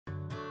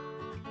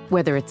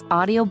Whether it's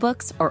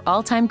audiobooks or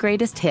all-time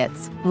greatest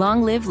hits,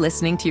 long live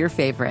listening to your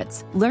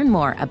favorites. Learn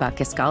more about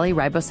Kisqali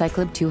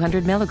Ribociclib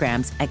 200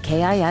 milligrams at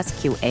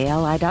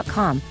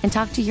KISQALI.com and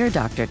talk to your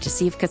doctor to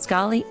see if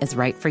Kisqali is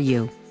right for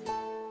you.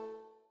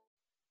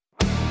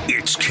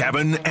 It's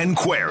Kevin and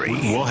Query.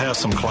 We'll have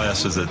some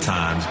classes at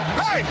times.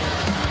 Hey,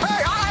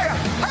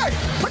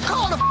 quit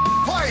calling the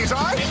plays,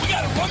 all right? Hey, we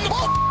got to run the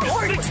ball.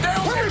 It's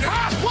down when there. we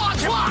pass, block.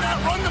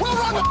 We'll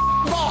run the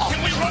ball.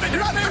 Can we run it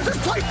down there? Just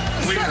play.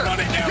 We can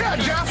run it down. Yeah,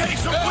 Jeff. Hey,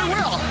 so we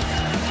will.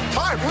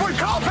 All right, when we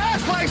call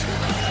pass plays,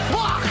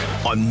 block.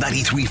 On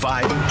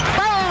 93.5. Boom,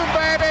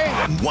 baby.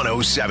 And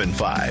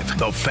 107.5.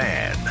 The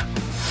Fan.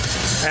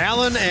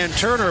 Allen and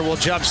Turner will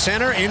jump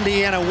center.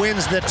 Indiana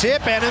wins the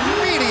tip and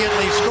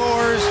immediately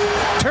scores.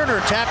 Turner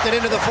tapped it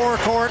into the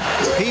forecourt.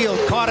 Heel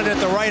caught it at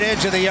the right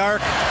edge of the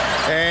arc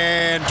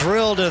and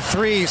drilled a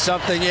three,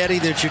 something, Eddie,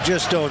 that you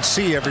just don't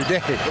see every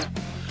day.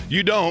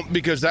 You don't,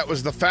 because that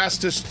was the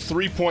fastest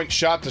three-point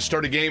shot to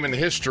start a game in the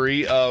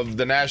history of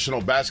the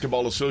National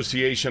Basketball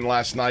Association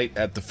last night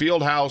at the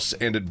Fieldhouse,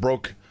 and it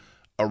broke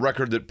a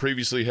record that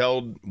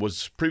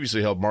was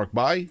previously held, Mark,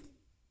 by?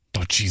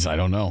 Oh, geez, I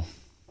don't know.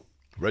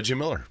 Reggie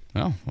Miller.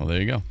 Oh, well, there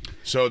you go.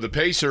 So the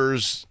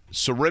Pacers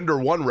surrender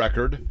one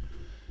record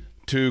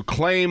to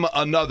claim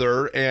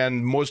another,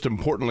 and most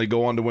importantly,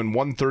 go on to win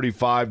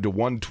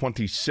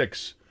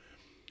 135-126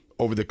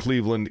 over the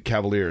Cleveland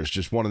Cavaliers.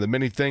 Just one of the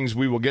many things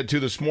we will get to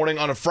this morning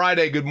on a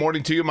Friday. Good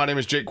morning to you. My name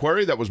is Jake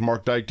Query. That was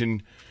Mark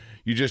Dykton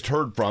you just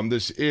heard from.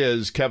 This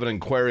is Kevin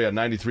and Query on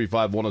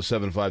 93.5,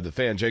 107.5 The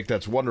Fan. Jake,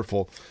 that's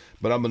wonderful,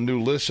 but I'm a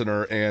new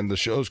listener, and the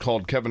show's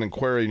called Kevin and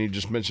Query, and you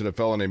just mentioned a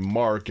fellow named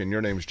Mark, and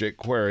your name's Jake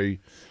Query.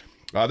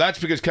 That's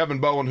because Kevin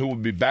Bowen, who will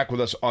be back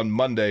with us on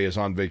Monday, is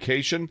on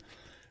vacation.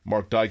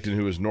 Mark Dykton,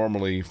 who is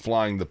normally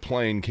flying the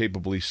plane,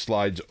 capably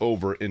slides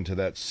over into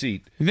that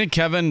seat. You think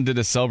Kevin did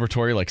a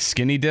celebratory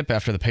skinny dip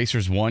after the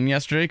Pacers won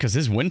yesterday? Because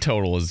his win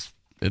total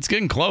it's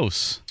getting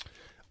close.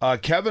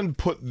 Kevin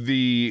put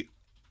the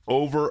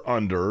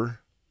over-under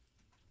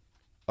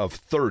of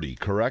 30,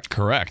 correct?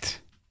 Correct.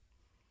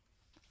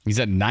 He's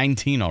at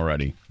 19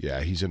 already.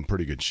 Yeah, he's in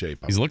pretty good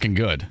shape. He's looking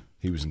good.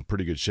 He was in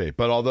pretty good shape.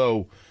 But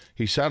although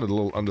he sounded a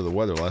little under the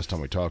weather last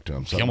time we talked to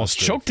him. So he almost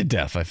choked to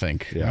death, I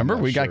think. Yeah, remember,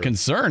 we got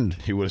concerned.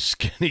 He would have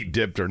skinny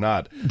dipped or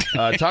not.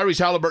 Tyrese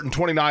Halliburton,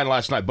 29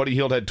 last night. Buddy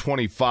Hield had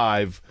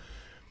 25.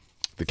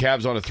 The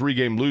Cavs on a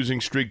 3-game losing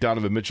streak.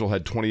 Donovan Mitchell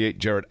had 28.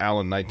 Jarrett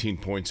Allen, 19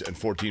 points and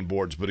 14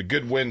 boards. But a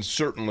good win,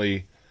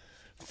 certainly,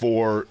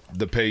 for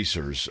the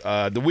Pacers.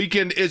 The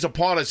weekend is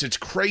upon us. It's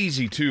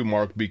crazy, too,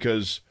 Mark,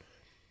 because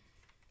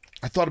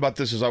I thought about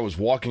this as I was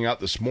walking out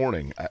this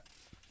morning.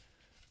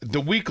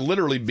 The week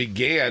literally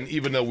began,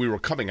 even though we were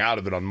coming out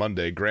of it on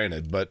Monday,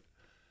 granted,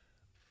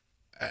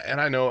 and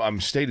I know I'm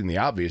stating the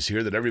obvious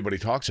here that everybody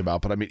talks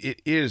about, but I mean,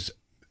 it is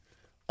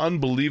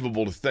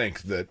unbelievable to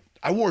think that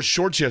I wore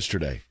shorts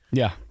yesterday.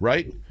 Yeah.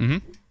 Right? Mm-hmm.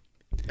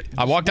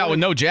 I walked out with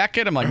no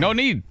jacket. I'm like, no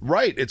need.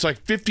 Right. It's like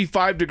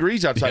 55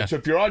 degrees outside. Yeah. So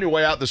if you're on your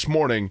way out this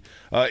morning,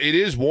 it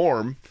is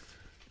warm,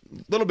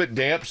 a little bit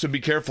damp, so be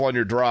careful on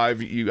your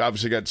drive. You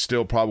obviously got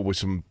still probably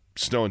some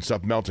snow and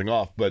stuff melting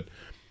off, but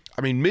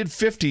I mean,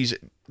 mid-50s,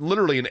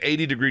 literally an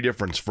 80-degree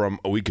difference from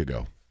a week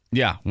ago.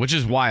 Yeah, which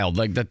is wild.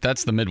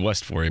 That's the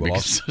Midwest for you.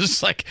 Because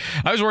it's like,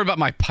 I was worried about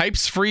my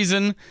pipes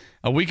freezing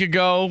a week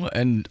ago,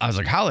 and I was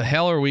like, how the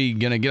hell are we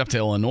going to get up to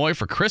Illinois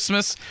for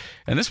Christmas?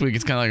 And this week,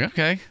 it's kind of like,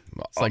 okay.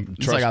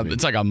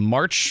 It's like a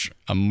March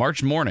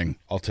morning.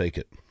 I'll take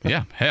it.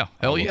 Yeah, hell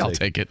yeah, I'll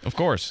take it, of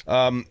course.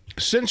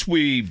 Since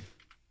we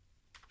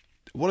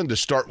wanted to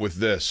start with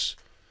this,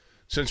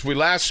 since we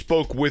last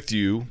spoke with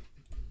you,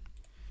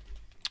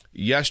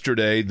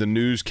 yesterday, the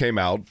news came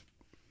out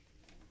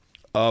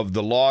of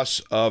the loss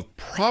of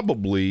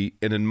probably,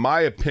 and in my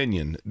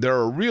opinion, there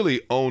are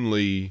really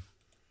only,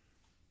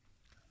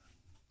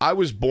 I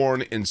was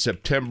born in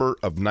September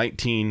of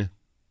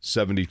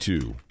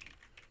 1972.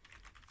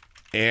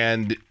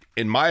 And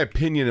in my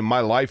opinion, in my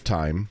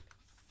lifetime,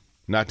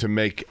 not to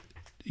make,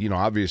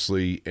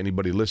 obviously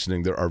anybody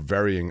listening, there are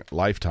varying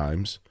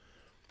lifetimes.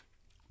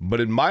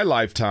 But in my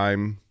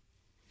lifetime,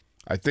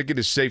 I think it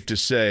is safe to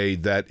say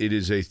that it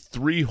is a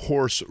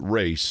 3-horse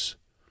race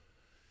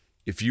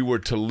if you were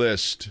to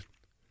list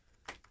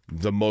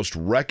the most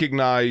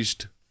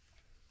recognized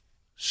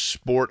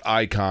sport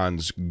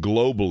icons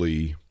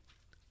globally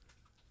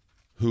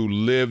who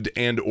lived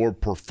and or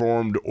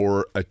performed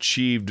or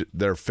achieved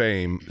their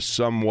fame,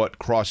 somewhat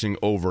crossing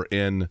over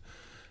in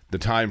the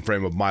time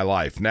frame of my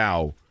life.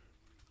 Now,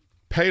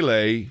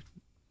 Pele,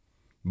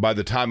 by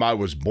the time I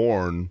was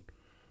born,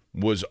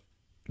 was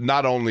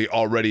not only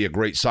already a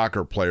great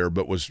soccer player,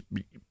 but was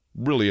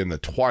really in the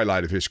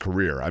twilight of his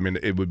career. I mean,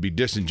 it would be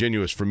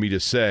disingenuous for me to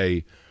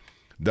say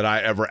that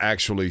I ever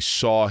actually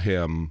saw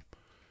him,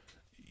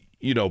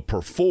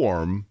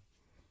 perform.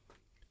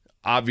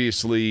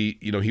 Obviously,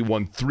 he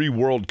won 3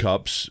 World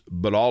Cups,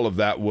 but all of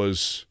that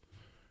was,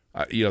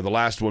 the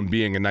last one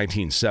being in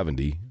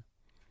 1970.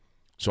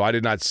 So I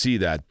did not see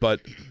that.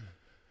 But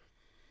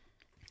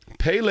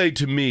Pele,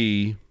 to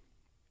me,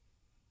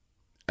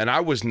 And I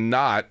was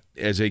not,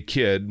 as a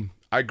kid,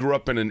 I grew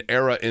up in an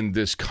era in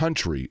this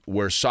country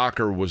where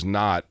soccer was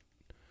not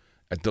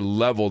at the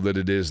level that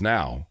it is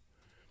now.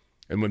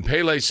 And when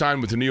Pele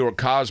signed with the New York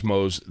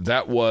Cosmos,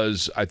 that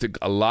was, I think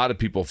a lot of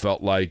people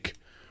felt like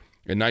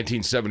in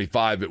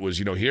 1975, it was,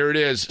 here it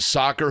is,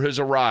 soccer has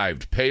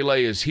arrived.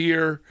 Pele is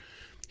here.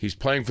 He's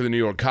playing for the New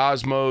York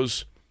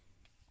Cosmos.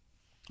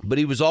 But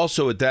he was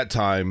also at that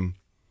time,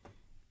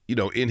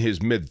 in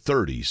his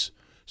mid-30s.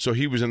 So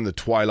he was in the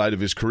twilight of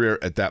his career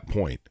at that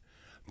point.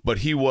 But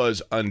he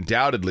was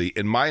undoubtedly,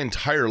 in my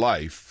entire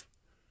life,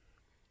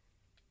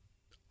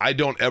 I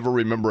don't ever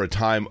remember a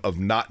time of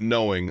not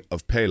knowing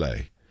of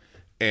Pele.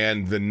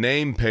 And the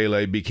name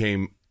Pele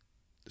became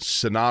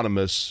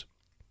synonymous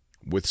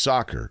with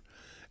soccer.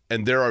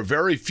 And there are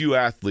very few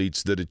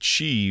athletes that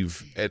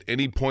achieve at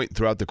any point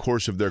throughout the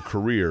course of their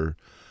career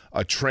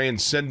a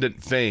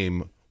transcendent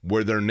fame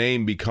where their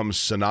name becomes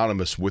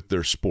synonymous with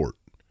their sport.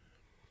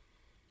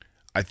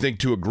 I think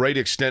to a great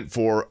extent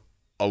for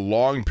a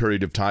long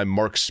period of time,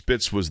 Mark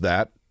Spitz was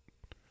that.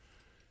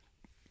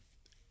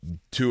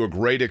 To a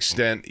great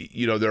extent,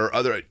 there are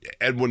other,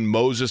 Edwin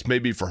Moses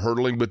maybe for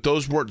hurdling, but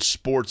those weren't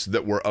sports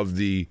that were of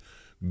the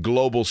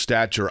global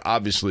stature,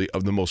 obviously,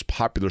 of the most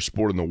popular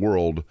sport in the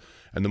world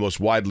and the most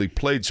widely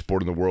played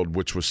sport in the world,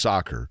 which was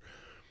soccer.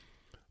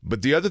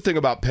 But the other thing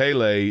about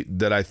Pele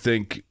that I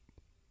think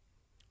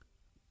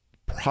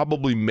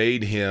probably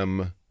made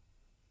him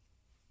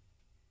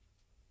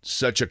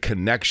such a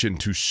connection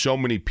to so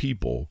many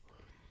people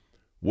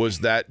was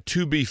that,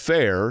 to be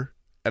fair,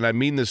 and I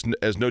mean this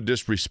as no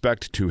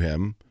disrespect to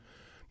him,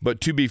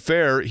 but to be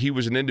fair, he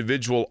was an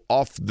individual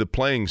off the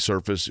playing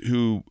surface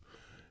who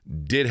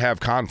did have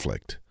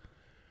conflict.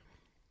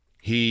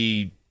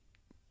 He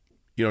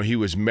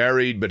was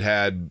married, but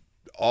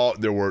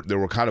there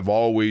were kind of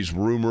always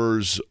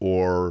rumors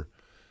or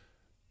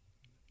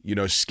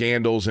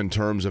scandals in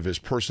terms of his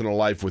personal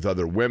life with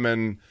other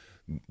women.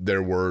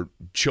 There were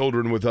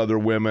children with other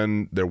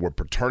women. There were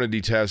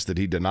paternity tests that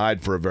he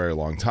denied for a very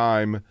long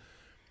time.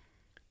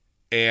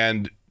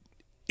 And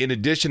in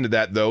addition to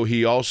that, though,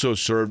 he also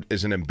served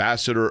as an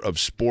ambassador of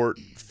sport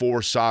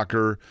for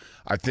soccer.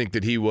 I think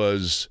that he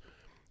was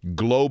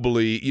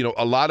globally,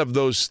 a lot of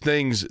those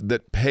things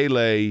that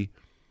Pele,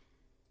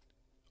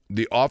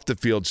 the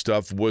off-the-field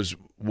stuff, was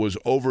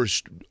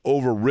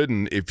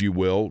overridden, if you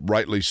will,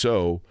 rightly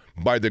so,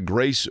 by the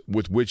grace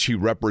with which he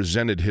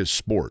represented his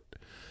sport.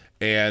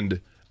 And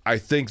I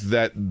think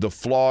that the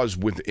flaws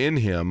within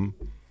him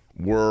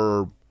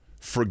were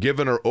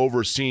forgiven or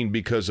overseen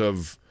because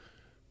of,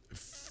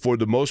 for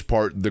the most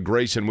part, the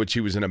grace in which he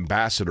was an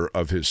ambassador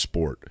of his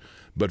sport.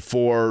 But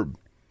for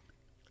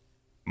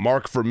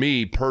Mark, for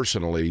me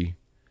personally,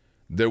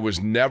 there was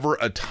never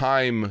a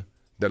time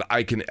that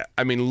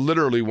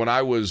literally when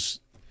I was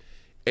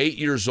 8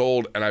 years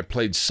old and I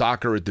played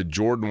soccer at the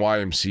Jordan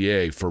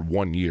YMCA for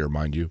 1 year,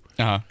 mind you.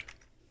 Uh-huh.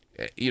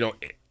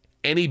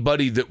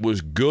 Anybody that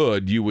was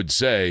good, you would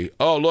say,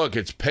 "Oh, look,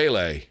 it's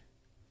Pele."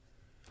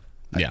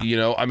 Yeah.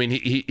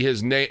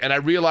 His name, and I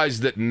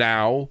realize that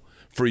now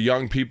for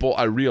young people,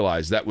 I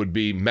realize that would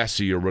be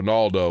Messi or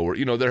Ronaldo, or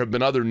there have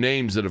been other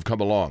names that have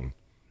come along.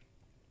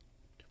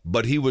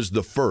 But he was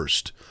the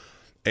first.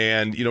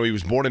 And he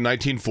was born in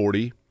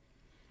 1940.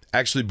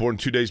 Actually born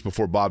 2 days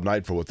before Bob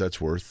Knight, for what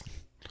that's worth.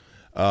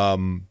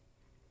 Edson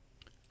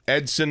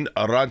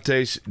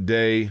Arantes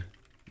de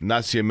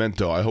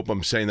Nascimento. I hope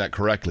I'm saying that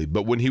correctly.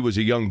 But when he was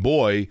a young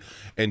boy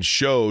and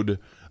showed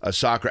a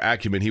soccer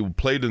acumen, he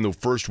played in the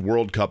first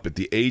World Cup at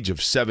the age of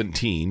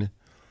 17.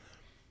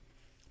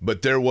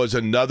 But there was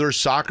another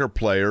soccer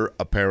player,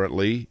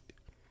 apparently,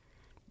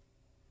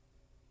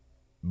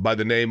 by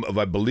the name of,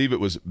 I believe it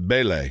was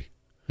Bele,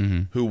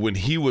 who when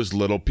he was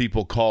little,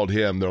 people called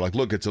him, they're like,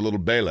 look, it's a little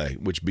Bele,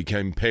 which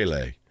became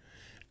Pele,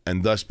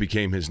 and thus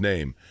became his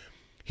name.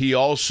 He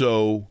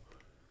also,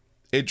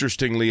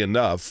 interestingly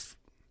enough,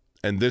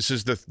 and this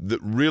is the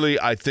really,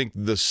 I think,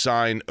 the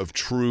sign of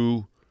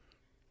true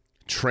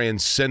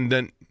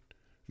transcendent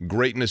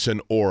greatness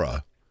and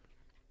aura.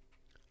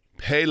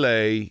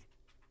 Pele,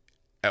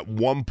 at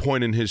one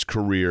point in his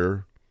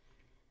career,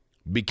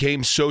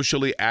 became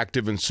socially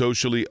active and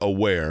socially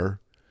aware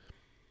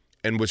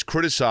and was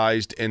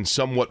criticized and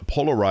somewhat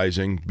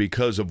polarizing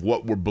because of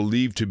what were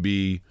believed to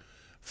be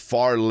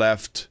far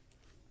left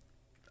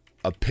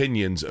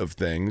opinions of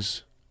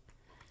things.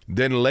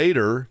 Then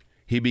later,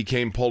 he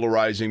became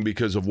polarizing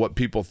because of what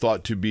people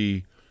thought to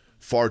be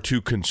far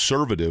too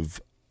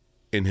conservative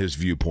in his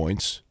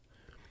viewpoints.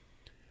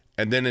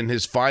 And then in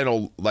his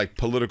final,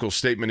 political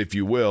statement, if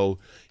you will,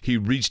 he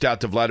reached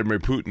out to Vladimir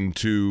Putin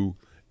to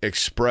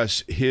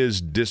express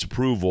his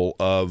disapproval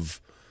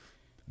of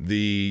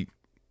the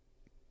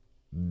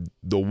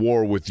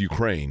war with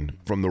Ukraine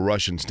from the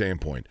Russian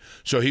standpoint.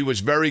 So he was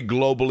very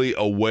globally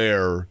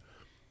aware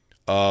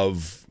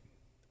of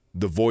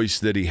the voice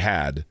that he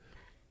had.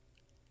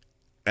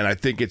 And I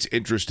think it's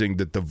interesting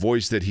that the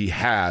voice that he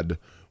had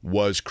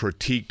was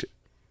critiqued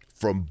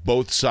from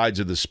both sides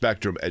of the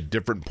spectrum at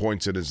different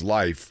points in his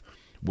life,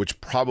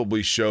 which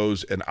probably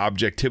shows an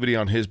objectivity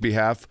on his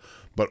behalf,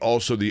 but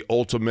also the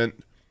ultimate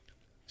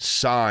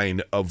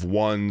sign of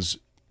one's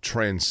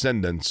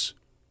transcendence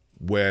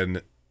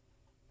when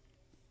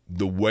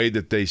the way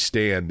that they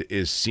stand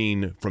is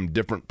seen from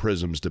different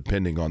prisms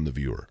depending on the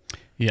viewer.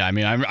 Yeah, I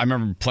mean, I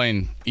remember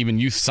playing even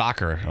youth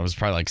soccer. I was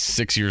probably like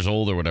 6 years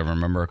old or whatever. I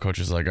remember our coach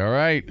was like, all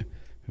right,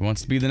 who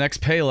wants to be the next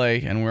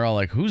Pele? And we're all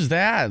like, who's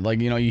that? Like,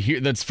 you hear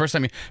that's the first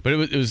time. But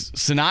it was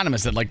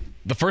synonymous that, like,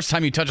 the first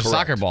time you touch a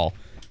soccer ball,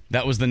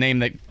 that was the name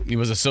that he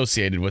was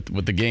associated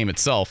with the game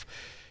itself.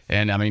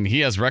 And, I mean,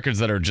 he has records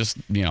that are just,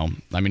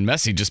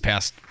 Messi just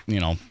passed,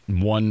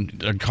 one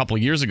a couple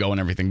of years ago and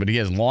everything. But he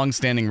has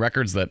long-standing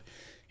records that,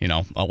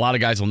 a lot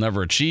of guys will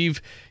never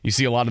achieve. You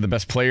see a lot of the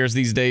best players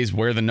these days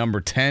wear the number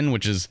 10,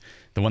 which is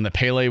the one that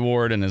Pele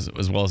wore, and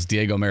as well as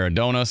Diego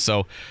Maradona.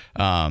 So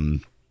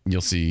you'll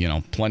see,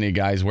 plenty of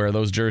guys wear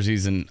those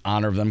jerseys in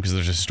honor of them because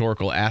there's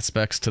historical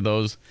aspects to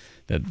those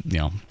that,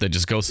 that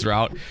just goes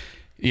throughout.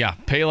 Yeah,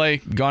 Pele,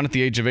 gone at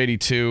the age of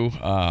 82.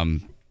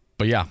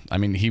 But yeah, I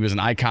mean, he was an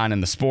icon in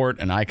the sport,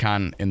 an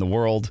icon in the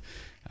world.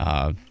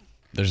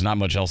 There's not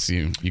much else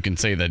you can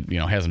say that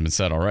hasn't been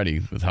said already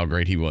with how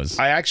great he was.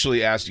 I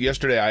actually asked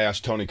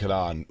Tony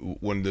Kanaan,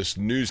 when this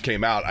news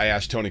came out, I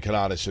asked Tony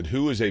Kanaan, I said,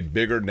 who is a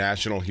bigger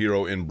national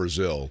hero in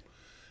Brazil,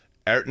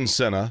 Ayrton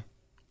Senna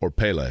or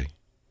Pele?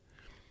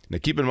 Now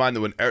keep in mind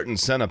that when Ayrton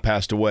Senna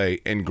passed away,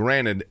 and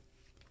granted,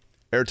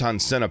 Ayrton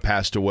Senna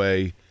passed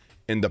away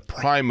in the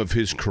prime of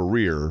his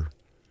career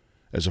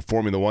as a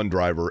Formula One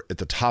driver, at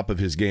the top of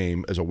his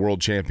game as a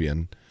world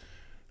champion,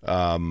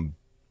 and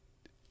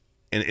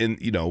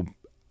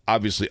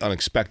obviously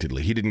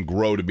unexpectedly. He didn't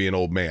grow to be an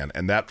old man,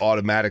 and that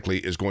automatically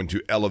is going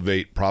to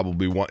elevate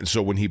probably one.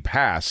 So when he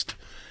passed,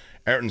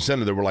 Ayrton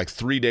Senna, there were like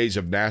 3 days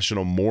of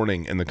national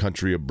mourning in the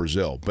country of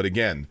Brazil. But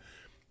again,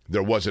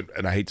 there wasn't,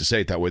 and I hate to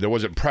say it that way, there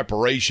wasn't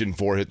preparation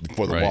for the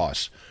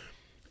loss.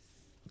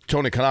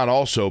 Tony Kanaan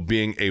also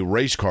being a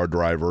race car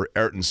driver,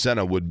 Ayrton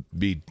Senna would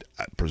be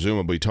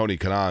presumably Tony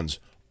Kanaan's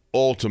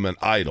ultimate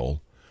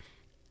idol.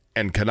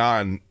 And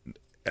Kanaan,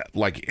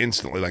 like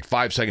instantly, like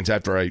 5 seconds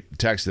after I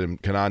texted him,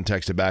 Kanaan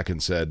texted back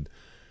and said,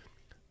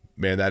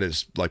 man, that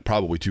is like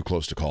probably too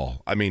close to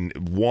call. I mean,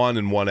 1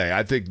 and 1A.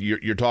 I think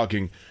you're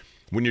talking,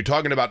 when you're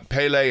talking about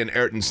Pele and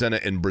Ayrton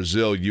Senna in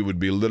Brazil, you would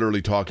be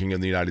literally talking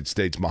in the United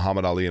States,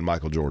 Muhammad Ali and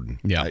Michael Jordan.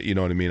 Yeah. You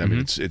know what I mean? I mean,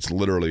 it's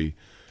literally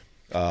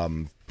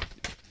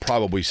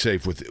probably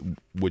safe with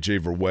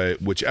whichever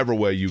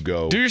way you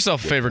go. Do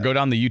yourself a favor, go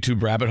down the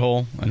YouTube rabbit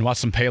hole and watch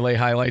some Pele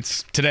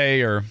highlights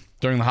today or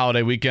during the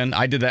holiday weekend.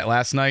 I did that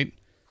last night.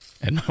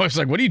 And I was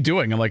like, what are you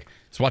doing? I'm like,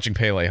 just watching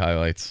Pele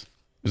highlights. It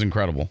was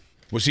incredible.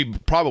 Was he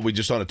probably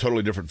just on a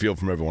totally different field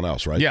from everyone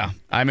else, right? Yeah.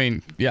 I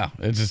mean, yeah.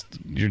 It's just,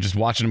 you're just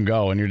watching him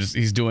go, and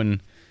he's doing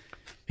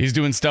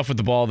stuff with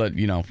the ball that,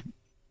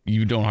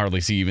 you don't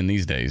hardly see even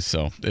these days.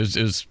 So it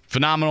was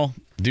phenomenal.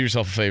 Do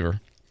yourself a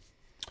favor.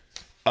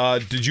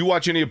 Did you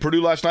watch any of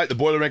Purdue last night? The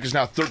Boilermakers is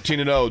now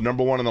 13-0,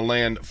 number 1 in the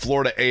land.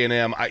 Florida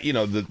A&M.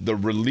 The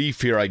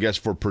relief here, I guess,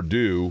 for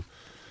Purdue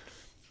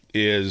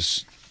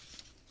is,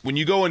 when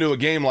you go into a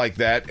game like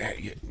that,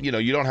 you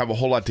don't have a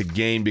whole lot to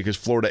gain because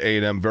Florida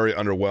A&M very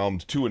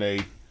underwhelmed,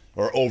 2-8,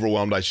 or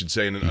overwhelmed, I should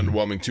say, and an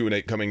underwhelming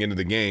 2-8 coming into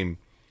the game.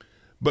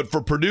 But for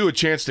Purdue, a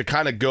chance to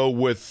kind of go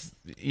with,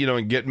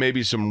 and get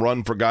maybe some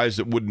run for guys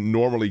that wouldn't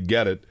normally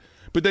get it.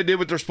 But they did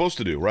what they're supposed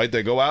to do, right?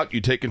 They go out, you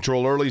take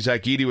control early.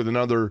 Zach Edey with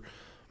another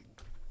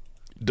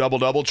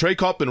double-double. Trey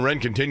Kaufman-Renn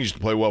continues to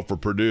play well for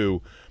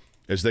Purdue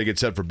as they get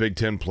set for Big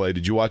Ten play.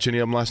 Did you watch any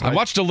of them last night? I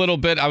watched a little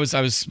bit. I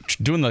was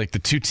doing like the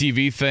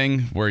 2TV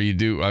thing where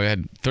I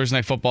had Thursday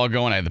Night Football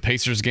going. I had the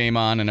Pacers game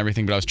on and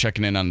everything, but I was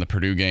checking in on the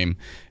Purdue game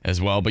as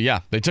well. But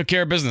yeah, they took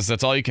care of business.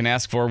 That's all you can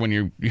ask for when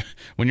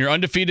you're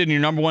undefeated and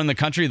you're number 1 in the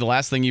country. The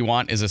last thing you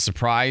want is a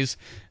surprise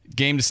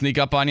game to sneak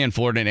up on you. And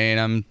Florida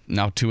A&M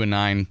now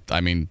 2-9.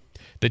 I mean,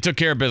 they took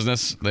care of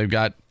business. They've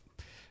got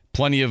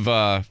plenty of.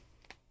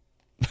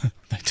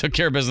 They took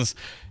care of business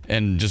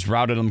and just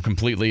routed them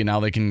completely. And now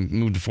they can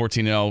move to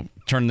 14-0,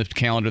 turn the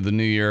calendar to the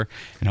new year,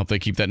 and hope they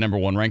keep that number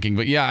 1 ranking.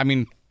 But yeah, I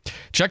mean,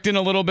 checked in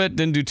a little bit,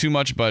 didn't do too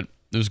much, but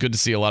it was good to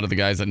see a lot of the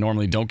guys that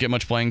normally don't get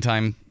much playing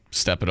time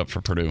step it up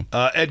for Purdue.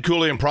 Ed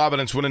Cooley and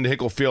Providence went into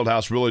Hinkle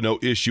Fieldhouse. Really no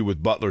issue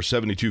with Butler,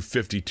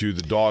 72-52.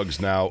 The Dogs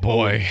now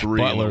 0-3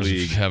 Butler's in the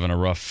league. Having a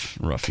rough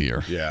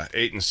year. Yeah,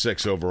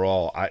 8-6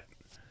 overall.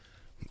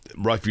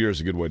 Rough year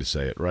is a good way to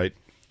say it, right?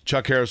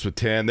 Chuck Harris with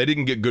 10. They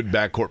didn't get good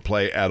backcourt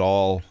play at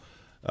all.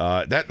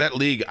 That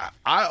league,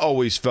 I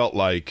always felt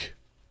like,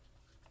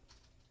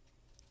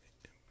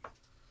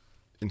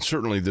 and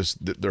certainly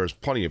there's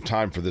plenty of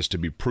time for this to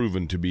be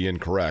proven to be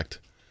incorrect,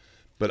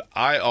 but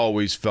I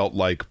always felt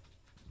like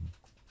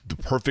the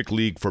perfect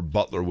league for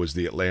Butler was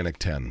the Atlantic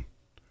 10.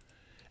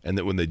 And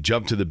that when they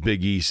jump to the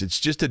Big East, it's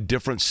just a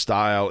different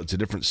style. It's a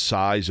different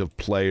size of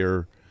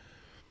player.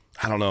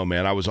 I don't know,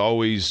 man. I was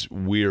always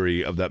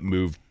weary of that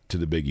move to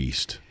the Big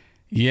East.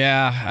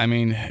 Yeah, I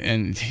mean,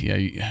 and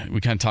yeah,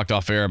 we kind of talked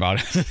off air about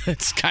it.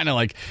 It's kind of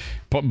like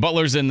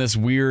Butler's in this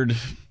weird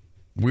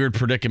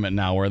predicament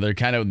now where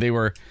they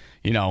were,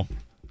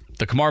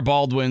 the Kamar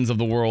Baldwins of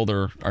the world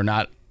are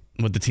not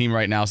with the team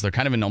right now, so they're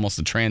kind of in almost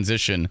a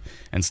transition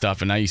and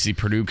stuff. And now you see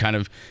Purdue kind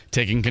of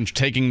taking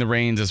the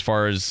reins as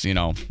far as,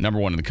 number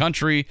one in the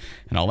country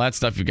and all that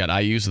stuff. You've got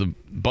IU, so the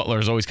Butler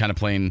is always kind of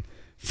playing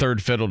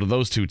third fiddle to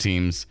those two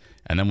teams.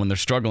 And then when they're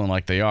struggling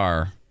like they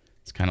are,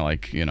 it's kind of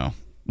like,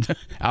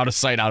 out of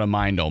sight, out of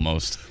mind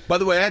almost. By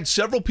the way, I had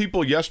several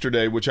people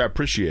yesterday, which I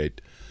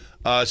appreciate,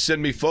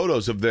 send me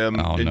photos of them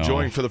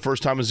enjoying for the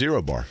first time a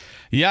Zero Bar.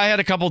 Yeah, I had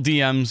a couple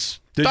DMs.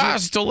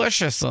 That's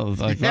delicious. I was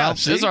like, well,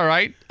 it's all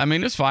right. I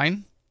mean, it's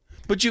fine.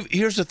 But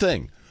here's the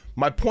thing.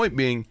 My point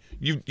being,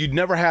 you'd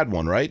never had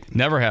one, right?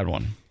 Never had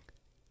one.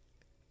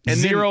 And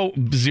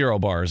zero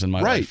bars in my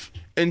life.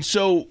 Right. And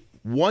so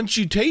once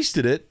you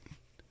tasted it,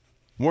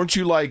 weren't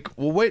you like,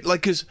 well, wait,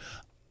 like, because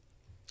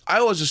I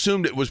always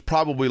assumed it was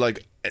probably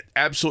like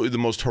absolutely the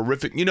most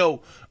horrific.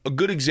 A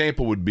good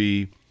example would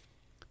be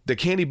the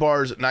candy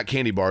bars, not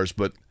candy bars,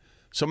 but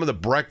some of the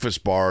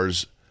breakfast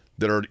bars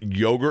that are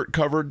yogurt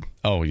covered.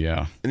 Oh,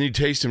 yeah. And you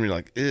taste them and you're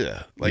like,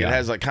 ugh. Like, it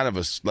has like kind of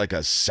a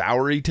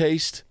soury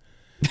taste.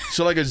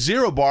 So like a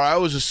Zero Bar, I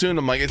always assumed,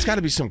 I'm like, it's got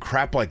to be some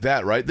crap like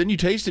that, right? Then you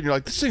taste it and you're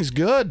like, this thing's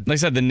good. Like I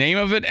said, the name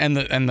of it and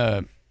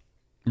the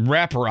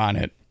wrapper on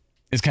it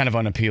is kind of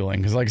unappealing.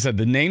 Because like I said,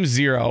 the name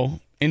Zero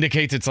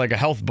indicates it's like a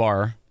health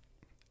bar.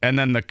 And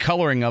then the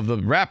coloring of the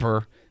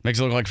wrapper makes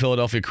it look like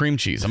Philadelphia cream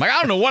cheese. I'm like, I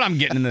don't know what I'm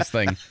getting in this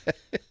thing.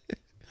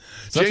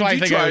 So James, that's why I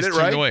think I was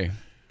turned away.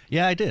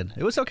 Yeah, I did.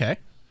 It was okay.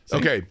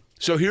 Okay,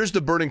 so here's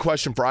the burning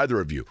question for either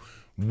of you.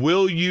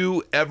 Will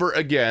you ever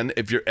again,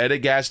 if you're at a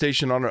gas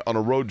station on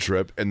a road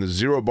trip and the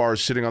Zero Bar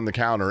is sitting on the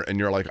counter and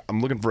you're like,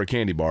 I'm looking for a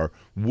candy bar,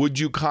 would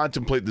you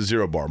contemplate the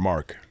Zero Bar,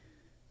 Mark?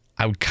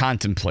 I would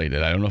contemplate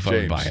it. I don't know if I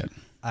would buy it.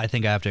 I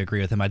think I have to agree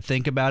with him. I'd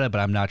think about it,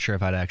 but I'm not sure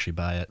if I'd actually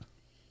buy it.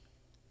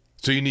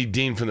 So you need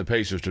Dean from the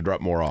Pacers to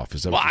drop more off.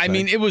 Is that well, what you're I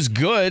saying? mean, it was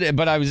good,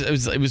 but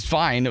it was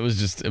fine. It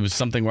was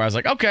something where I was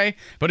like, okay.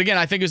 But again,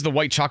 I think it's the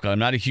white chocolate. I'm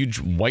not a huge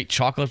white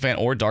chocolate fan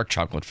or dark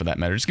chocolate for that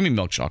matter. Just give me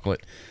milk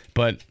chocolate.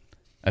 But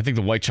I think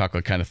the white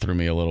chocolate kind of threw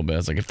me a little bit. I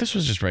was like, if this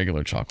was just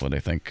regular chocolate, I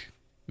think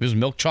if it was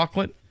milk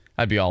chocolate,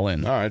 I'd be all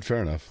in. All right,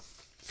 fair enough.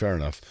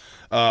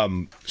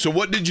 So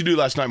what did you do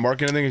last night,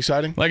 Mark? Anything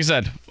exciting? Like I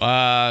said,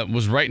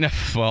 was right now.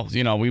 Well,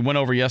 we went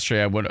over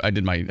yesterday. I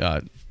did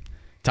my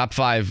top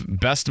 5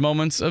 best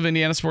moments of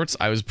Indiana sports.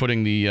 I was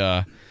putting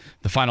the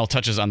final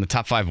touches on the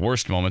top 5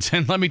 worst moments.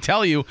 And let me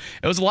tell you,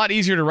 it was a lot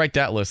easier to write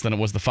that list than it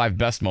was the 5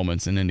 best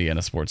moments in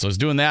Indiana sports. So I was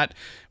doing that,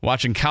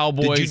 watching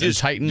Cowboys and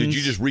Titans. Did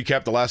you just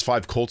recap the last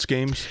 5 Colts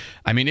games?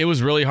 I mean, it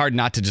was really hard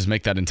not to just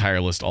make that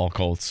entire list all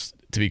Colts,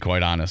 to be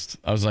quite honest.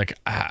 I was like,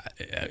 I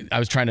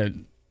was trying to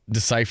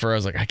decipher. I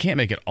was like, I can't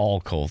make it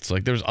all Colts.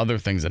 Like, there's other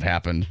things that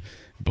happened.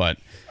 But,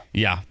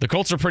 yeah, the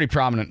Colts are pretty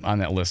prominent on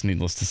that list,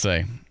 needless to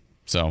say.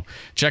 So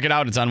check it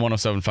out. It's on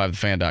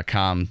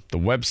 1075thefan.com, the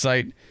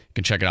website. You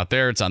can check it out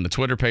there. It's on the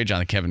Twitter page, on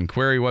the Kevin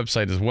Query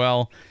website as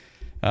well.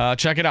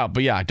 Check it out.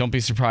 But yeah, don't be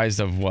surprised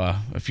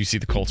if you see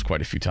the Colts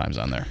quite a few times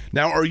on there.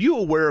 Now, are you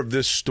aware of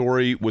this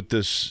story with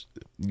this?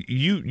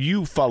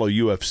 You follow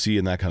UFC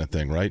and that kind of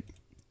thing, right?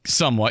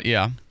 Somewhat,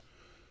 yeah.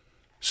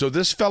 So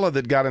this fella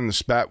that got in the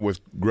spat with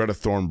Greta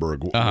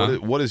Thunberg,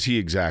 what is he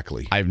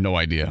exactly? I have no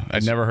idea.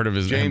 I'd never heard of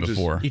his name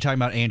before. You talking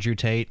about Andrew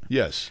Tate?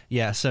 Yes.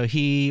 Yeah, so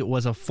he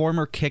was a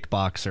former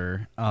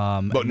kickboxer.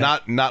 But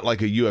not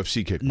like a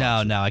UFC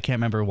kickboxer. No, I can't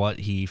remember what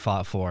he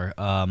fought for.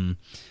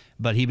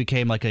 But he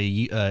became like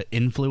a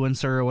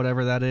influencer or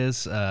whatever that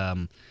is.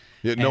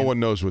 No one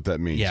knows what that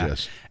means, yeah.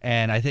 Yes.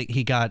 And I think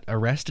he got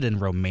arrested in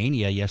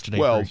Romania yesterday.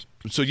 Well,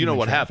 so you know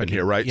what happened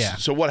here, right? Yeah.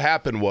 So what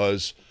happened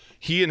was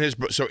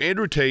so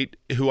Andrew Tate,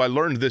 who I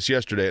learned this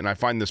yesterday, and I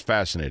find this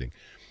fascinating.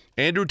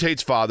 Andrew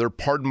Tate's father,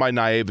 pardon my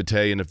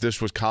naivete, and if this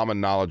was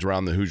common knowledge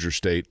around the Hoosier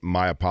State,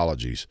 my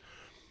apologies.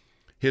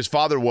 His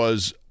father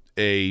was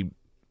a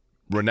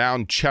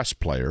renowned chess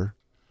player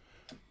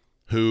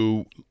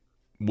who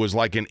was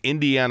like an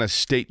Indiana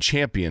State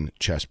champion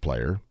chess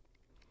player.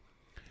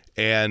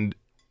 And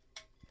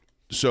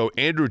so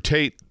Andrew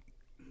Tate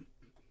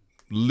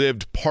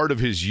lived part of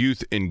his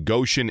youth in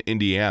Goshen,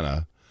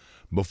 Indiana,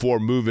 before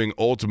moving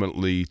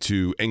ultimately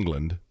to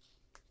England.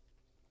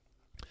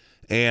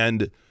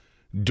 And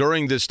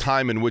during this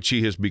time in which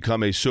he has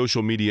become a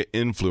social media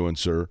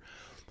influencer,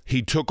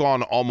 he took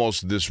on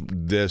almost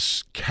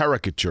this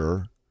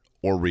caricature,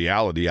 or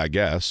reality, I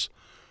guess,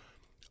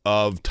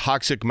 of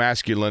toxic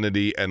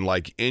masculinity and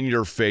like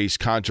in-your-face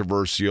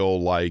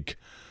controversial, like,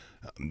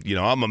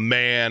 I'm a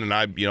man and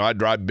I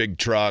drive big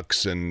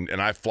trucks and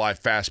I fly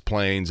fast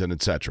planes and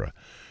etc.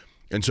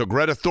 And so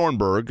Greta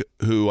Thunberg,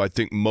 who I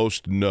think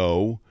most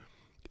know,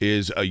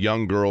 is a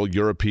young girl,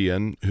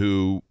 European,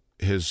 who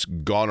has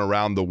gone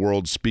around the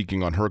world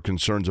speaking on her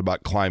concerns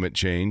about climate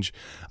change.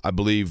 I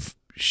believe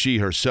she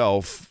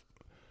herself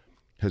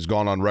has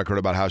gone on record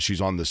about how she's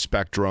on the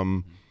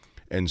spectrum.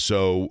 And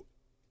so,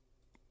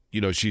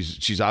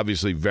 she's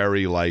obviously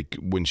very, like,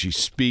 when she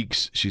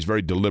speaks, she's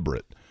very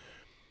deliberate.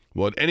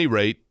 Well, at any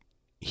rate,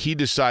 he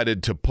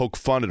decided to poke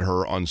fun at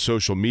her on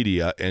social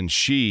media, and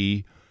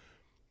she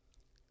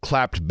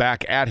clapped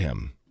back at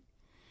him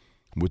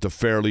with a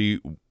fairly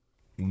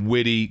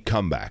witty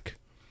comeback.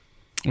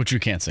 Which you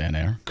can't say on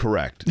air.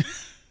 Correct.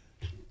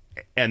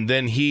 And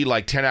then he,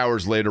 like 10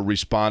 hours later,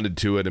 responded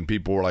to it, and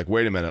people were like,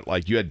 wait a minute,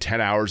 like, you had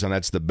 10 hours and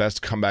that's the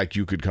best comeback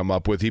you could come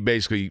up with? He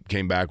basically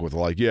came back with,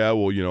 like, yeah,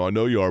 well, I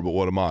know you are, but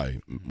what am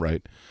I,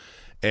 right?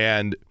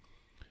 And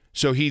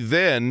so he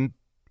then,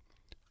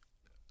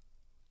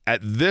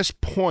 at this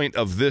point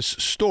of this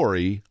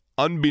story,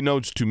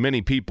 unbeknownst to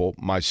many people,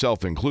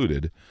 myself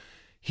included,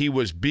 he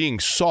was being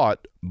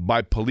sought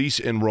by police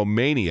in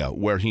Romania,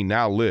 where he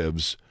now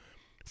lives,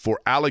 for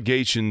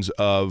allegations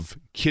of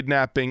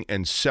kidnapping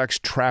and sex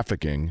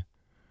trafficking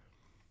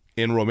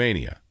in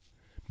Romania.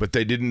 But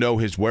they didn't know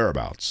his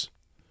whereabouts.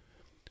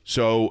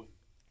 So,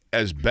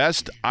 as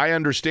best I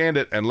understand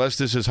it, unless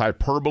this is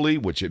hyperbole,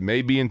 which it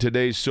may be in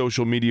today's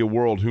social media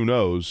world, who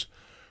knows,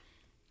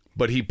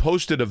 but he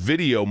posted a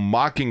video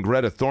mocking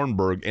Greta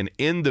Thunberg, and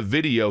in the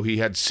video he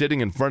had sitting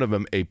in front of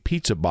him a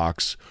pizza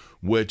box,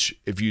 which,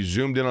 if you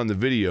zoomed in on the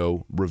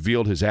video,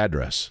 revealed his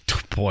address.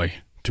 Boy.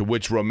 To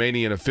which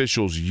Romanian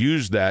officials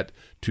used that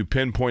to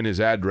pinpoint his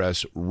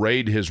address,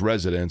 raid his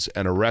residence,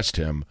 and arrest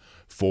him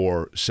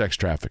for sex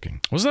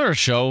trafficking. Wasn't there a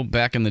show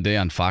back in the day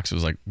on Fox? It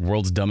was like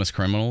World's Dumbest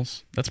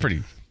Criminals. That's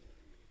pretty.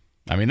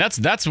 I mean,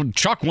 that's what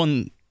Chuck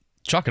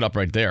it up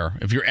right there.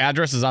 If your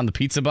address is on the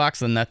pizza box,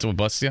 then that's what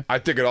busts you. I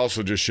think it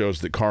also just shows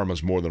that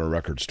karma's more than a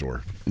record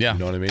store. Yeah. You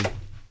know what I mean?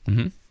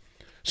 Mm-hmm.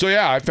 So,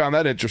 yeah, I found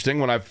that interesting.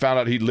 When I found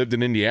out he lived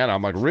in Indiana,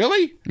 I'm like,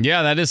 really?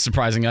 Yeah, that is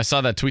surprising. I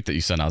saw that tweet that you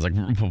sent. I was like,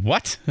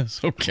 what?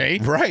 It's okay.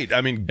 Right.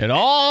 I mean, it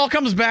all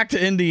comes back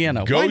to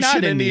Indiana. Go Why not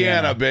shit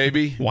Indiana,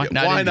 baby. Why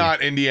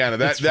not Indiana?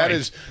 That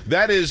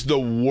is the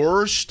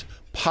worst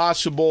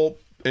possible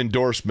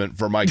endorsement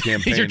for my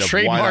campaign of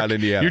why not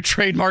Indiana. Your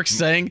trademark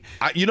saying?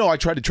 I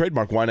tried to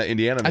trademark why not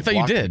Indiana. I thought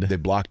you did. They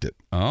blocked it.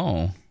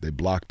 Oh. They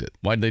blocked it.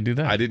 Why'd they do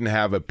that? I didn't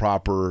have a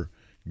proper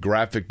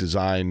graphic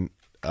design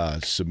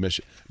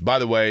submission. By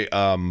the way,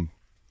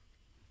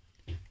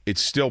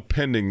 it's still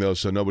pending though,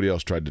 so nobody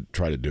else tried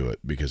to do it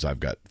because I've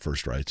got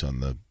first rights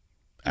on the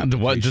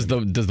application. What does the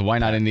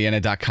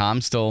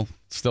whynotindiana.com still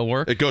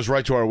work? It goes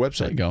right to our website.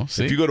 There you go.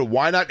 See? If you go to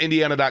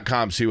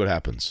whynotindiana.com, see what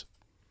happens.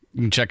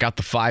 You can check out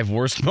the 5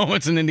 worst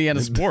moments in Indiana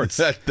sports.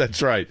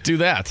 That's right. Do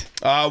that.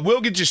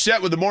 We'll get you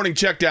set with the morning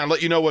check down,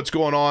 let you know what's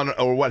going on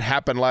or what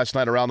happened last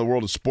night around the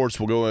world of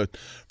sports. We'll go a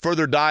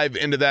further dive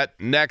into that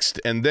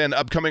next. And then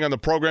upcoming on the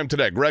program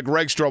today, Greg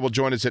Rakestraw will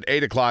join us at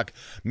 8 o'clock.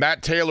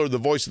 Matt Taylor, the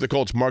voice of the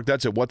Colts. Mark,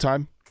 that's at what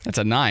time? That's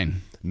at 9.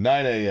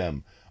 9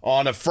 a.m.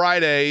 on a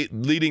Friday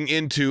leading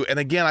into, and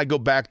again, I go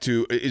back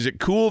to, is it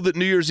cool that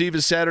New Year's Eve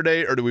is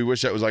Saturday, or do we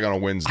wish that was like on a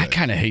Wednesday? I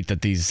kind of hate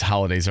that these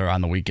holidays are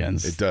on the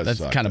weekends. It does.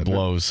 That kind of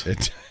blows.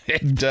 It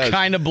does.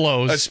 Kind of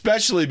blows.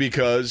 Especially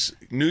because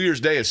New Year's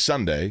Day is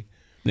Sunday.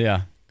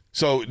 Yeah.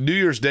 So New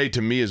Year's Day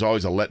to me is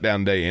always a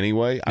letdown day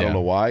anyway. I don't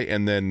know why.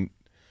 And then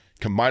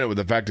combine it with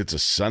the fact it's a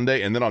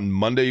Sunday, and then on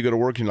Monday you go to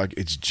work and you're like,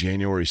 it's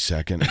January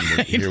 2nd.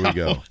 And here we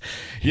go.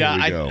 Here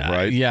we go,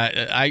 right?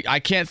 I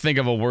can't think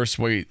of a worse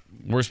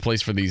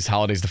place for these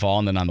holidays to fall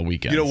on than on the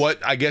weekends. You know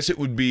what? I guess it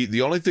would be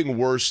the only thing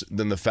worse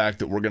than the fact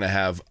that we're going to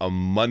have a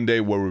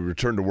Monday where we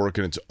return to work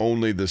and it's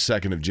only the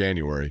 2nd of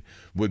January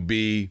would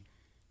be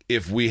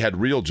if we had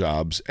real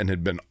jobs and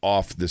had been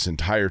off this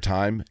entire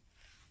time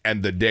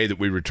and the day that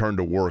we return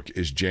to work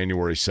is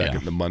January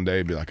 2nd, the Monday,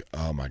 and be like,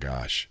 oh my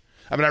gosh.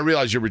 I mean, I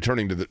realize you're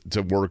returning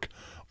to work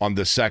on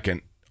the 2nd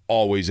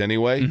always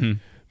anyway,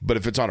 but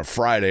if it's on a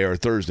Friday or a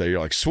Thursday, you're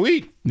like,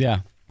 sweet.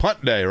 Yeah.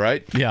 Punt day,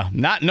 right? Yeah.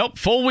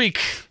 Full week.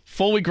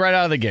 Full week right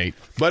out of the gate.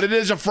 But it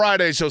is a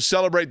Friday, so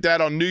celebrate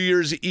that on New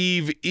Year's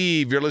Eve.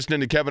 You're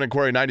listening to Kevin and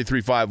Query,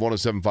 93.5,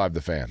 107.5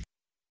 The Fan.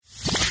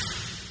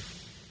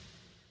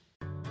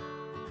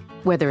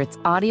 Whether it's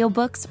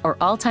audiobooks or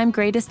all-time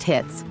greatest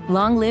hits,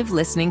 long live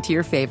listening to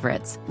your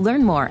favorites.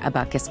 Learn more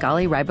about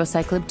Kisqali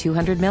Ribociclib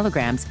 200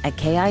 milligrams at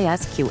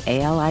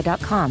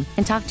KISQALI.com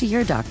and talk to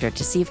your doctor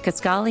to see if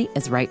Kisqali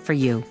is right for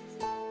you.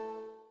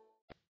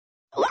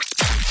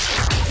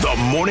 The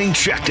Morning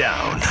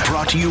Checkdown,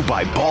 brought to you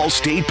by Ball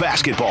State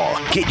Basketball.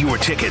 Get your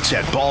tickets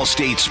at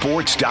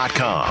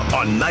ballstatesports.com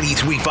on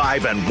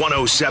 93.5 and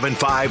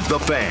 107.5 The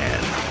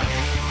Fan.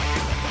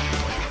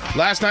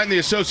 Last night in the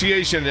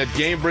association at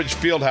Gamebridge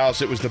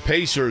Fieldhouse, it was the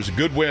Pacers.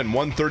 Good win,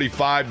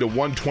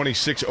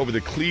 135-126 over the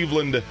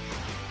Cleveland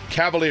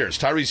Cavaliers.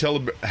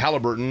 Tyrese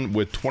Halliburton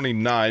with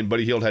 29.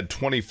 Buddy Hield had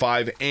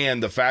 25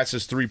 and the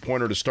fastest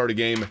three-pointer to start a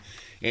game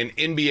in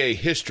NBA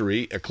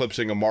history,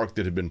 eclipsing a mark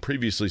that had been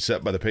previously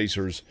set by the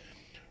Pacers'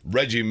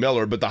 Reggie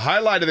Miller. But the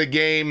highlight of the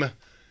game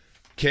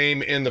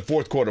came in the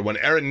fourth quarter when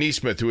Aaron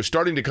Nesmith, who was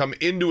starting to come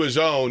into his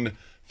own,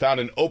 found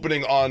an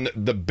opening on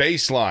the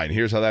baseline.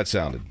 Here's how that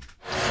sounded.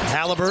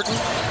 Halliburton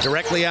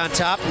directly on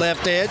top,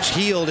 left edge.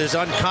 Hield is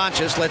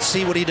unconscious. Let's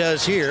see what he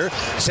does here.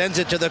 Sends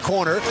it to the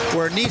corner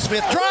where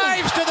Nesmith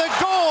drives to the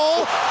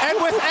goal, and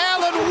with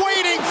Allen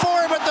waiting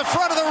for him at the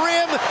front of the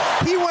rim,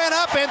 he went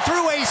up and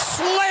threw a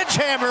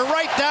sledgehammer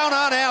right down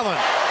on Allen.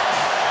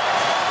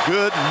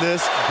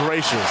 Goodness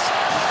gracious.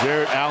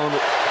 Jared Allen.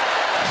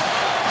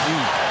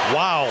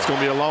 Wow. It's going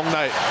to be a long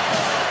night.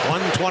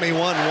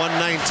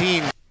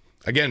 121-119.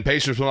 Again,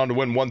 Pacers went on to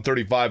win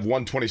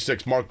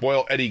 135-126. Mark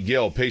Boyle, Eddie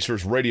Gill,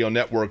 Pacers Radio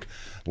Network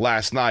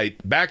last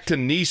night. Back to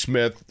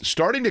Nesmith,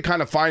 starting to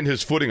kind of find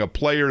his footing, a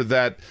player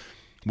that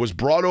was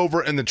brought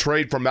over in the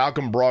trade from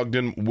Malcolm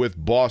Brogdon with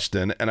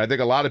Boston. And I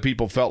think a lot of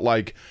people felt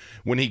like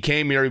when he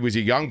came here, he was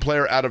a young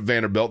player out of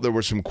Vanderbilt. There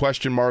were some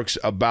question marks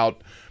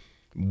about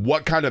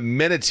what kind of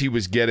minutes he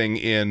was getting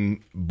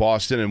in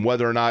Boston and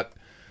whether or not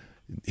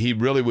he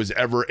really was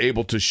ever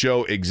able to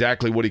show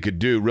exactly what he could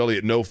do, really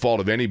at no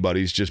fault of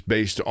anybody's, just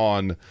based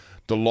on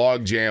the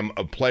logjam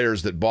of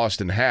players that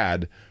Boston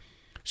had.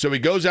 So he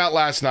goes out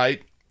last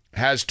night,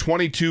 has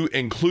 22,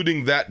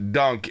 including that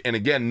dunk, and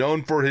again,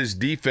 known for his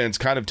defense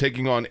kind of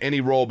taking on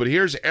any role. But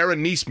here's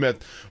Aaron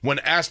Nesmith when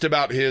asked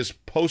about his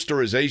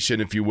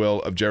posterization, if you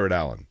will, of Jared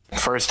Allen.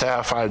 First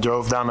half, I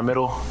drove down the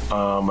middle,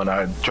 and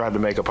I tried to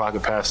make a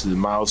pocket pass to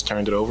Miles,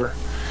 turned it over,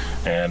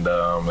 and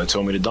it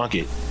told me to dunk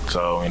it.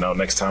 So,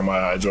 next time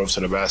I drove to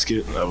the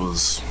basket, that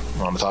was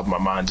on the top of my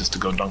mind just to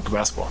go dunk the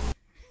basketball.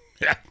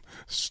 Yeah.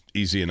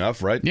 Easy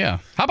enough, right? Yeah.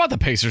 How about the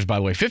Pacers, by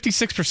the way?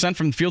 56%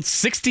 from the field,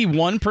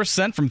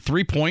 61% from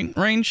three-point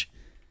range.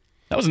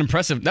 That was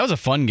a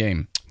fun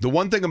game. The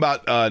one thing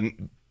about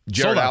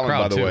Jared Allen,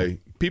 by the way,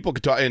 people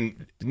could talk,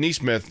 and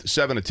Nesmith,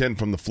 7 of 10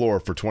 from the floor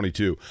for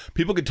 22.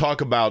 People could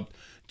talk about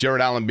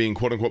Jared Allen being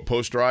quote-unquote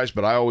posterized,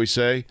 but I always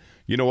say,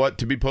 you know what?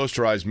 To be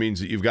posterized means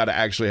that you've got to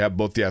actually have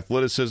both the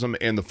athleticism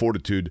and the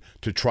fortitude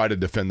to try to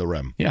defend the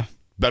rim. Yeah.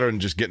 Better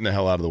than just getting the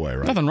hell out of the way,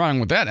 right? Nothing wrong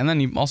with that. And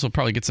then you also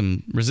probably get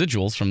some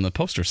residuals from the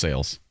poster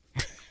sales.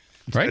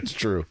 Right? That's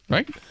true.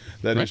 Right?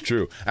 That is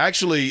true.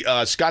 Actually,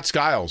 Scott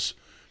Skiles,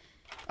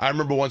 I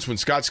remember once when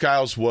Scott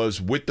Skiles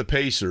was with the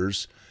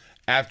Pacers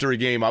after a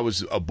game. I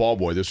was a ball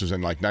boy. This was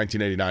in like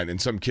 1989.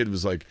 And some kid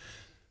was like,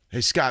 hey,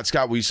 Scott,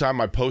 will you sign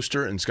my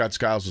poster? And Scott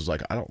Skiles was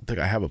like, I don't think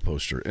I have a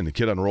poster. And the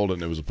kid unrolled it,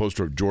 and it was a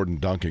poster of Jordan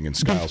dunking, and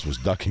Skiles was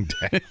ducking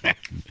down.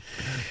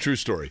 True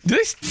story. Do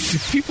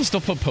people still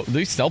do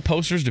they sell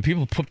posters? Do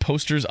people put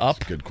posters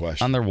up good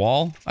question. On their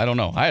wall? I don't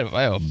know. I have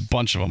a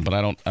bunch of them, but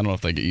I don't know if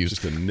they get used.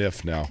 Just a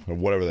NIF now, or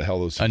whatever the hell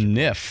those. A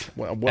NIF.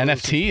 What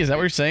NFT? Is that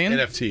what you're saying?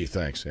 NFT,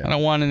 thanks. Yeah. I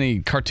don't want any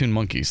cartoon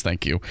monkeys,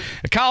 thank you.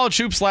 The college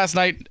hoops last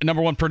night,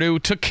 number 1 Purdue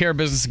took care of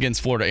business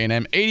against Florida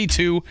A&M,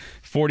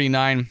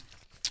 82-49.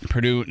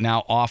 Purdue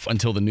now off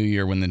until the new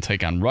year when they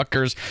take on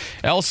Rutgers.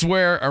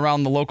 Elsewhere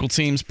around the local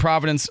teams,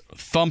 Providence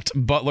thumped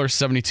Butler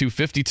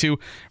 72-52.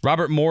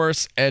 Robert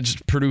Morris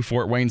edged Purdue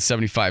Fort Wayne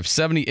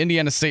 75-70.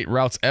 Indiana State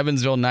routs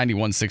Evansville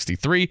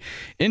 91-63.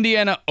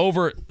 Indiana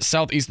over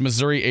Southeast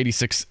Missouri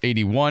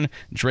 86-81.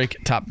 Drake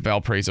topped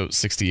Valparaiso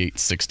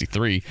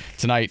 68-63.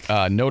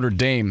 Tonight, Notre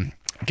Dame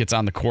gets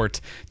on the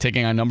court,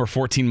 taking on number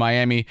 14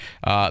 Miami.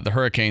 The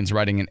Hurricanes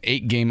riding an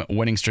 8-game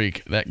winning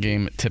streak. That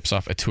game tips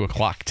off at 2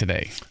 o'clock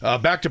today.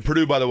 Back to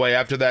Purdue, by the way.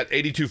 After that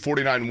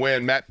 82-49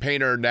 win, Matt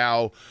Painter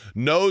now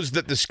knows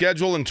that the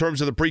schedule in terms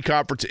of the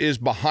pre-conference is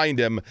behind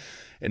him.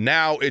 And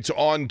now it's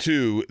on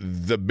to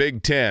the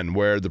Big Ten,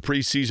 where the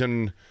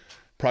preseason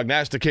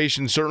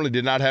prognostication certainly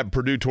did not have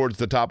Purdue towards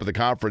the top of the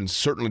conference,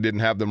 certainly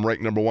didn't have them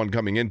ranked number 1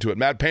 coming into it.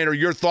 Matt Painter,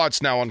 your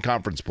thoughts now on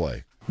conference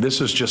play?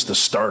 This is just the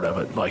start of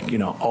it.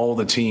 All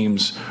the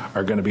teams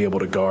are going to be able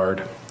to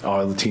guard.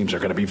 All the teams are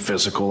going to be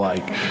physical,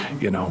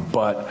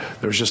 but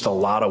there's just a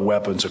lot of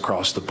weapons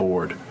across the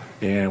board.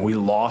 And we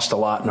lost a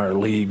lot in our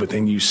league, but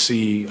then you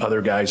see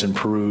other guys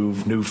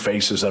improve, new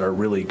faces that are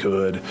really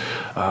good.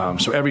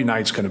 So every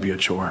night's going to be a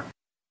chore.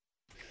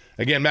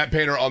 Again, Matt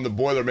Painter on the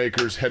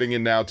Boilermakers heading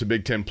in now to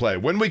Big Ten play.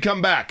 When we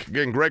come back,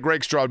 again, Greg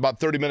Rakestraw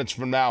about 30 minutes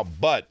from now.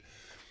 But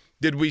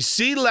did we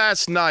see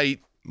last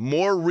night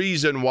more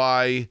reason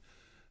why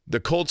the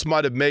Colts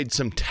might have made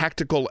some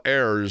tactical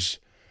errors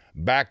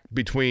back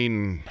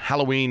between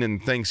Halloween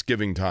and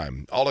Thanksgiving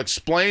time? I'll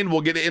explain.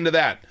 We'll get into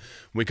that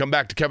when we come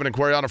back to Kevin and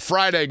Query on a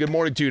Friday. Good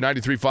morning to you,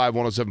 93.5,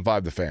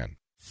 107.5 The Fan.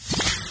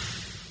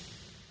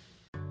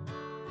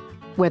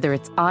 Whether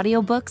it's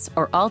audiobooks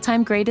or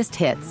all-time greatest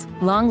hits,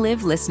 long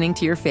live listening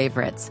to your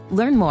favorites.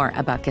 Learn more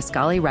about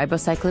Kisqali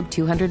Ribociclib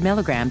 200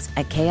 milligrams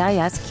at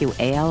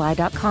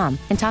KISQALI.com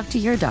and talk to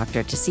your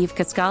doctor to see if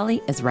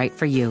Kisqali is right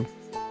for you.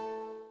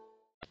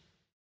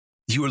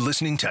 You are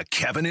listening to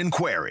Kevin and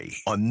Query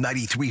on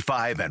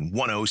 93.5 and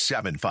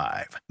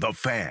 107.5 The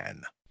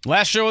Fan.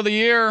 Last show of the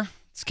year.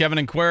 It's Kevin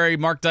and Query.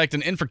 Mark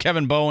Dykton in for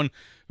Kevin Bowen,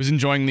 who's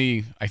enjoying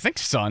the, I think,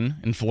 sun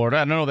in Florida.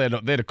 I don't know. They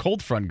had a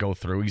cold front go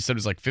through. He said it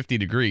was like 50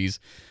 degrees.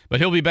 But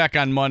he'll be back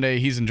on Monday.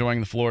 He's enjoying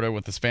the Florida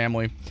with his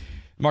family.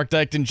 Mark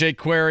Dykton, Jake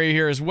Query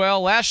here as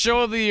well. Last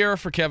show of the year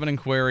for Kevin and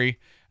Query.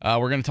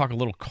 We're going to talk a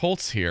little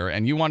Colts here.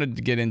 And you wanted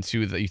to get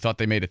into that you thought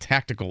they made a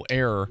tactical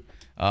error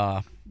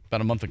about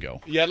a month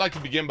ago. Yeah, I'd like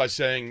to begin by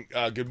saying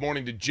good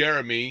morning to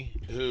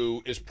Jeremy,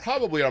 who is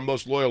probably our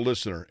most loyal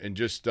listener, and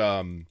just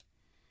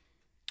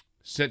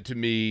sent to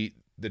me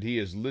that he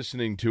is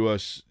listening to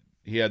us.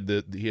 He has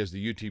the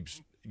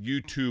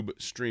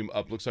YouTube stream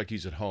up. Looks like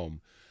he's at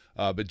home.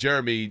 But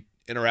Jeremy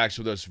interacts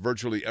with us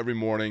virtually every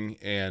morning,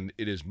 and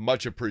it is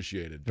much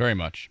appreciated. Very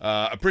much.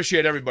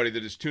 Appreciate everybody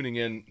that is tuning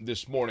in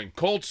this morning.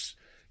 Colts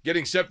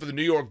getting set for the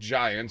New York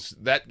Giants.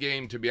 That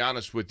game, to be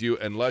honest with you,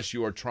 unless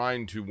you are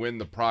trying to win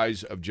the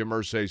prize of Jim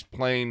Irsay's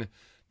plane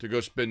to go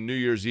spend New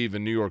Year's Eve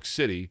in New York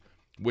City,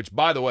 which,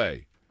 by the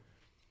way,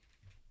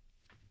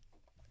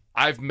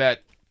 I've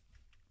met,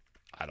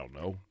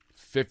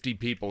 50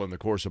 people in the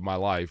course of my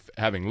life,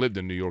 having lived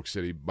in New York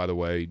City, by the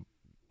way,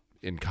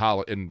 in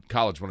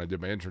college when I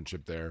did my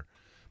internship there.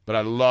 But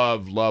I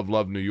love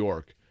New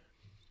York.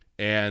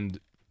 And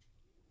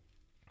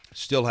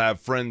still have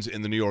friends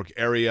in the New York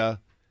area.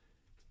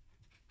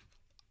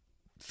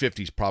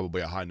 50 is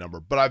probably a high number.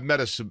 But I've met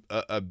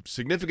a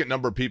significant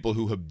number of people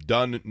who have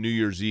done New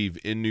Year's Eve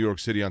in New York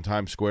City on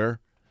Times Square.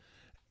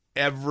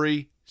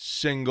 Every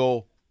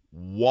single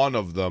one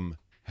of them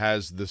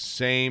has the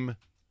same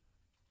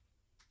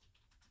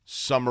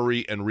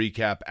summary and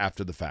recap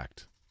after the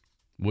fact.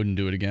 Wouldn't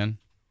do it again?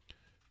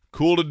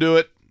 Cool to do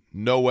it.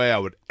 No way I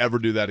would ever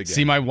do that again.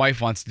 See, my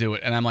wife wants to do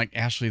it, and I'm like,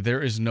 Ashley,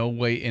 there is no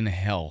way in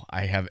hell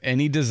I have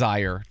any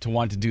desire to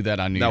want to do that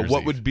on New Year's Eve. Now,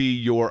 what would be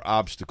your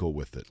obstacle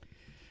with it?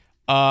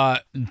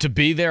 To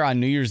be there on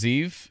New Year's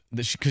Eve,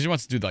 because she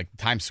wants to do like the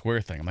Times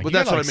Square thing. I'm like, but you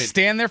that's gotta, what I mean.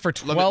 Stand there for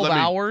 12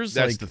 hours?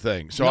 That's like, the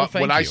thing. So no,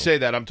 when I say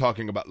that, I'm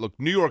talking about, look,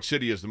 New York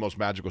City is the most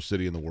magical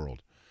city in the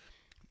world.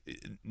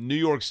 New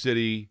York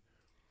City,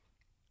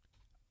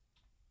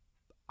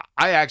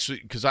 I actually,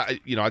 because I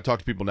talk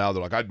to people now,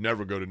 they're like, I'd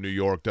never go to New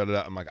York,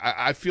 da-da-da. I'm like,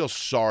 I feel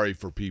sorry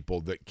for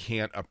people that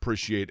can't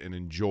appreciate and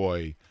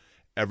enjoy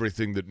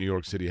everything that New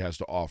York City has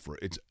to offer.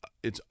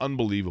 It's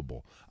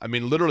unbelievable. I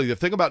mean, literally, the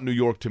thing about New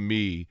York to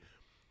me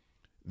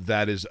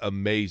that is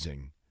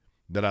amazing,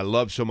 that I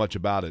love so much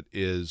about it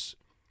is,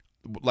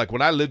 like,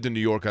 when I lived in New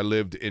York, I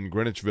lived in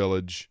Greenwich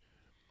Village,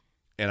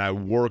 and I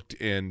worked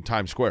in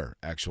Times Square,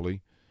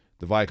 actually.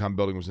 The Viacom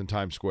building was in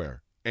Times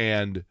Square.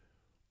 And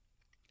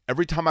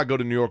every time I go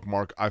to New York,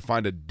 Mark, I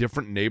find a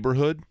different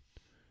neighborhood.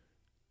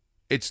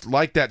 It's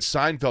like that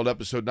Seinfeld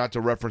episode, not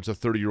to reference a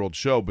 30-year-old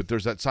show, but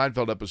there's that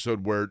Seinfeld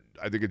episode where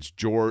I think it's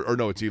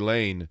it's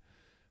Elaine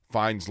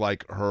finds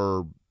like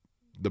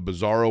the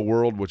Bizarro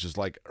world, which is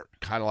like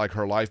kind of like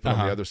her life, but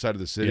on the other side of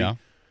the city. Yeah.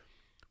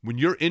 When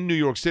you're in New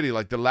York City,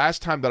 like the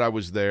last time that I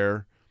was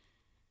there,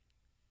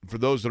 for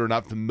those that are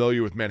not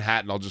familiar with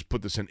Manhattan, I'll just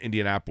put this in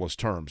Indianapolis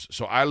terms.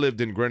 So I lived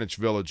in Greenwich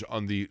Village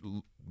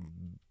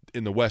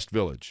in the West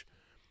Village,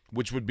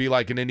 which would be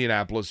like in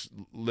Indianapolis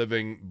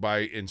living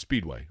in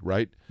Speedway,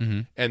 right?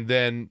 Mm-hmm. And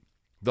then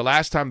the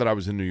last time that I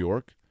was in New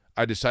York,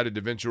 I decided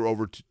to venture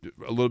over to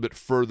a little bit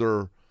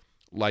further,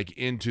 like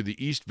into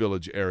the East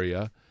Village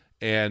area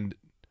and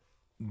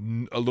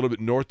a little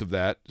bit north of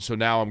that. So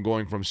now I'm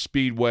going from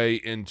Speedway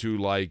into,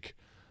 like,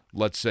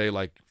 let's say,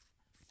 like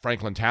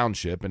Franklin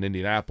Township in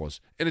Indianapolis.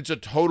 And it's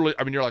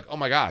you're like, oh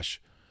my gosh,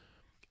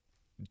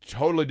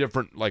 totally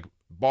different, like,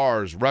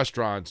 bars,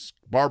 restaurants,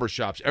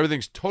 barbershops,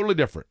 everything's totally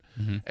different.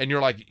 Mm-hmm. And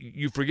you're like,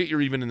 you forget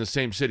you're even in the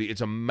same city.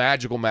 It's a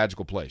magical,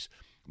 magical place.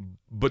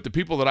 But the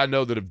people that I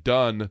know that have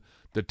done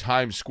the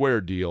Times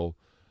Square deal,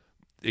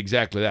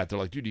 exactly that. They're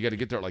like, dude, you got to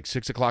get there at like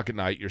 6 o'clock at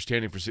night. You're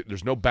standing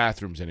there's no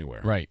bathrooms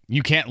anywhere. Right.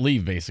 You can't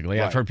leave, basically.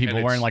 Right. I've heard people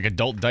And wearing like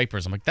adult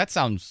diapers. I'm like, that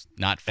sounds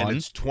not fun. And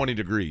it's 20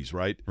 degrees,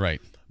 right?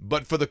 Right.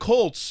 But for the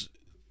Colts,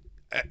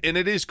 and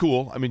it is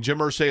cool. I mean, Jim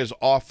Irsay is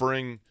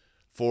offering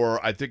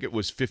for, I think it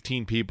was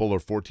 15 people or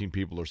 14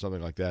 people or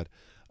something like that,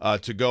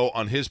 to go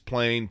on his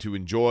plane to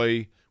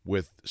enjoy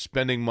with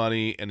spending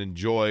money and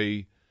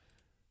enjoy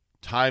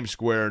Times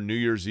Square New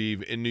Year's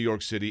Eve in New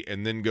York City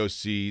and then go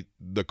see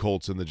the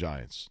Colts and the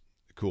Giants.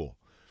 Cool.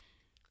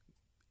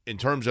 In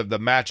terms of the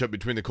matchup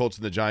between the Colts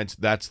and the Giants,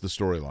 that's the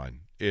storyline,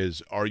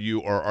 is are you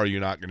or are you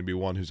not going to be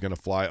one who's going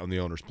to fly on the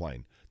owner's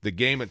plane? The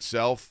game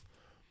itself,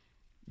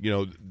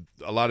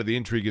 a lot of the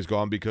intrigue is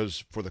gone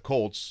because for the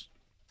Colts,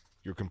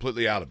 you're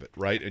completely out of it,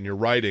 right? And you're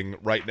riding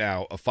right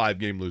now a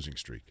 5-game losing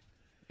streak.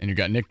 And you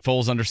got Nick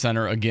Foles under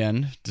center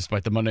again,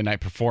 despite the Monday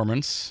night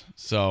performance.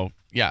 So,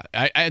 yeah,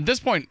 at this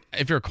point,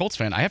 if you're a Colts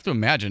fan, I have to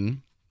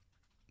imagine,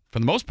 for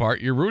the most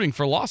part, you're rooting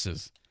for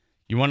losses.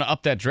 You want to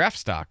up that draft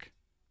stock.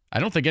 I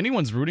don't think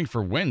anyone's rooting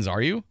for wins,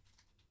 are you?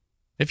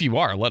 If you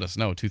are, let us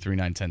know,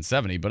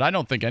 239-1070. But I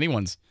don't think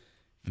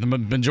the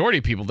majority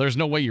of people, there's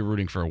no way you're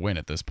rooting for a win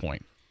at this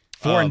point.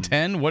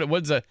 4-10,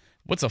 what's a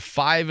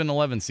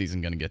 5-11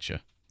 season going to get you?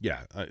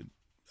 Yeah,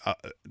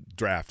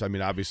 draft. I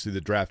mean, obviously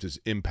the draft is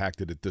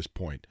impacted at this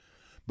point.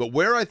 But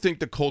where I think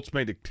the Colts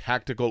made a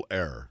tactical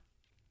error,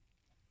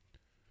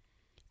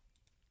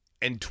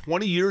 and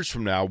 20 years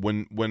from now,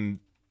 when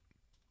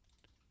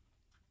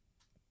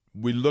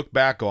we look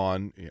back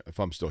on, if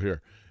I'm still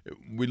here,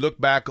 we look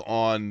back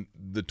on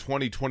the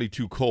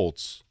 2022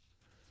 Colts,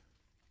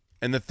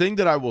 and the thing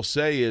that I will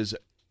say is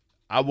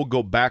I will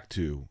go back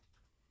to,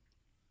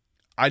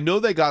 I know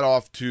they got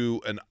off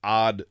to an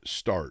odd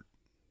start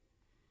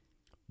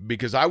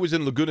because I was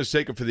in Laguna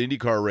Seca for the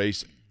IndyCar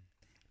race,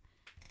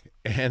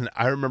 and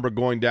I remember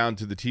going down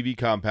to the TV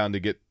compound to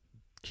get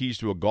keys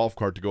to a golf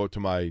cart to go to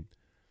my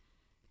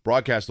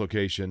broadcast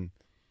location,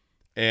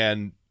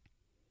 and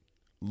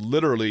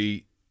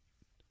literally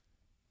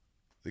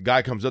the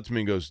guy comes up to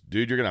me and goes,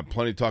 dude, you're going to have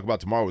plenty to talk about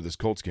tomorrow with this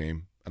Colts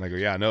game. And I go,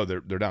 yeah, I know. They're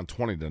down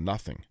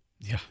 20-0.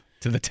 Yeah,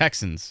 to the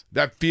Texans.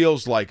 That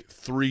feels like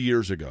 3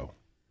 years ago.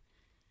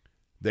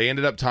 They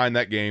ended up tying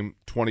that game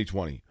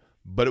 2020.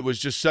 But it was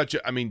just such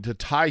a – I mean, to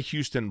tie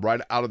Houston right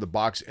out of the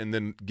box and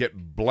then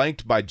get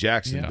blanked by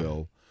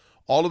Jacksonville,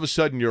 all of a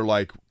sudden you're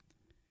like,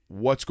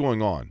 what's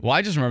going on? Well,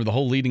 I just remember the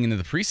whole leading into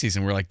the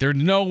preseason. We're like, there's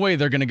no way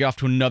they're going to get off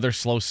to another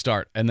slow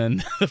start. And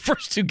then the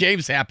first 2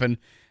 games happen.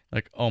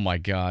 Like, oh, my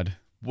God.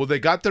 Well, they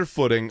got their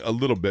footing a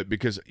little bit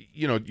because,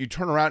 you know, you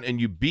turn around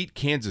and you beat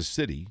Kansas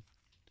City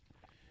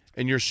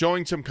and you're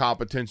showing some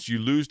competence. You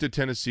lose to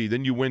Tennessee,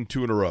 then you win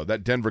 2 in a row.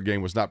 That Denver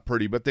game was not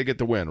pretty, but they get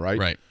the win, right?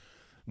 Right.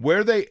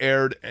 Where they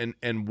erred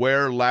and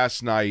where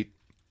last night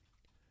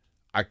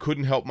I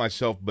couldn't help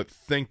myself but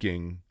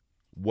thinking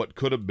what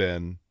could have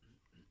been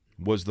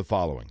was the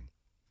following.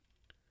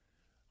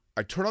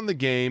 I turn on the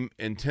game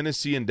and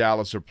Tennessee and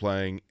Dallas are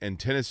playing, and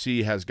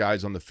Tennessee has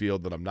guys on the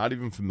field that I'm not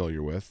even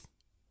familiar with.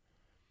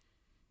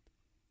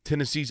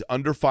 Tennessee's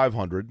under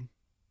 500.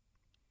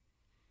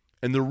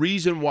 And the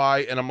reason why,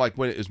 and I'm like,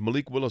 wait, is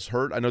Malik Willis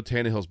hurt? I know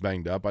Tannehill's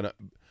banged up.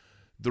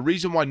 The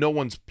reason why no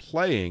one's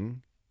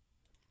playing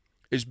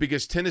is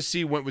because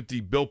Tennessee went with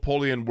the Bill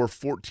Polian, we're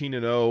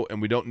 14-0 and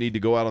we don't need to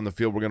go out on the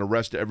field, we're going to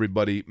rest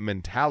everybody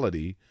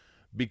mentality,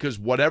 because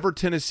whatever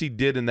Tennessee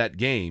did in that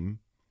game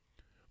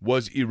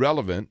was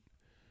irrelevant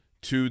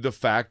to the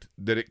fact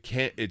that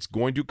it's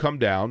going to come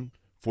down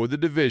for the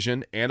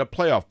division and a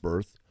playoff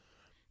berth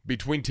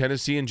between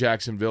Tennessee and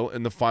Jacksonville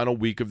in the final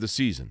week of the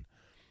season.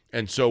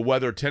 And so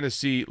whether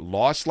Tennessee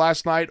lost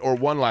last night or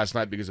won last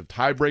night because of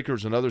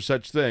tiebreakers and other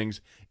such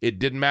things, it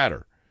didn't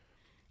matter.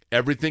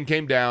 Everything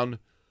came down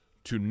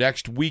to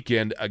next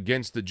weekend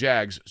against the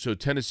Jags, so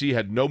Tennessee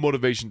had no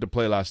motivation to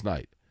play last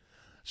night.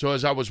 So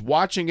as I was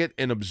watching it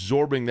and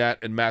absorbing that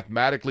and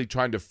mathematically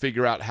trying to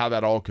figure out how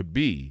that all could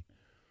be,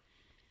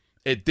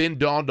 it then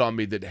dawned on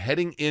me that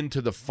heading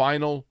into the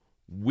final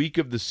week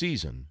of the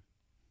season,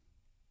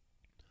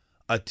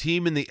 a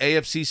team in the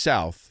AFC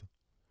South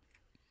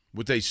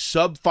with a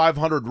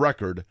sub-500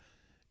 record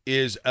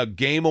is a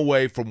game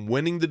away from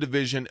winning the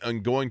division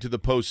and going to the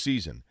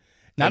postseason.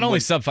 Not only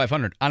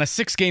sub-500, on a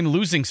 6-game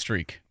losing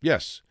streak.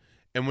 Yes.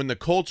 And when the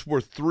Colts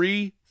were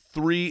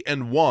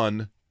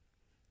 3-3-1,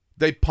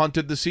 they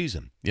punted the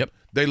season. Yep.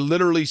 They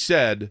literally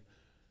said,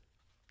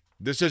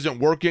 this isn't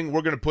working.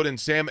 We're going to put in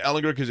Sam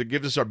Ehlinger because it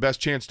gives us our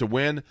best chance to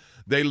win.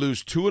 They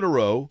lose 2 in a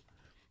row.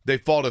 They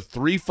fall to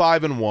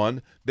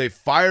 3-5-1. They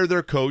fire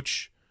their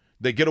coach.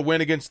 They get a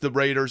win against the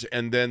Raiders,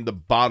 and then the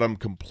bottom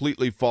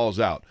completely falls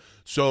out.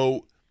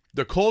 So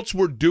the Colts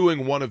were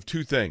doing one of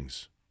 2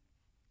 things.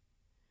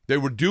 They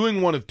were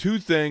doing one of 2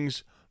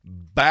 things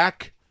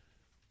back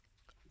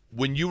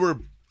when you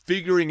were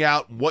figuring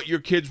out what your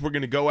kids were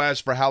going to go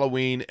as for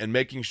Halloween and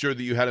making sure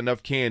that you had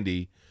enough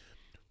candy.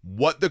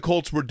 What the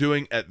Colts were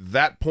doing at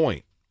that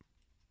point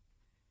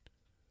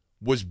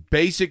was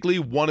basically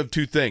one of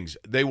 2 things.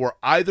 They were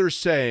either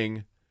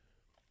saying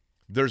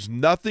there's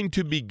nothing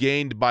to be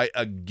gained by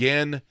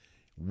again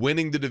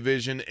winning the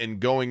division and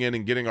going in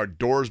and getting our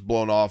doors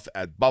blown off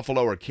at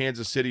Buffalo or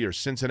Kansas City or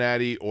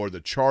Cincinnati or the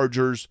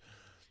Chargers.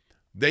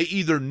 They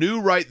either knew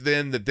right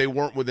then that they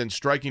weren't within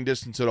striking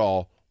distance at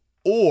all,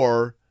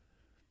 or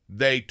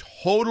they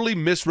totally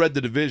misread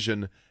the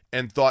division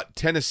and thought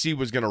Tennessee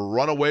was going to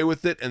run away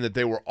with it and that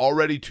they were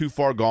already too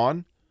far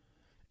gone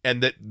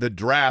and that the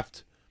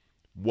draft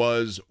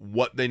was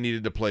what they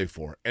needed to play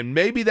for. And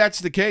maybe that's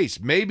the case.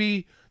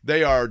 Maybe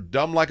they are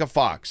dumb like a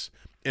fox.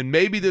 And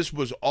maybe this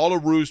was all a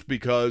ruse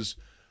because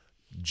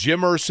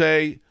Jim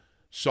Irsay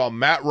saw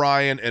Matt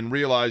Ryan and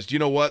realized, you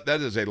know what,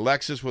 that is a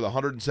Lexus with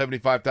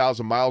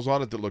 175,000 miles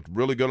on it that looked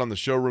really good on the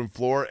showroom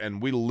floor,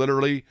 and we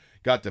literally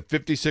got to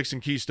 56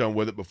 and Keystone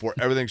with it before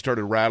everything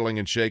started rattling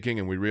and shaking,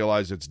 and we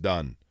realized it's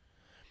done.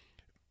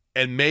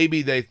 And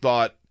maybe they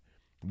thought,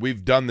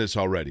 we've done this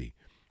already.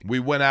 We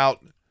went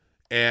out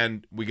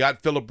and we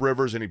got Phillip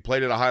Rivers, and he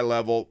played at a high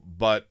level,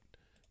 but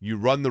you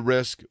run the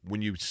risk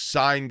when you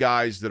sign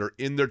guys that are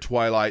in their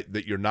twilight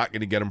that you're not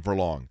going to get them for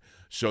long.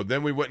 So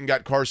then we went and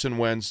got Carson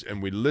Wentz,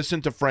 and we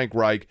listened to Frank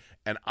Reich,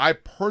 and I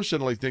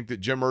personally think that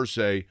Jim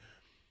Irsay,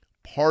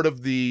 part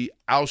of the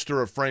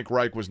ouster of Frank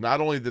Reich was not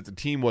only that the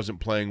team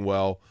wasn't playing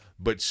well,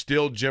 but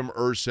still Jim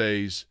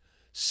Irsay's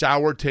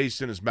sour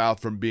taste in his mouth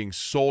from being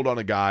sold on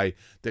a guy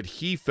that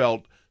he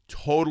felt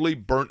totally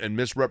burnt and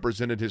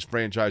misrepresented his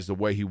franchise the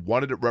way he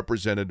wanted it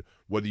represented,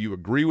 whether you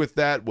agree with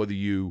that, whether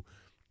you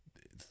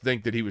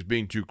think that he was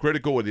being too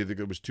critical, whether you think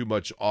there was too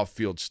much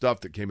off-field stuff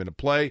that came into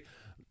play,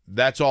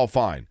 that's all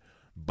fine.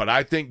 But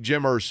I think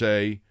Jim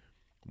Irsay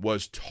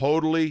was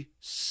totally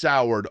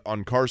soured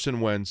on Carson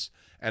Wentz,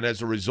 and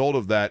as a result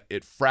of that,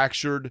 it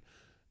fractured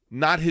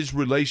not his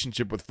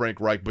relationship with Frank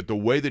Reich, but the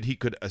way that he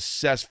could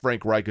assess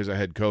Frank Reich as a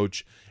head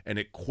coach, and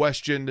it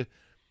questioned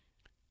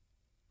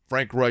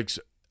Frank Reich's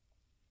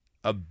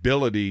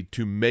ability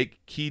to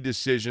make key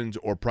decisions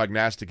or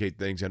prognosticate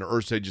things, and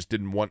Irsay just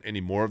didn't want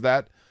any more of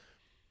that.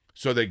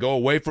 So they go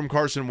away from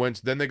Carson Wentz,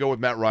 then they go with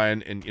Matt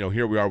Ryan, and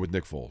here we are with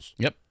Nick Foles.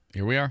 Yep,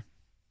 here we are.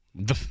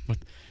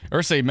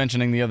 Irsay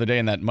mentioning the other day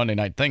in that Monday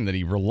night thing that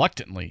he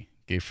reluctantly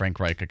gave Frank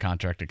Reich a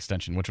contract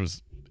extension, which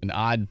was an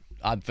odd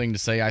thing to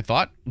say, I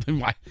thought.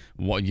 Why?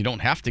 Well, you don't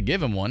have to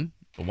give him one,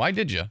 but why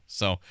did you?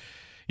 So,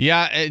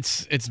 yeah,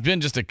 it's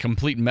been just a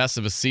complete mess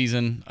of a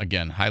season.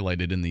 Again,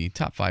 highlighted in the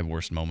top 5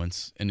 worst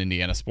moments in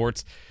Indiana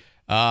sports.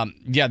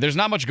 There's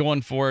not much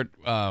going for it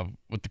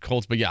with the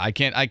Colts, but yeah, I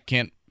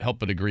can't help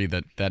but agree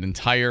that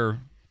entire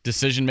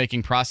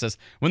decision-making process,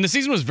 when the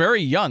season was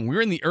very young, we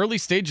were in the early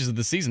stages of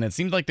the season. It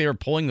seemed like they were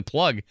pulling the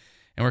plug,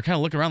 and we're kind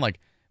of looking around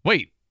like,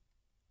 wait,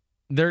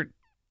 they're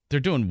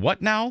doing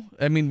what now?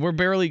 I mean, we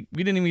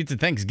didn't even get to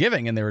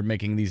Thanksgiving, and they were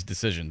making these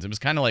decisions. It was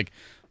kind of like,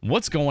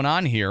 what's going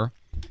on here?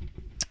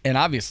 And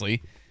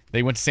obviously,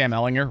 they went to Sam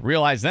Ehlinger,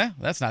 realized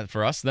that's not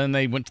for us. Then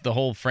they went to the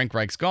whole Frank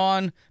Reich's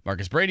gone,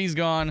 Marcus Brady's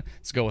gone.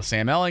 Let's go with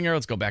Sam Ehlinger.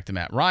 Let's go back to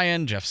Matt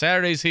Ryan. Jeff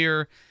Saturday's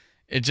here.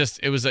 It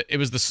was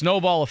the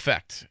snowball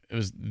effect. It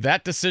was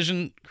that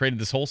decision created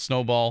this whole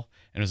snowball,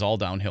 and it was all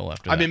downhill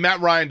after that. I mean, Matt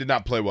Ryan did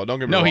not play well. Don't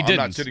get me wrong. He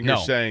didn't. I'm not sitting here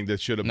saying that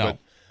should have. No.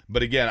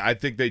 But again, I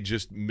think they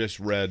just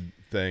misread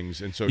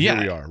things, and so here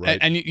we are, right?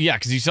 And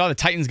because you saw the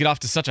Titans get off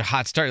to such a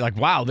hot start. You're like,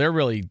 wow, they're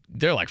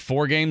like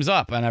 4 games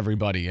up on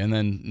everybody, and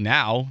then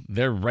now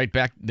they're right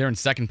back. They're in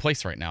second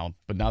place right now,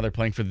 but now they're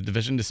playing for the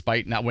division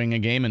despite not winning a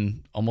game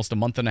in almost a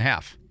month and a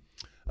half.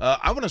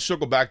 I want to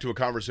circle back to a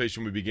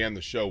conversation we began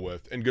the show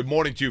with, and good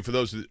morning to you for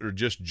those that are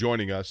just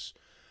joining us.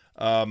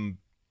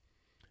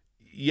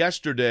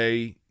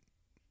 Yesterday,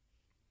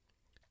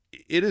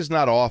 it is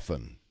not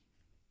often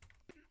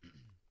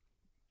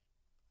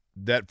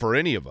that for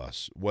any of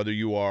us, whether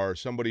you are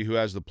somebody who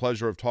has the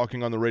pleasure of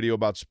talking on the radio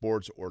about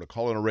sports or to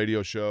call in a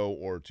radio show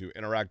or to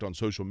interact on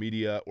social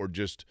media or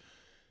just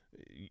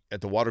at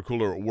the water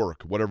cooler at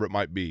work, whatever it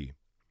might be,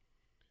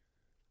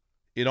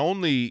 it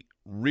only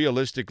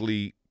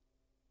realistically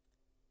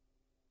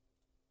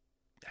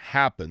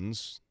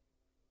happens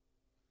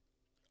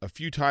a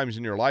few times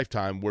in your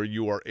lifetime where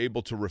you are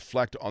able to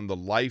reflect on the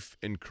life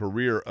and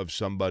career of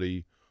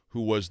somebody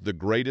who was the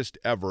greatest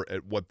ever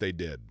at what they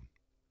did.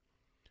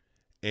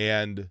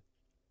 And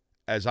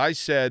as I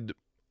said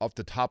off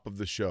the top of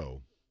the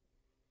show,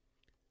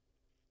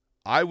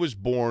 I was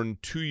born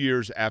 2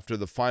 years after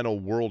the final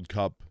World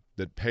Cup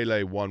that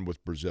Pelé won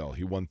with Brazil.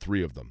 He won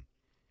 3 of them.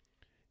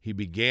 He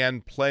began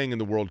playing in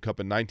the World Cup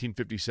in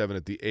 1957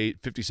 at the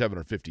 57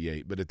 or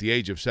 58, but at the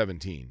age of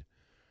 17,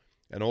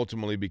 and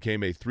ultimately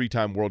became a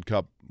 3-time World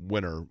Cup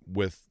winner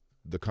with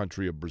the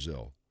country of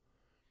Brazil.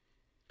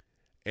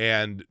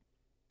 And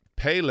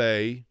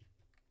Pelé,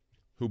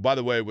 who, by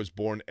the way, was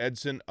born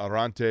Edson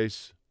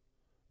Arantes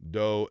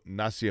do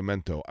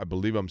Nascimento, I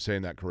believe I'm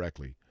saying that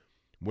correctly,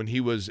 when he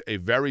was a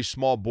very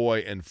small boy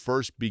and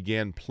first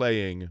began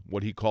playing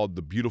what he called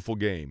the beautiful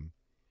game,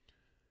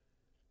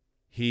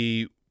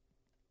 he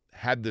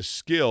had the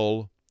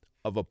skill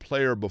of a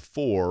player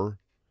before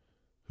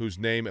whose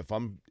name, if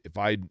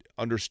I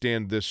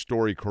understand this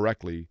story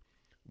correctly,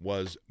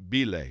 was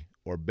Bile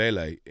or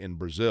Bele in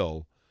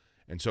Brazil.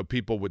 And so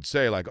people would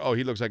say, like, oh,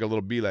 he looks like a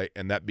little Bile,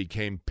 and that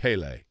became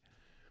Pelé,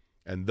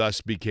 and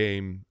thus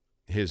became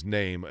his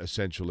name,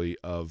 essentially,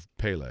 of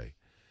Pelé.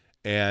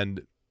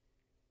 And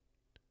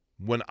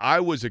when I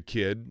was a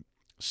kid,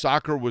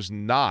 soccer was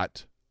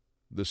not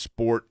the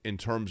sport in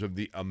terms of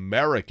the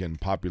American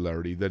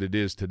popularity that it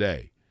is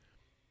today.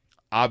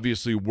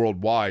 Obviously,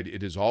 worldwide,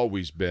 it has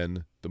always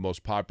been the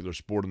most popular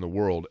sport in the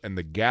world, and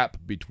the gap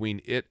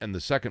between it and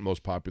the second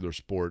most popular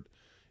sport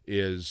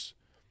is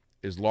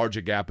as large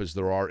a gap as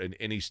there are in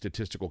any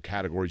statistical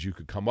categories you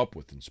could come up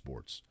with in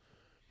sports.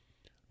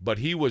 But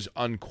he was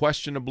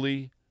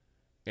unquestionably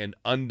and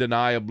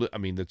undeniably, I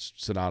mean, that's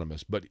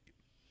synonymous, but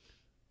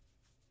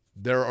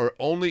there are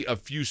only a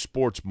few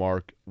sports,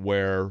 Mark,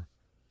 where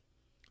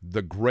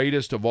the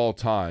greatest of all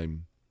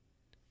time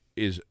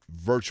is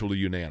virtually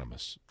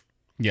unanimous.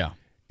 Yeah.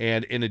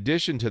 And in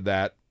addition to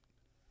that,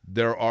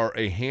 there are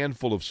a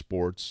handful of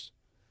sports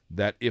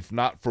that, if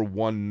not for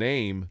one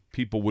name,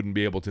 people wouldn't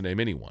be able to name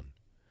anyone.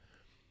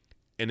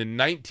 And in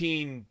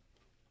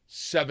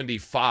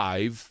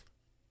 1975,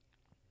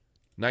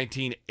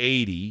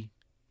 1980,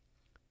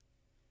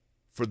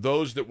 for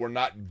those that were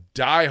not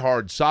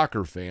diehard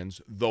soccer fans,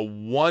 the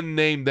one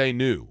name they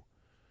knew,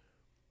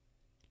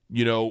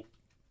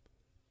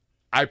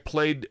 I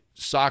played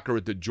soccer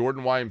at the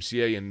Jordan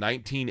YMCA in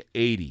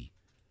 1980.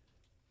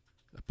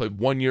 I played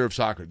 1 year of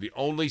soccer. The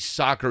only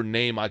soccer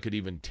name I could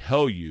even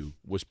tell you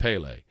was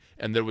Pelé.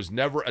 And there was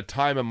never a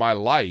time in my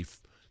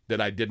life that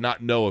I did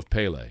not know of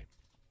Pelé.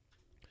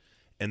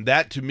 And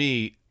that, to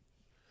me,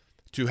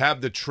 to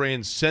have the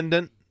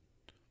transcendent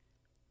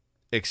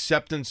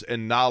acceptance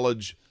and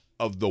knowledge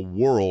of the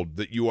world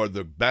that you are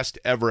the best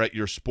ever at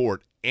your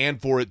sport,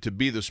 and for it to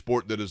be the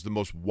sport that is the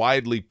most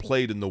widely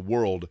played in the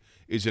world,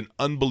 is an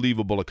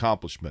unbelievable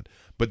accomplishment.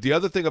 But the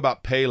other thing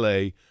about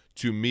Pelé,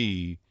 to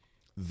me,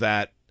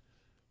 that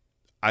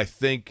I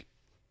think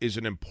is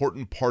an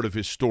important part of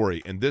his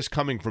story, and this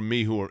coming from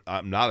me,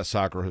 I'm not a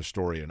soccer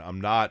historian.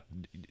 I'm not,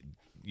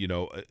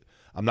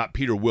 I'm not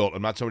Peter Wilt.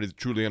 I'm not somebody that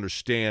truly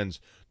understands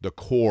the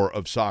core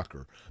of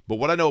soccer. But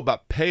what I know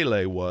about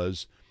Pelé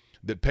was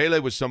that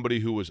Pelé was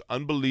somebody who was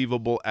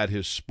unbelievable at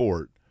his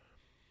sport,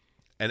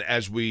 And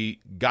as we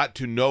got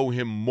to know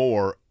him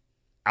more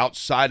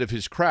outside of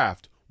his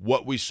craft,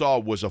 what we saw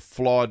was a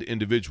flawed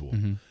individual,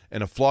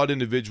 and a flawed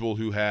individual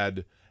who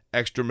had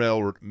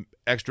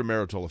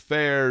extramarital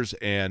affairs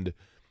and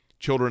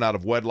children out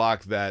of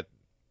wedlock that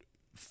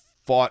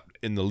fought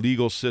in the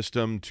legal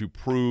system to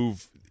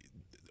prove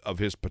of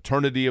his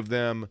paternity of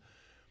them.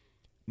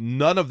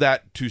 None of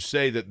that to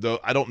say that, though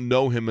I don't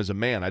know him as a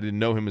man, I didn't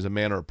know him as a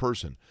man or a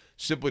person,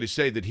 simply to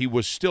say that he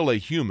was still a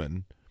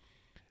human.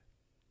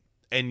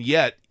 And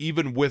yet,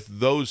 even with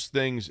those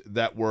things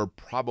that were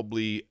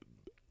probably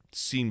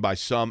seen by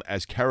some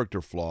as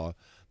character flaw,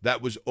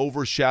 that was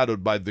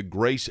overshadowed by the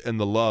grace and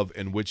the love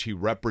in which he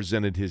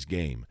represented his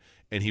game.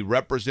 And he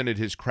represented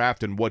his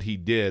craft and what he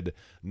did,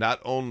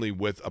 not only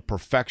with a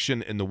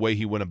perfection in the way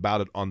he went about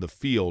it on the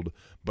field,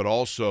 but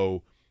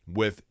also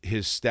with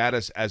his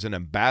status as an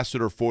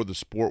ambassador for the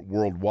sport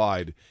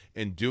worldwide,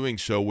 and doing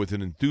so with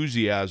an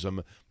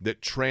enthusiasm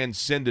that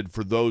transcended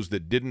for those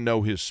that didn't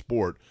know his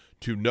sport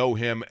to know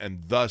him,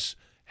 and thus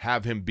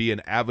have him be an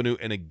avenue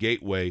and a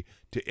gateway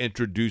to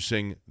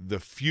introducing the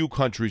few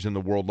countries in the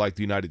world like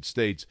the United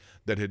States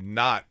that had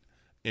not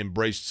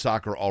embraced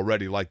soccer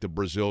already, like the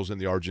Brazils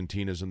and the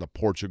Argentinas and the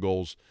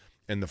Portugals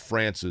and the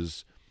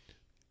Frances.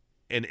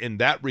 And in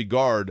that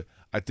regard,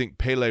 I think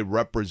Pele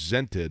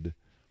represented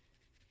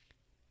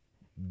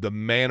the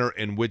manner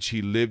in which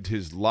he lived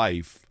his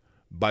life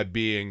by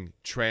being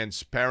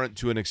transparent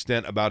to an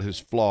extent about his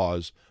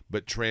flaws,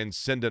 but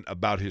transcendent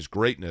about his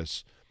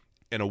greatness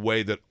in a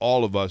way that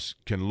all of us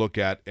can look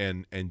at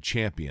and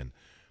champion.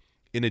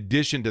 In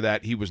addition to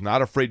that, he was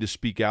not afraid to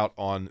speak out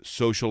on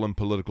social and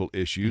political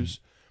issues.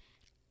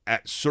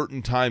 At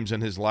certain times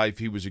in his life,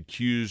 he was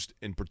accused,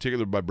 in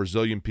particular by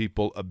Brazilian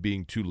people, of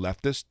being too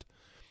leftist.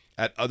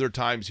 At other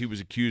times, he was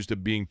accused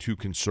of being too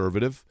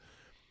conservative.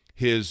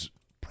 His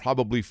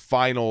probably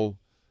final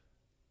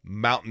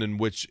mountain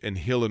and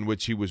hill in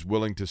which he was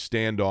willing to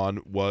stand on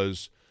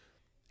was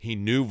he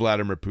knew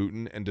Vladimir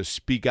Putin, and to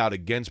speak out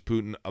against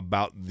Putin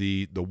about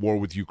the war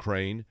with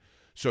Ukraine.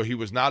 So he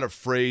was not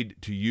afraid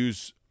to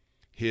use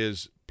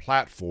his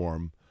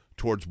platform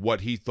towards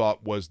what he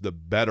thought was the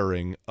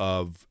bettering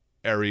of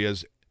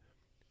areas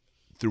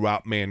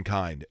throughout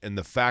mankind. And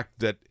the fact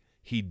that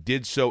he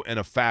did so in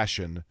a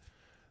fashion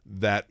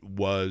that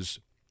was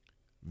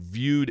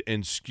viewed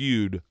and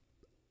skewed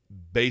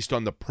based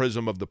on the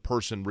prism of the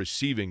person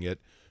receiving it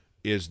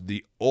is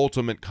the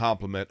ultimate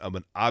compliment of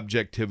an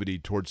objectivity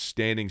towards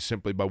standing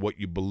simply by what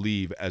you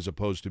believe, as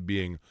opposed to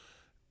being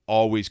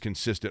always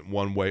consistent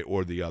one way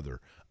or the other.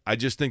 I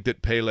just think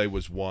that Pele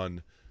was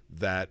one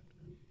that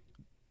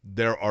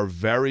there are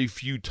very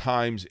few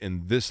times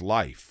in this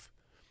life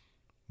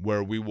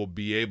where we will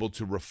be able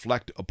to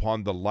reflect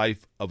upon the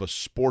life of a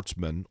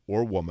sportsman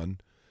or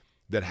woman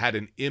that had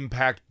an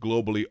impact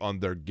globally on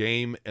their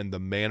game and the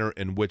manner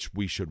in which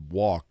we should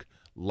walk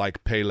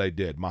like Pele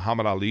did.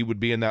 Muhammad Ali would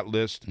be in that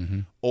list.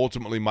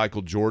 Ultimately,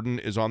 Michael Jordan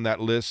is on that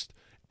list,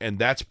 and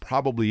that's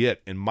probably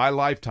it. In my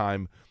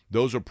lifetime,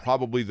 those are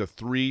probably the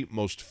three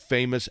most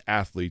famous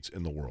athletes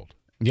in the world.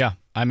 Yeah,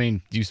 I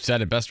mean, you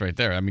said it best right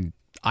there. I mean,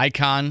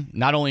 icon,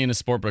 not only in the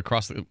sport, but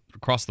across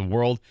the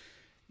world.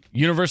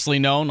 Universally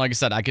known. Like I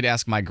said, I could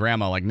ask my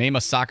grandma, like, name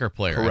a soccer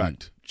player.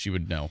 Correct. She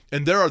would know.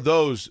 And there are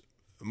those,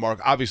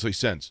 Mark, obviously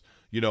since,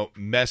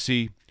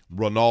 Messi,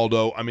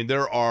 Ronaldo. I mean,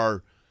 there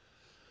are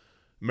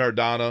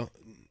Maradona.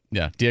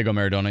 Yeah, Diego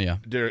Maradona,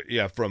 yeah.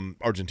 Yeah, from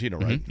Argentina,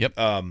 right? Yep.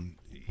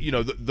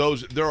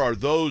 There are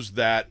those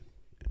that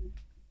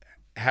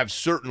have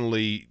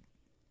certainly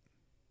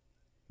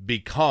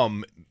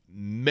become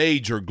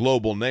major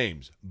global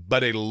names,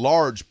 but a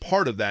large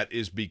part of that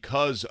is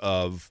because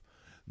of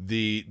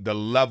the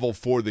level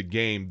for the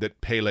game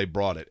that Pele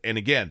brought it. And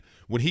again,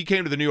 when he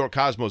came to the New York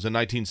Cosmos in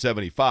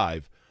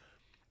 1975,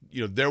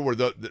 there were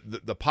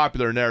the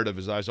popular narrative,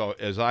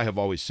 as I have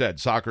always said,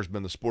 soccer's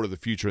been the sport of the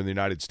future in the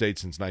United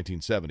States since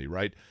 1970,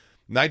 right?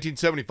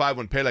 1975,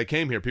 when Pele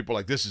came here, people were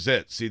like, this is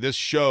it. See, this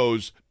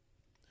shows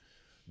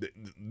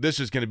this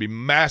is going to be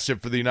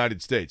massive for the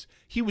United States.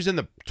 He was in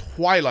the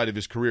twilight of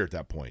his career at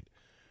that point.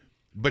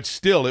 But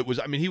still,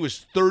 he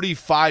was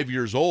 35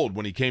 years old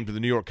when he came to the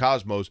New York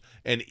Cosmos,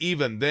 and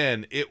even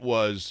then, it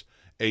was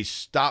a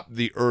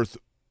stop-the-earth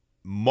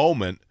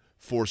moment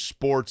for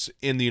sports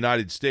in the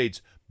United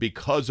States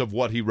because of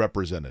what he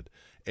represented.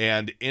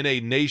 And in a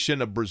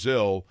nation of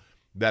Brazil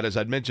that, as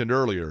I'd mentioned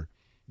earlier,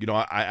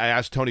 I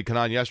asked Tony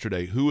Kanaan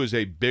yesterday, who is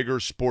a bigger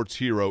sports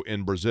hero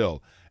in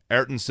Brazil?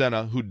 Ayrton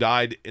Senna, who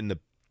died in the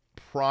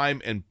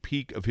prime and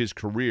peak of his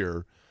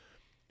career,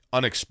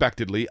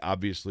 unexpectedly,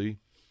 obviously,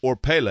 or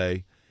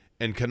Pele,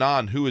 and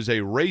Kanaan, who is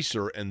a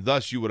racer and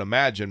thus you would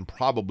imagine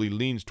probably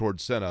leans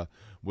towards Senna,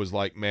 was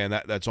like, man,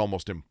 that's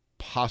almost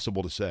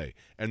impossible to say.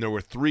 And there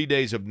were 3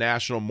 days of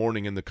national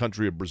mourning in the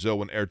country of Brazil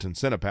when Ayrton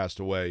Senna passed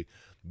away.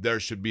 There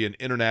should be an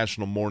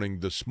international mourning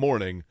this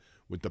morning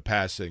with the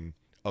passing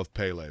of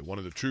Pele, one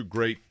of the true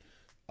great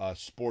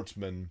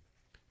sportsmen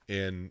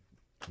in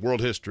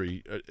world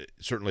history,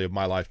 certainly of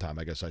my lifetime,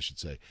 I guess I should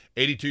say.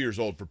 82 years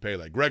old for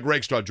Pele. Greg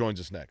Rakestraw joins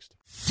us next.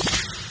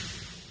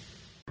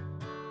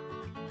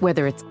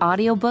 Whether it's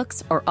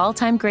audiobooks or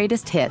all-time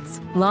greatest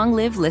hits, long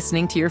live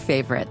listening to your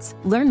favorites.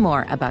 Learn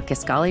more about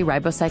Kisqali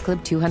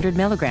Ribociclib 200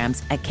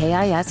 milligrams at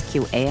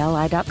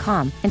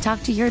KISQALI.com and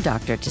talk to your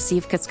doctor to see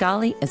if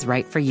Kisqali is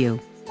right for you.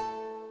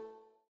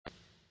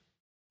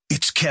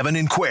 It's Kevin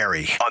and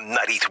Query on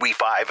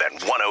 93.5 and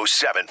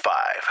 107.5.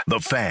 The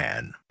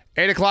Fan.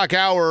 8 o'clock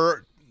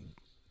hour.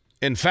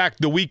 In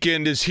fact, the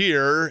weekend is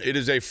here. It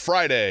is a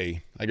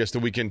Friday. I guess the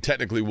weekend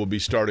technically will be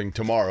starting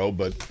tomorrow,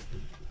 but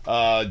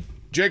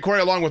Jay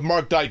Query along with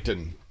Mark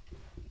Dykton.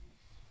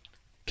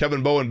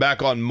 Kevin Bowen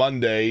back on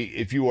Monday.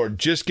 If you are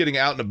just getting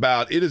out and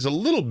about, it is a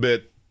little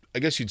bit, I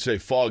guess you'd say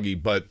foggy,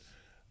 but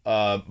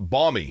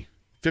balmy.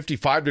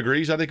 55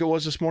 degrees, I think it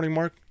was this morning,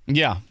 Mark?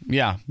 Yeah.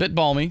 Bit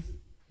balmy.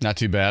 Not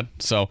too bad.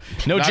 So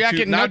no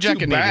jacket Not too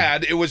needed.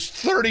 bad. It was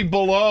 30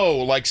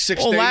 below like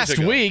 6 days last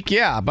ago. week,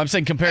 yeah. But I'm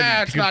saying compared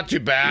to... It's not too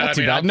bad. Not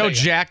too bad. No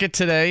jacket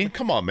today.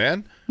 Come on,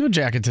 man. No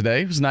jacket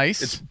today. It was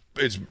nice.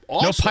 It's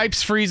awesome. No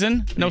pipes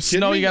freezing. No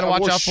snow you got to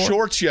watch out for. I wore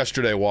shorts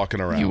yesterday walking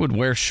around. You would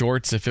wear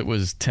shorts if it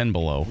was 10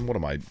 below. What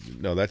am I?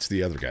 No, that's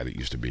the other guy that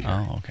used to be here.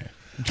 Oh, okay.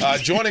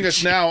 Joining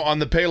us now on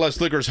the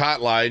Payless Liquors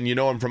hotline, you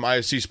know him from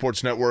ISC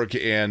Sports Network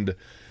and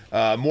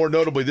more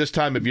notably this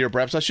time of year,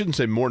 perhaps I shouldn't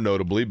say more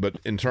notably, but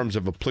in terms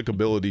of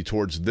applicability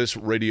towards this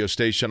radio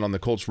station on the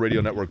Colts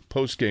Radio Network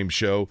postgame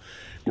show,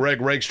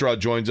 Greg Rakestraw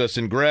joins us.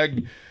 And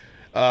Greg,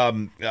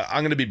 I'm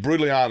going to be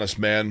brutally honest,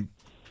 man.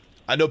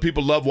 I know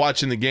people love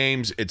watching the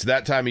games. It's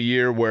that time of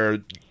year where,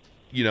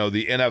 you know,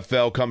 the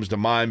NFL comes to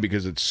mind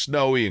because it's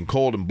snowy and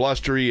cold and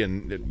blustery,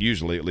 and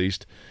usually at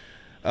least.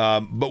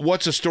 But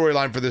what's the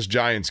storyline for this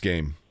Giants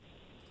game?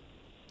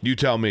 You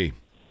tell me.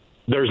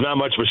 There's not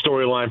much of a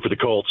storyline for the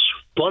Colts.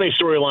 Plenty of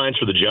storylines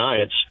for the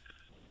Giants.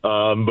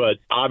 But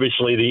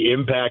obviously the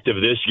impact of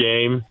this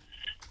game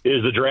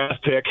is the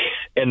draft pick,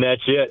 and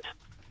that's it.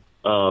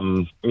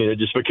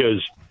 Just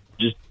because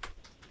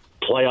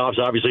playoffs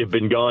obviously have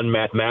been gone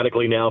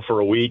mathematically now for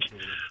a week,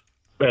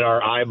 and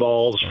our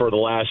eyeballs for the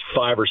last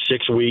 5 or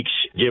 6 weeks,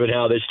 given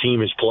how this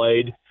team has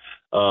played.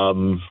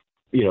 You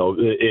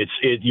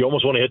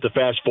almost want to hit the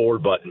fast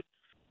forward button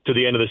to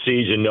the end of the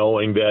season,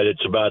 knowing that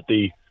it's about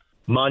the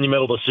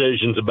monumental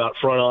decisions about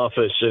front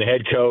office and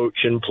head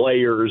coach and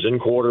players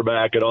and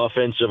quarterback and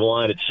offensive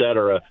line, et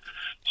cetera.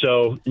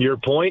 So your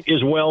point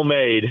is well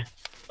made.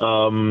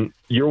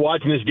 You're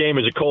watching this game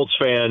as a Colts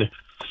fan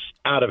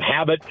out of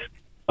habit,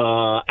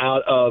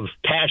 out of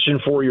passion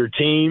for your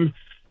team,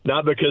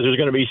 not because there's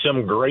going to be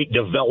some great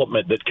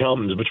development that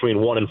comes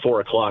between 1 and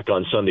 4 o'clock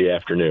on Sunday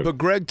afternoon. But,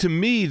 Greg, to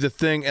me, the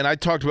thing, and I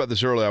talked about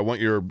this earlier, I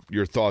want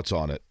your thoughts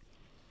on it.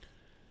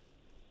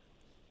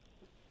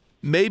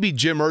 Maybe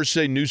Jim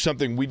Irsay knew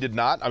something we did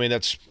not. I mean,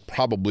 that's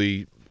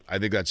probably, I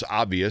think that's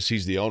obvious.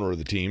 He's the owner of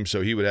the team,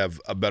 so he would have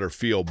a better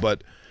feel.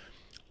 But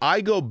I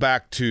go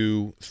back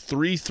to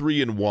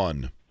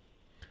 3-3-1.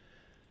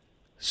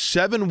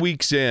 7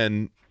 weeks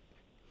in,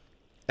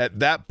 at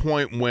that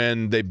point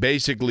when they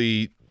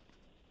basically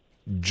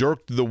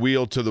jerked the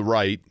wheel to the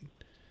right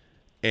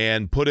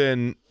and put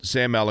in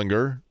Sam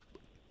Ehlinger.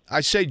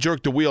 I say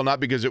jerked the wheel not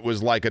because it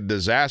was like a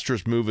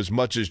disastrous move as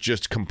much as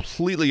just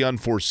completely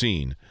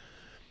unforeseen.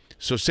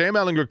 So Sam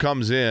Ehlinger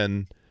comes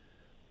in,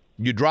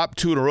 you drop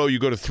 2 in a row, you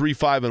go to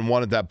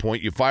 3-5-1 at that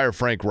point, you fire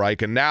Frank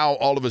Reich, and now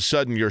all of a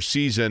sudden your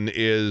season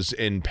is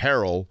in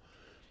peril.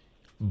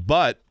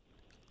 But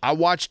I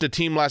watched a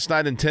team last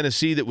night in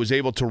Tennessee that was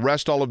able to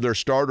rest all of their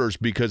starters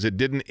because it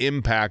didn't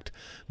impact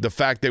the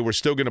fact they were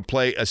still going to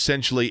play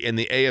essentially in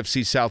the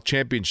AFC South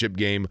Championship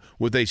game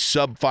with a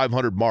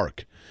sub-500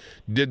 mark.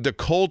 Did the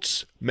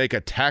Colts make a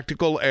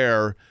tactical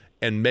error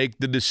and make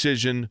the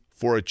decision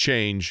for a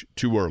change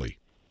too early?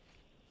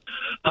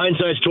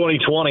 Hindsight's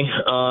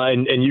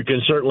 20/20, and you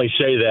can certainly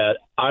say that.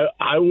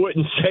 I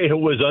wouldn't say it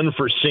was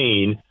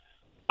unforeseen.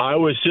 I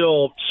was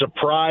still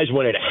surprised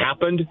when it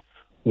happened,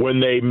 when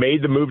they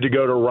made the move to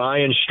go to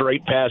Ryan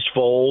straight past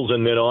Foles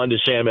and then on to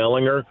Sam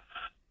Ehlinger.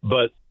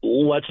 But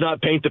let's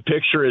not paint the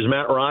picture as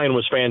Matt Ryan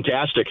was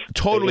fantastic.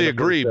 Totally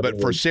agree, but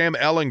for Sam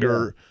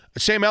Ehlinger,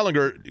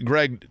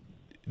 Greg,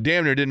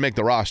 damn near didn't make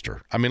the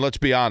roster. I mean, let's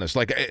be honest.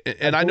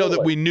 And I know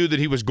that we knew that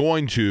he was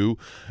going to,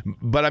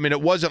 but I mean,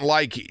 it wasn't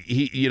like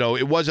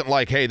it wasn't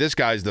like, hey, this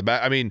guy's the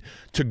best. I mean,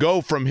 to go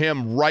from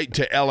him right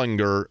to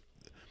Ehlinger,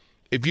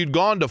 if you'd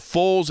gone to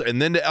Foles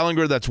and then to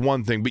Ehlinger, that's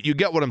one thing. But you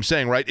get what I'm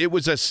saying, right?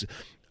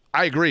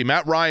 I agree.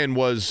 Matt Ryan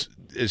was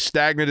as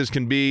stagnant as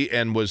can be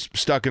and was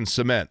stuck in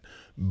cement.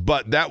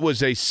 But that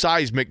was a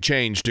seismic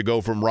change to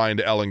go from Ryan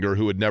to Ehlinger,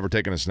 who had never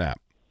taken a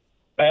snap.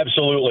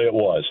 Absolutely it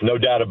was. No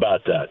doubt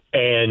about that.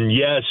 And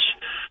yes,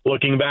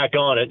 looking back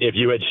on it, if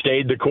you had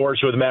stayed the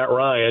course with Matt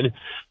Ryan,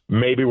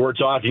 maybe we're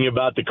talking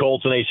about the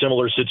Colts in a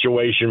similar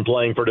situation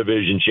playing for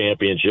division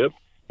championship.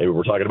 Maybe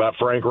we're talking about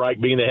Frank Reich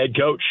being the head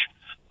coach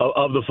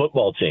of the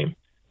football team.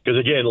 Because,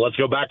 again, let's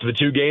go back to the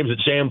 2 games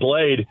that Sam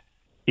played.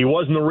 He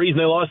wasn't the reason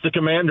they lost the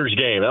Commanders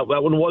game. That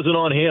one wasn't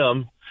on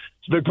him.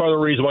 It's a big part of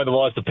the reason why they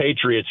lost the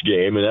Patriots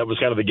game, and that was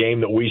kind of the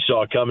game that we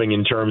saw coming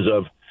in terms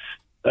of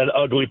an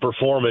ugly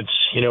performance.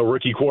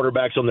 Rookie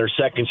quarterbacks on their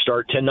second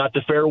start tend not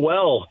to fare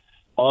well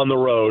on the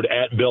road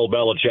at Bill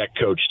Belichick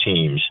coach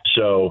teams.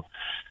 So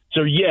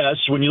yes,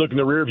 when you look in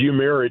the rearview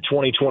mirror at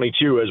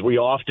 2022, as we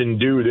often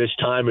do this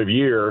time of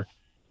year,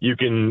 you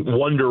can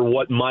wonder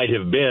what might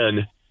have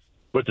been.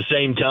 But at the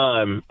same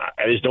time,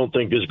 I just don't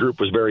think this group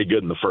was very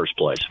good in the first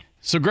place.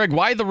 So, Greg,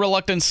 why the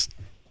reluctance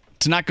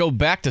to not go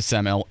back to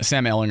Sam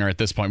Ehlinger at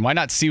this point? Why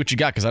not see what you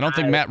got? Because I don't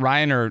think Matt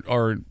Ryan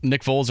or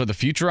Nick Foles are the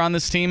future on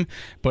this team.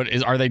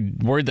 But are they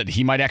worried that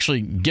he might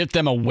actually get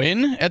them a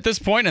win at this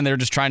point, and they're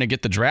just trying to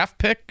get the draft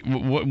pick?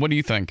 What do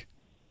you think?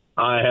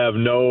 I have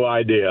no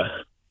idea.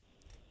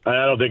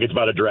 I don't think it's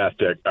about a draft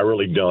pick. I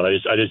really don't.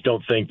 I just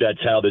don't think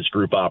that's how this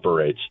group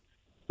operates.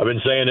 I've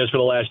been saying this for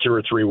the last 2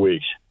 or 3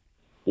 weeks.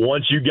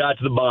 Once you got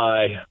to the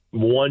bye,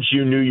 once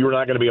you knew you were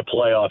not going to be a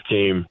playoff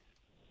team,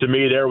 to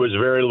me there was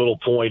very little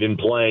point in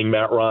playing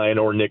Matt Ryan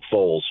or Nick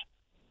Foles.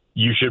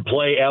 You should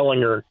play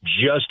Ehlinger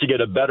just to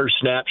get a better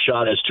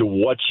snapshot as to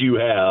what you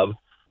have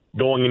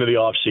going into the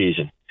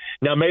offseason.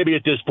 Now, maybe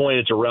at this point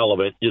it's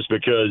irrelevant just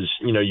because,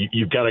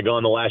 you've kind of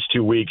gone the last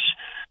 2 weeks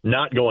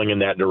not going in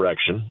that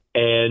direction,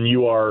 and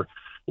you are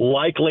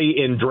likely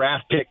in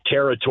draft pick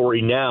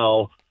territory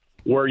now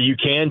where you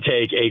can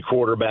take a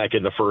quarterback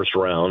in the first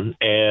round,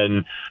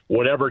 and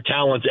whatever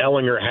talents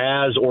Ehlinger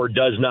has or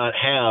does not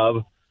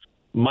have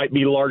might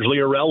be largely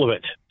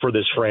irrelevant for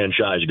this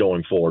franchise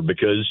going forward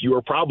because you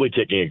are probably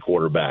taking a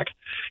quarterback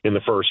in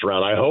the first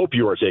round. I hope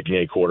you are taking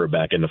a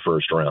quarterback in the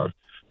first round.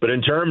 But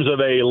in terms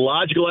of a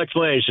logical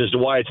explanation as to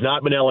why it's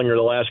not been Ehlinger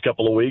the last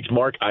couple of weeks,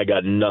 Mark, I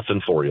got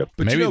nothing for you.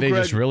 But maybe they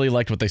just really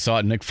liked what they saw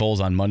at Nick Foles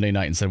on Monday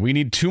night and said, we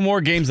need 2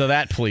 more games of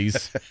that,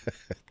 please.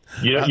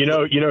 You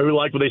know who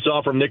liked what they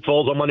saw from Nick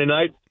Foles on Monday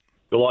night?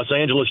 The Los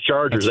Angeles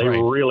Chargers. That's right.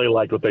 They really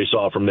liked what they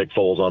saw from Nick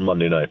Foles on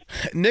Monday night.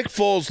 Nick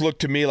Foles looked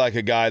to me like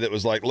a guy that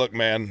was like, look,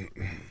 man,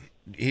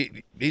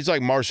 he's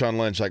like Marshawn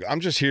Lynch. Like,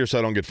 I'm just here so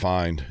I don't get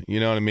fined. You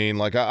know what I mean?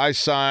 Like, I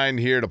signed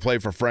here to play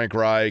for Frank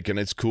Reich, and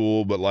it's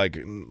cool, but, like,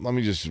 let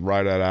me just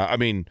ride that out. I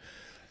mean,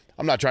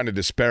 I'm not trying to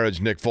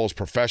disparage Nick Foles'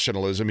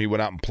 professionalism. He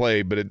went out and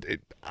played, but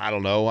I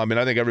don't know. I mean,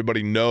 I think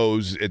everybody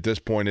knows at this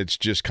point it's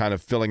just kind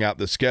of filling out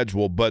the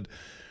schedule. But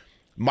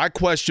my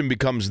question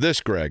becomes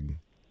this, Greg,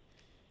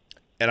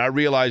 and I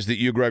realize that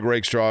you, Greg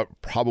Rakestraw,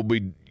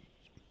 probably,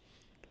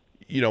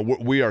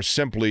 we are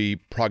simply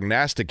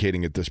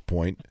prognosticating at this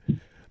point,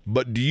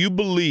 but do you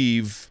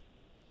believe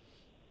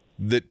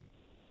that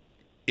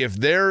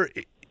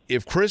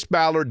if Chris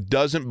Ballard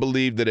doesn't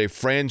believe that a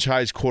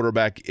franchise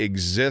quarterback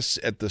exists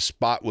at the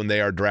spot when they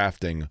are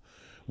drafting,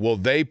 will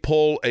they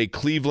pull a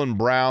Cleveland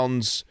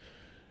Browns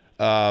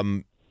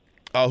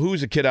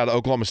who's a kid out of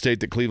Oklahoma State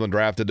that Cleveland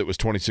drafted that was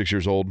 26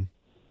 years old?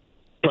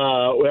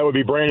 That would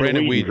be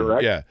Brandon Weeden,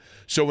 correct? Yeah.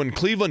 So when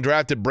Cleveland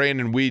drafted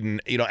Brandon Weeden,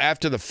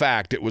 after the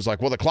fact, it was like,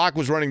 well, the clock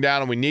was running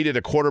down and we needed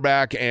a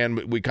quarterback,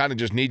 and we kind of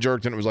just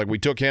knee-jerked, and it was like we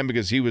took him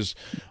because he was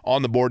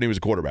on the board and he was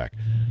a quarterback.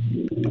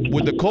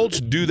 Would the Colts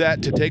do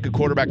that to take a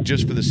quarterback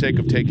just for the sake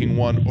of taking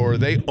one, or are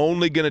they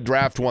only going to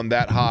draft one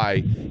that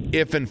high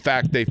if, in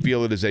fact, they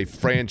feel it is a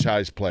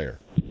franchise player?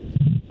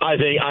 I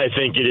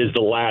think it is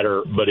the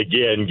latter, but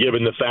again,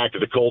 given the fact that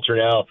the Colts are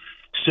now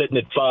sitting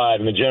at 5,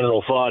 and the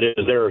general thought is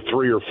there are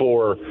 3 or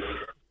 4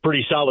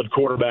 pretty solid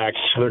quarterbacks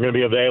that are going to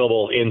be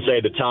available in,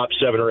 say, the top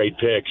 7 or 8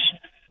 picks.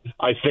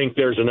 I think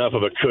there's enough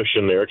of a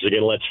cushion there because,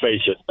 again, let's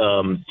face it,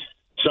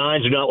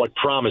 signs do not look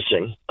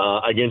promising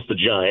against the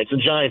Giants. The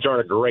Giants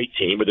aren't a great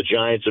team, but the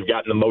Giants have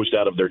gotten the most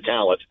out of their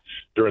talent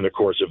during the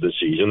course of the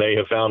season. They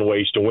have found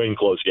ways to win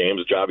close games,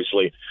 which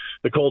obviously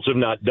the Colts have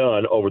not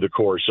done over the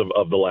course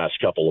of the last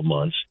couple of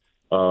months.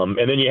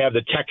 And then you have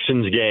the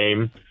Texans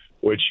game,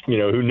 which,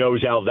 who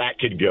knows how that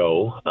could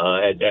go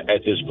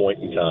at this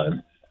point in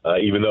time,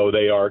 even though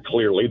they are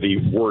clearly the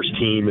worst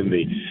team in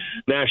the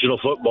National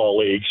Football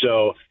League.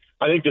 So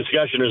I think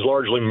discussion is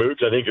largely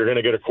moot. I think you're going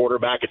to get a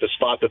quarterback at the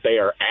spot that they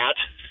are at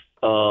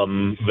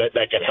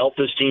that can help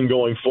this team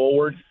going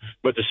forward.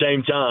 But at the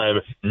same time,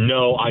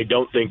 no, I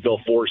don't think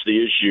they'll force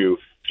the issue.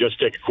 Just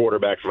take a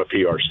quarterback from a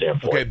PR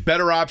standpoint. Okay,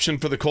 better option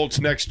for the Colts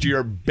next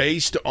year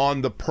based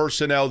on the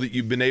personnel that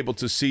you've been able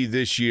to see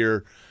this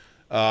year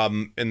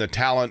and the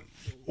talent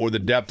or the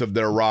depth of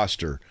their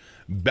roster.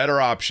 Better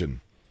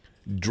option.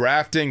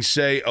 Drafting,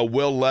 say, a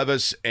Will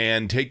Levis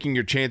and taking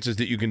your chances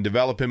that you can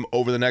develop him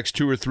over the next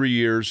 2 or 3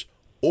 years,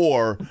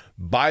 or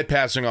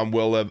bypassing on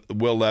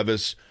Will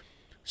Levis,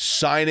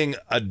 signing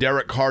a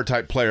Derek Carr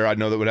type player, I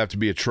know that would have to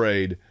be a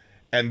trade,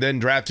 and then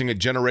drafting a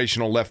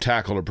generational left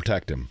tackle to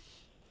protect him.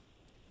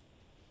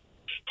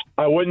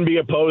 I wouldn't be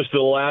opposed to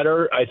the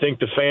latter. I think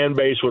the fan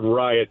base would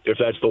riot if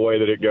that's the way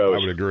that it goes. I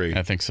would agree.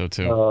 I think so,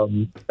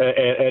 too.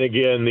 And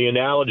again, the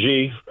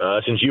analogy,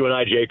 since you and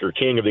I, Jake, are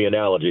king of the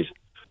analogies,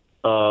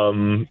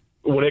 when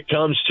it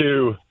comes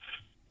to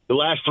the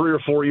last 3 or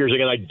 4 years,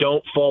 again, I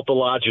don't fault the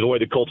logic of the way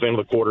the Colts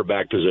handle the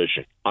quarterback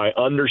position. I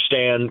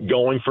understand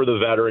going for the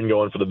veteran,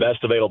 going for the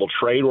best available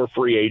trade or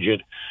free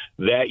agent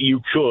that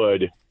you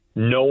could,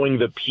 knowing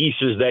the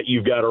pieces that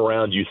you've got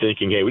around you,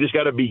 thinking, hey, we just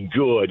got to be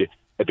good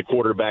at the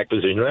quarterback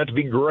position. You don't have to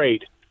be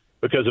great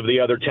because of the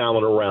other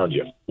talent around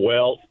you.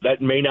 Well,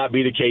 that may not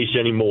be the case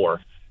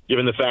anymore.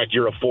 given the fact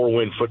you're a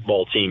 4-win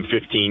football team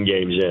 15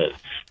 games in.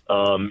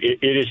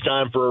 It is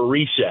time for a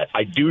reset.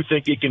 I do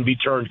think it can be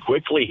turned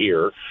quickly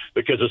here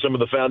because of some of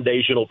the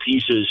foundational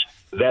pieces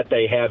that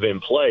they have in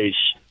place,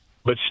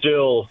 but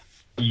still,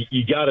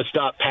 you got to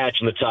stop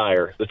patching the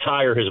tire. The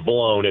tire has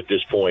blown at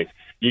this point.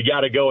 You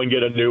got to go and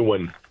get a new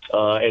one.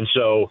 And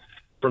so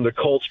from the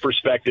Colts'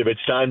 perspective,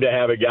 it's time to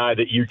have a guy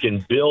that you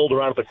can build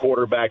around at the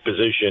quarterback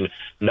position,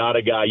 not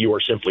a guy you are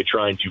simply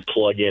trying to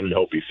plug in and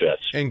hope he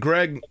fits. And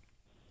Greg,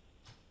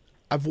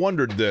 I've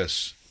wondered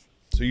this.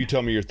 So you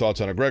tell me your thoughts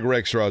on it. Greg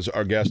Rakestraw is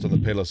our guest on the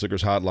Payless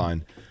Liquors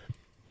Hotline.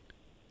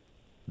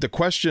 The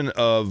question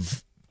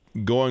of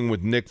going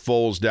with Nick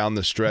Foles down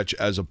the stretch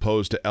as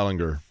opposed to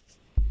Ehlinger,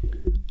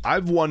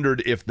 I've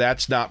wondered if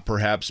that's not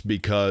perhaps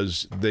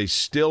because they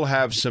still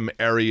have some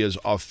areas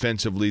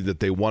offensively that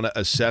they want to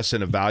assess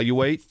and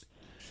evaluate,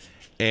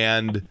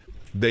 and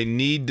they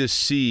need to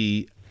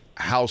see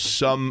how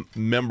some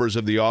members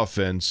of the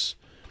offense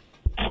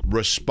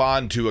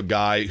respond to a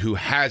guy who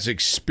has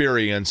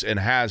experience and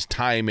has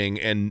timing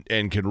and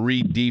can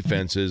read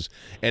defenses,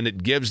 and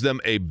it gives them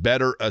a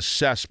better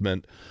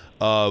assessment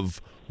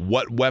of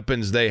what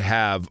weapons they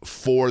have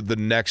for the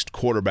next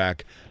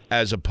quarterback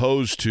as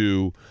opposed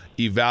to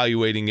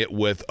evaluating it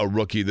with a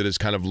rookie that is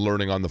kind of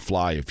learning on the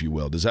fly, if you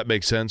will. Does that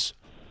make sense?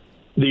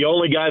 The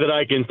only guy that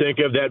I can think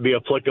of that'd be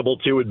applicable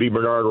to would be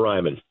Bernard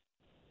Ryman.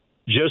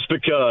 Just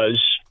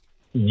because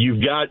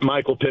you've got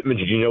Michael Pittman,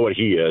 did you know what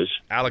he is?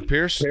 Alec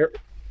Pierce?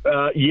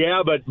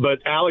 Yeah, but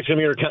Alex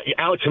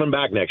coming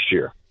back next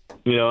year.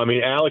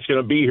 Alex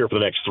going to be here for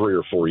the next 3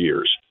 or 4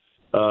 years.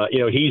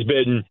 He's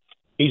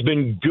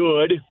been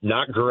good,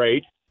 not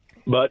great,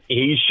 but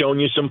he's shown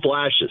you some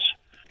flashes.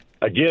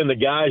 Again, the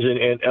guys,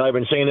 and I've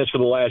been saying this for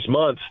the last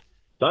month,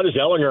 not just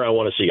Ehlinger I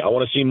want to see. I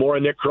want to see more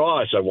of Nick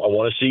Cross. I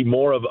want to see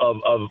more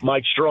of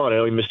Mike Strawn. I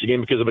know he missed a game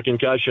because of a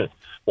concussion.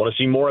 I want to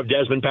see more of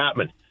Desmond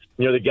Patman.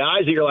 The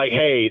guys that you're like,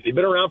 hey, they've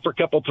been around for a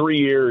couple, 3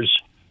 years,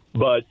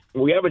 but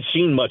we haven't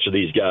seen much of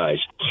these guys.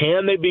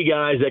 Can they be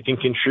guys that can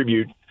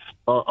contribute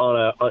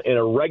in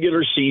a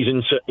regular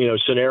season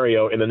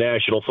scenario in the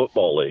National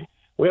Football League?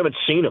 We haven't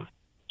seen them.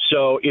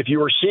 So if you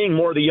were seeing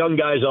more of the young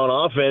guys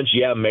on offense,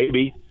 yeah,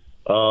 maybe.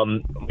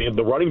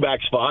 The running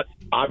back spot,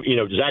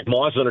 Zach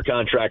Moss is under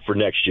contract for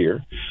next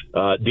year.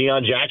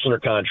 Deion Jackson under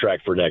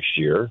contract for next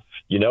year.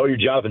 Your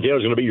Jonathan Taylor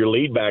is going to be your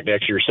lead back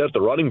next year, set at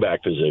the running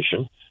back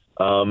position.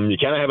 You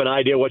kind of have an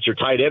idea what your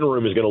tight end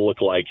room is going to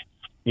look like,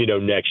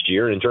 next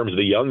year in terms of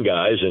the young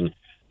guys. And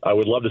I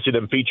would love to see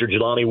them feature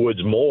Jelani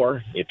Woods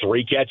more.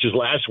 3 catches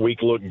last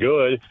week looked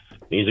good.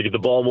 He needs to get the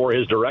ball more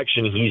his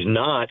direction. He's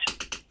not.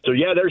 So,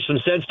 yeah, there's some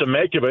sense to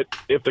make of it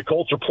if the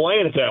Colts are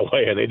playing it that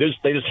way, and they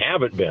just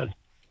haven't been.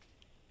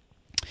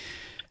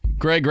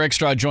 Greg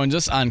Rakestraw joins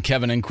us on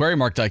Kevin Inquiry.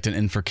 Mark Dykton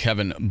in for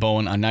Kevin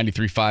Bowen on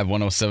 93.5,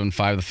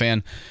 107.5 The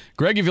Fan.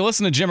 Greg, if you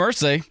listen to Jim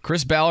Irsay,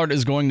 Chris Ballard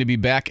is going to be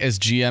back as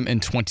GM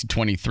in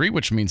 2023,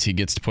 which means he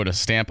gets to put a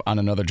stamp on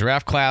another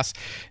draft class,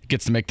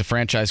 gets to make the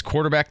franchise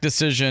quarterback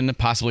decision,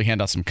 possibly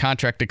hand out some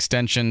contract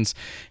extensions.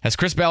 Has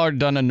Chris Ballard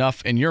done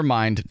enough in your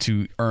mind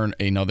to earn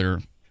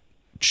another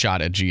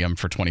shot at GM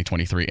for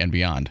 2023 and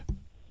beyond?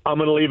 I'm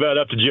going to leave that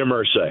up to Jim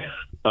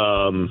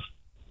Irsay.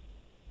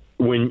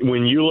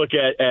 When you look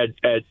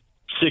at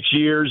 6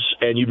 years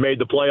and you've made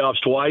the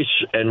playoffs twice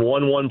and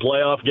won one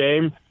playoff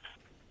game,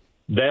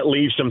 that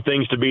leaves some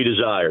things to be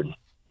desired.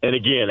 And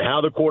again,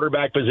 how the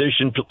quarterback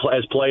position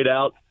has played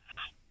out,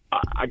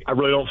 I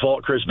really don't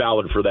fault Chris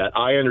Ballard for that.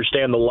 I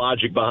understand the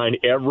logic behind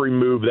every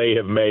move they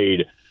have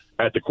made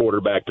at the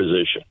quarterback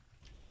position.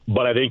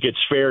 But I think it's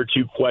fair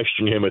to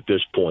question him at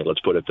this point.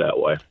 Let's put it that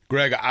way.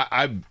 Greg,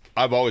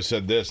 I've always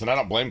said this, and I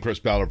don't blame Chris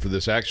Ballard for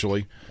this,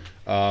 actually.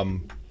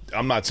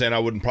 I'm not saying I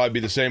wouldn't probably be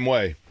the same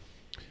way.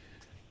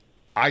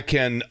 I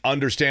can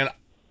understand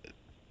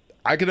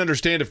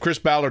if Chris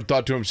Ballard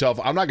thought to himself,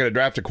 I'm not going to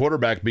draft a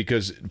quarterback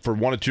because for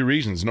one of two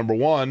reasons. Number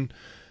one,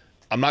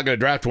 I'm not going to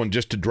draft one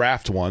just to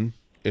draft one.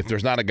 If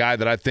there's not a guy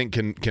that I think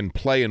can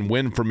play and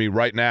win for me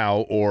right now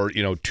or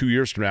 2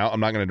 years from now, I'm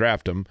not going to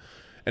draft him.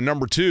 And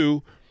number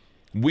two,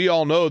 we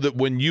all know that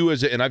when you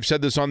and I've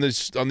said this on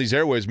these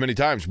airways many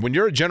times, when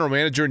you're a general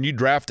manager and you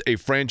draft a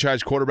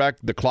franchise quarterback,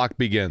 the clock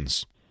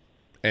begins.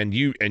 And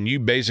you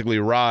basically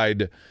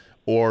ride,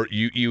 or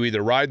you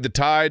either ride the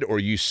tide or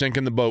you sink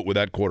in the boat with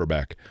that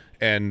quarterback.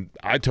 And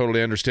I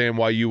totally understand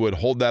why you would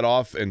hold that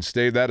off and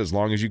stay that as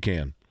long as you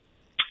can.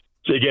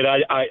 So again,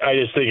 I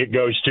just think it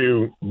goes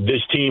to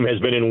this team has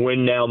been in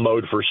win-now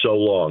mode for so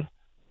long.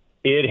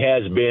 It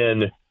has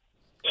been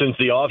since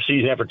the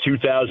offseason after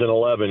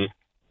 2011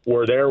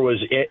 where there was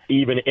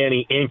even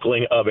any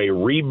inkling of a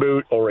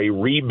reboot or a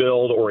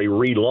rebuild or a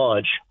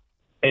relaunch.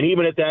 And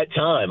even at that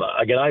time,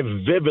 again, I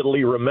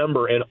vividly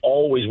remember and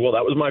always will.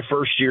 That was my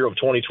first year of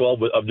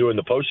 2012 of doing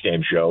the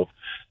postgame show.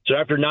 So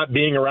after not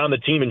being around the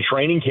team in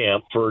training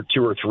camp for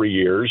 2 or 3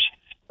 years,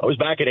 I was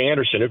back at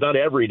Anderson, if not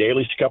every day, at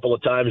least a couple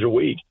of times a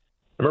week.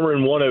 I remember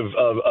in one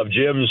of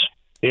Jim's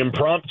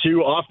impromptu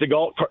off the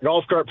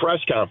golf cart press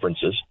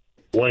conferences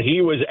when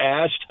he was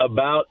asked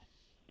about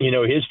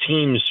his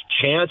team's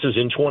chances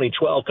in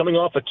 2012 coming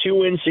off a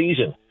 2-win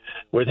season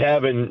with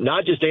having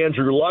not just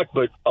Andrew Luck,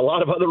 but a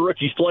lot of other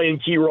rookies playing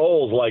key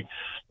roles like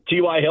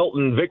T.Y.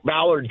 Hilton, Vic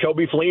Ballard,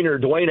 Kobe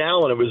Fleener, Dwayne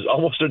Allen. It was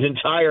almost an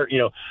entire,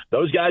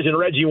 those guys and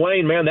Reggie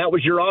Wayne, man, that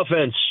was your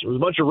offense. It was a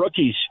bunch of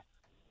rookies.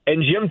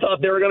 And Jim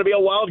thought they were going to be a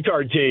wild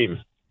card team.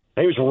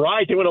 And he was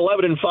right. They went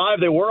 11-5.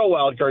 They were a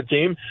wild card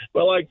team.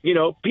 But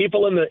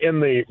people in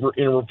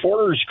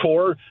reporters'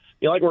 corps,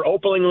 were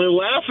openly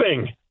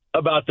laughing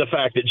about the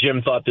fact that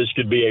Jim thought this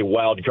could be a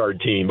wild card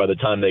team by the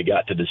time they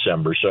got to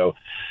December. So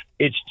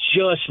it's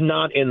just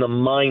not in the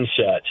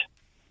mindset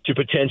to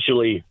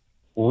potentially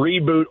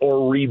reboot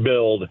or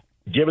rebuild,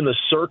 given the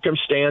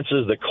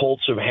circumstances the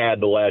Colts have had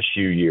the last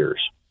few years.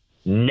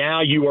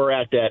 Now you are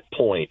at that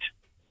point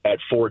at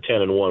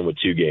 4-10-1 with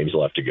 2 games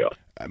left to go.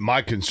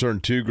 My concern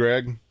too,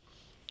 Greg,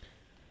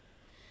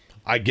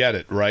 I get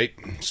it, right?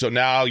 So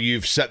now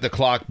you've set the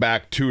clock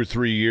back 2 or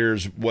 3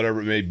 years,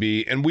 whatever it may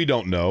be, and we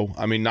don't know.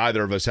 I mean,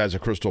 neither of us has a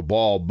crystal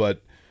ball,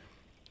 but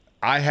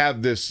I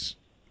have this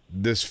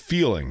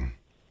feeling,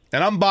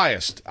 and I'm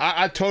biased.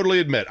 I totally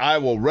admit. I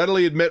will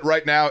readily admit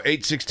right now,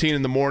 8:16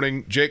 in the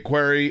morning, Jake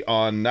Query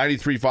on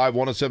 93.5,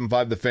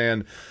 107.5 The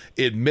Fan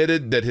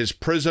admitted that his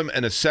prism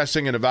in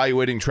assessing and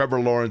evaluating Trevor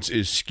Lawrence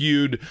is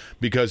skewed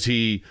because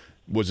he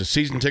was a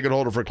season ticket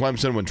holder for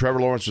Clemson when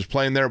Trevor Lawrence was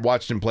playing there,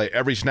 watched him play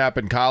every snap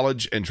in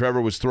college, and Trevor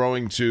was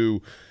throwing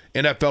to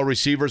NFL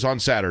receivers on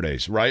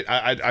Saturdays, right?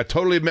 I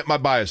totally admit my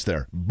bias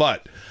there,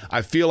 but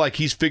I feel like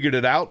he's figured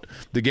it out.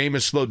 The game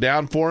has slowed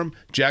down for him.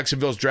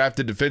 Jacksonville's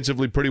drafted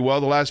defensively pretty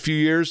well the last few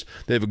years.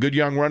 They have a good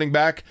young running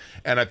back,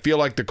 and I feel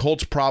like the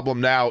Colts'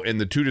 problem now in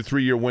the 2 to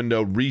 3 year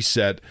window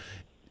reset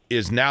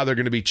is now they're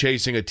going to be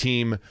chasing a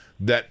team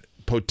that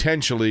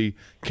potentially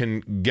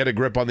can get a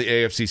grip on the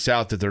AFC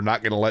South that they're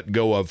not going to let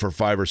go of for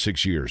 5 or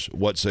 6 years.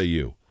 What say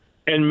you?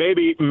 And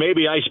maybe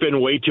I spend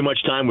way too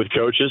much time with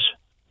coaches.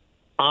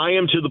 I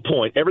am to the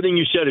point. Everything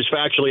you said is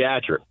factually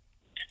accurate.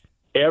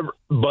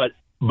 But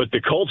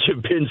the Colts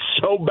have been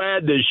so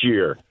bad this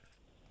year.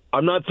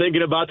 I'm not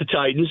thinking about the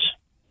Titans,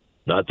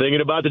 not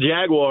thinking about the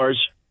Jaguars,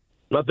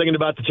 not thinking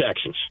about the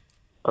Texans.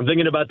 I'm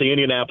thinking about the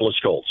Indianapolis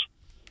Colts.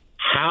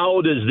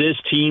 How does this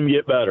team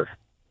get better?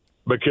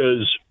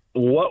 Because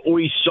what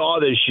we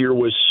saw this year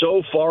was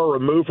so far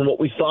removed from what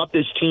we thought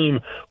this team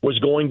was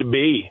going to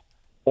be,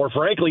 or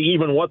frankly,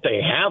 even what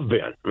they have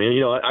been. I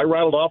mean, I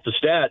rattled off the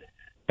stat.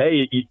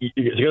 Hey,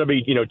 it's going to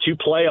be, 2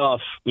 playoff,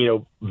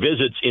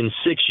 visits in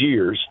 6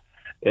 years.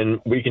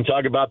 And we can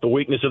talk about the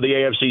weakness of the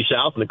AFC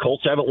South, and the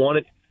Colts haven't won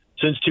it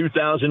since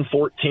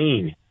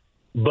 2014.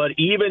 But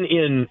even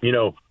in,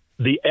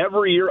 the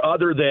every year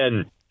other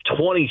than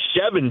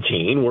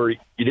 2017, where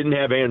you didn't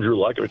have Andrew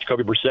Luck, it's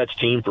Kobe Brissett's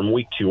team from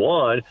week 2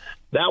 on,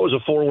 that was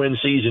a 4-win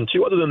season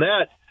too. Other than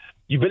that,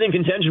 you've been in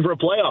contention for a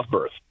playoff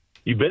berth.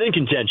 You've been in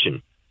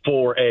contention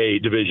for a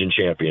division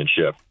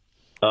championship.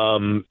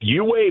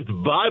 You waved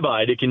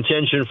bye-bye to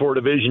contention for a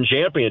division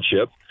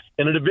championship.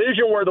 In a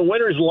division where the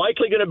winner is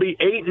likely going to be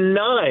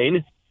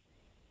 8-9,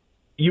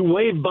 you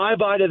waved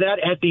bye-bye to that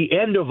at the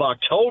end of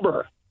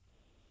October.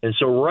 And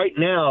so right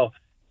now,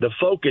 the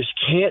focus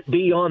can't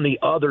be on the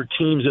other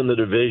teams in the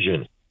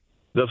division.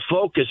 The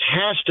focus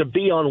has to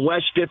be on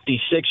West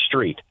 56th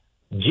Street.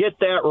 Get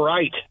that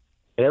right,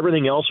 and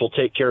everything else will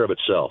take care of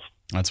itself.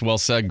 That's well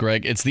said,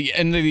 Greg. It's the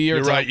end of the year.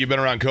 You're right. You've been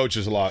around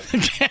coaches a lot.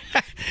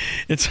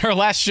 It's our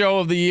last show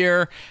of the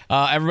year.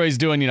 Everybody's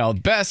doing,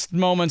 best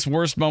moments,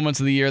 worst moments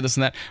of the year, this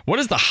and that. What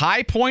is the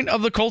high point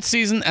of the Colts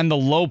season and the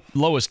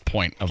lowest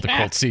point of the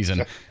Colts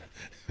season?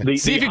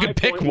 See if you could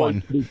pick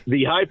one.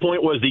 The high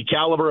point was the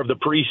caliber of the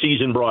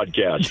preseason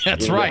broadcast.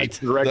 That's right.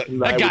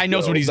 That guy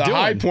knows what he's doing. The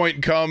high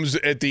point comes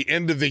at the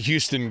end of the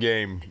Houston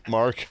game,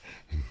 Mark.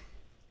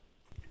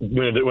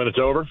 When it's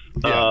over?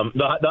 Yeah.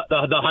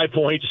 The high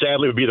point,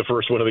 sadly, would be the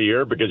first one of the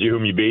year because of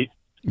whom you beat.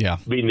 Yeah.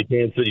 Beating the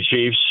Kansas City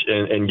Chiefs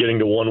and getting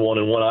to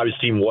 1-1-1.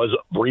 Obviously, team was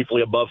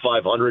briefly above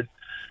 500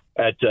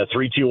 at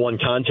 3-2-1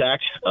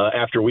 contact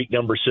after week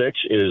number 6.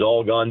 It has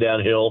all gone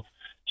downhill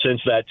since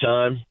that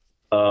time.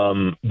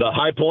 The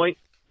high point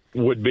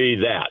would be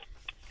that.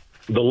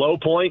 The low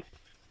point,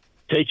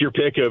 take your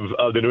pick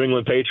of the New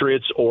England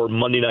Patriots or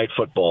Monday Night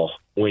Football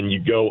when you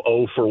go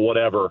 0 for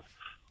whatever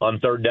on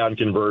third down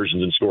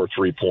conversions and score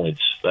 3 points.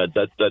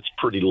 That's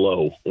pretty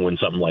low when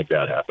something like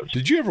that happens.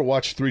 Did you ever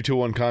watch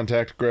 3-2-1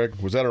 Contact, Greg?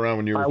 Was that around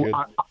when you were a kid?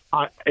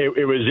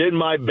 It was in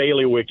my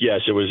bailiwick,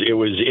 yes. It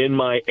was in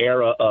my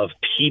era of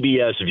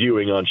PBS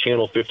viewing on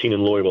Channel 15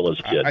 in Louisville as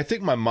a kid. I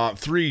think my mom,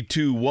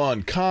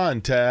 3-2-1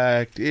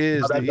 Contact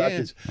is the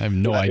answer. I have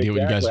no idea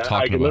what you guys are talking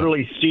about. I can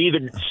literally see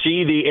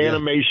the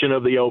animation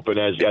of the open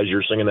as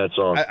you're singing that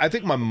song. I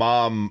think my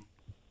mom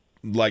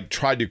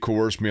tried to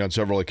coerce me on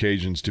several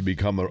occasions to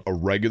become a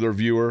regular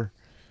viewer.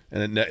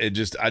 And it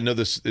just, I know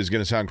this is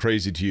going to sound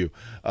crazy to you.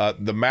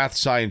 The math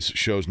science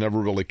shows never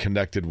really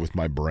connected with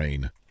my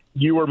brain.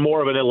 You were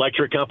more of an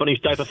electric company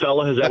type of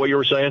fella? Is that what you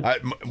were saying?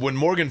 When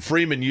Morgan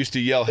Freeman used to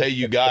yell, "Hey,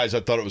 you guys," I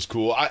thought it was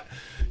cool. I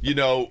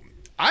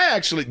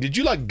actually, did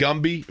you like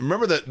Gumby?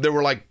 Remember that there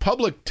were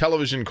public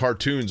television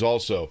cartoons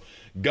also.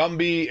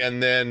 Gumby,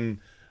 and then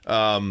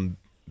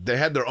they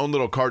had their own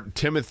little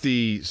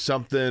Tennessee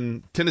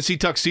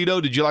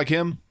Tuxedo. Did you like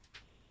him?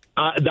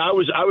 I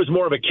was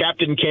more of a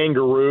Captain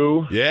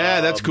Kangaroo.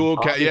 Yeah, that's cool.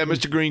 Yeah,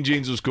 Mr. Green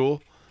Jeans was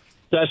cool.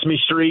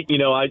 Sesame Street,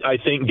 I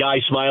think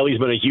Guy Smiley's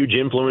been a huge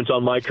influence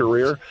on my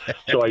career,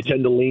 so I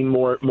tend to lean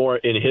more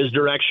in his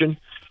direction.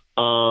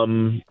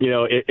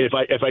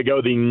 If I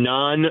go the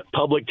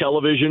non-public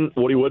television,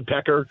 Woody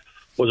Woodpecker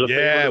was a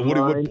favorite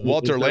of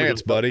Walter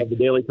Lance, buddy. Of the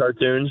daily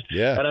cartoons.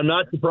 Yeah. And I'm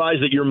not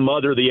surprised that your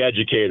mother, the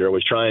educator,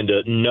 was trying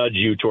to nudge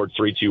you towards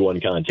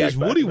 3-2-1 contact. Is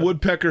Woody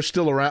Woodpecker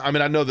still around? I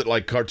mean, I know that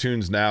like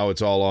cartoons now,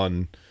 it's all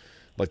on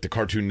like the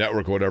Cartoon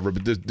Network or whatever,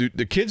 but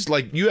the kids,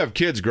 like you have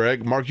kids,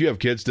 Greg. Mark, you have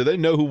kids. Do they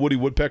know who Woody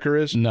Woodpecker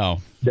is?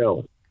 No.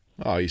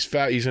 Oh, he's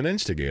fat. He's an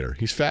instigator.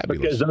 He's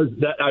fabulous.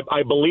 Because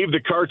I believe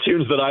the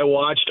cartoons that I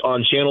watched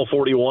on Channel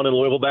 41 in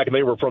Louisville back,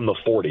 they were from the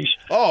 40s.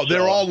 Oh,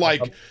 they're all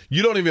like,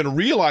 you don't even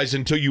realize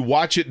until you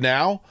watch it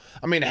now.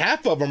 I mean,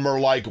 half of them are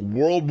like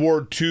World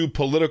War II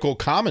political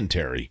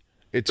commentary.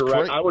 It's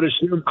correct. I would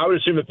assume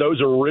that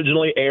those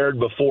originally aired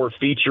before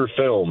feature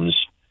films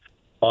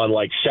on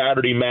like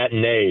Saturday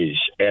matinees,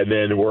 and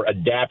then were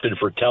adapted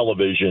for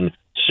television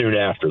soon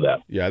after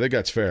that. Yeah, I think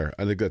that's fair.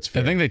 I think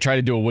they tried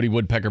to do a Woody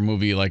Woodpecker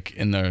movie like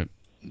in the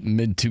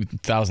mid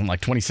 2000,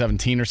 like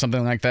 2017 or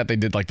something like that. They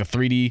did like the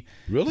 3D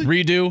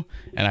redo,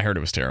 and I heard it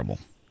was terrible.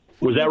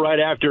 Was that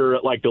right after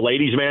like The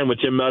Ladies' Man with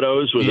Tim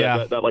Meadows? Was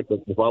that like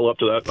the follow up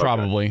to that?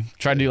 Probably. Okay.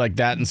 Tried to do like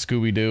that and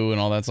Scooby Doo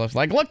and all that stuff.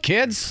 Like, look,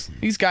 kids,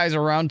 these guys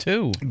are around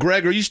too.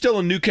 Greg, are you still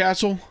in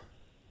Newcastle?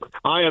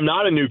 I am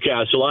not in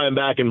Newcastle. I am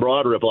back in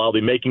Broad Ripple. I'll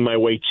be making my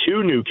way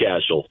to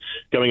Newcastle.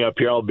 Coming up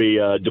here, I'll be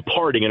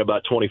departing in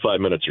about 25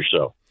 minutes or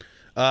so.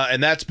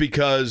 And that's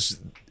because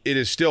it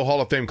is still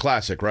Hall of Fame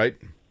Classic, right?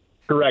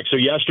 Correct. So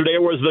yesterday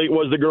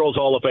was the Girls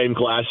Hall of Fame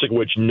Classic,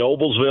 which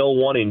Noblesville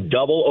won in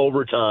double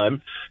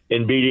overtime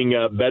in beating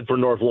Bedford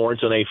North Lawrence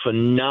in a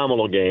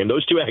phenomenal game.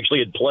 Those two actually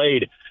had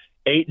played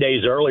 8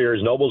 days earlier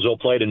as Noblesville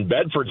played in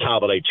Bedford's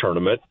holiday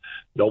tournament.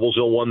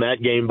 Noblesville won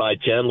that game by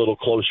 10, a little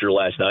closer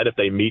last night. If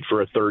they meet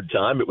for a third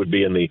time, it would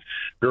be in the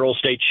Girls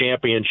State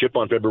Championship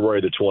on February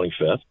the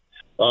 25th.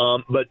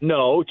 But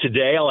no,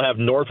 today I'll have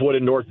Northwood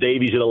and North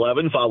Davies at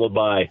 11, followed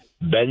by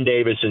Ben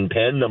Davis and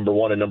Penn, number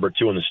 1 and number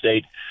 2 in the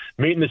state,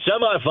 meet in the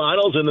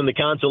semifinals, and then the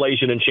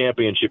consolation and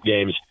championship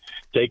games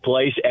take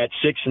place at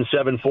 6 and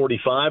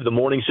 7:45. The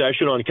morning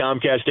session on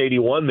Comcast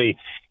 81, the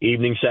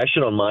evening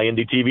session on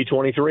MyNDTV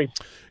 23.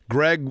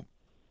 Greg,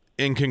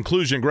 in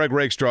conclusion, Greg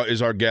Rakestraw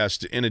is our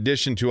guest. In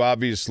addition to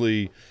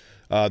obviously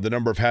the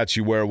number of hats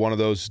you wear, one of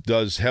those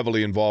does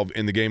heavily involve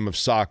in the game of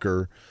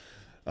soccer.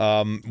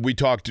 We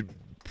talked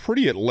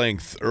pretty at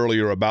length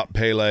earlier about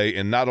Pele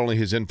and not only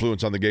his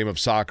influence on the game of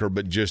soccer,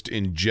 but just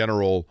in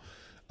general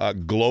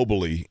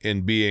globally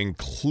in being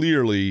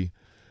clearly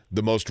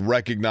the most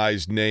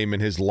recognized name in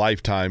his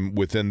lifetime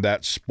within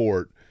that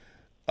sport.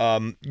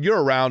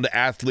 You're around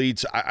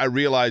athletes. I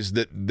realize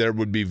that there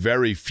would be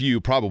very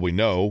few, probably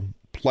no,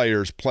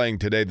 players playing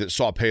today that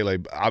saw Pele,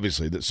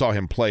 obviously, that saw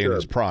him play in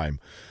his prime.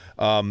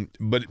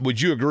 But would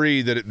you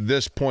agree that at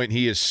this point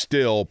he is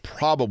still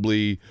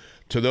probably,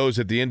 to those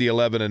at the Indy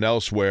 11 and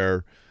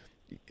elsewhere,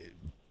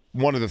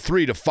 one of the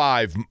 3 to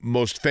 5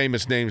 most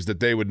famous names that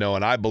they would know,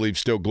 and I believe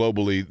still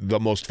globally the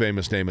most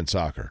famous name in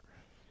soccer?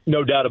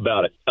 No doubt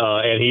about it.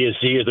 And he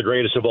is the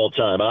greatest of all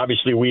time.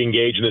 Obviously, we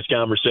engage in this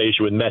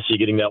conversation with Messi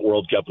getting that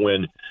World Cup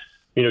win,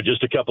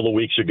 just a couple of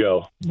weeks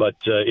ago. But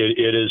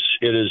it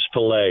is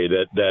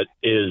Pelé that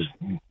is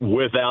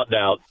without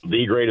doubt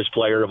the greatest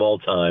player of all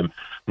time.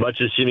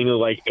 Much as seemingly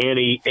like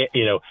any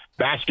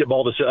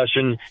basketball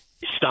discussion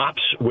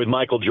stops with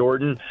Michael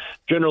Jordan,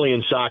 generally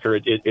in soccer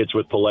it's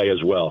with Pelé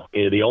as well.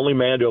 The only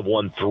man to have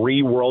won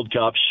 3 World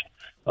Cups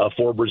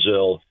for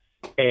Brazil.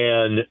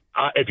 And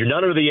if you're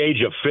not under the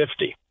age of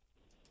 50,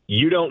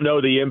 you don't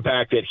know the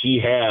impact that he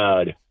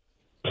had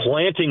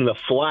planting the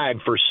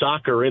flag for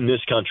soccer in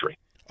this country.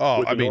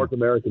 With the North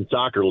American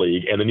Soccer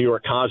League and the New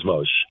York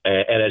Cosmos.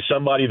 And as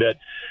somebody that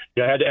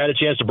had a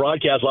chance to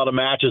broadcast a lot of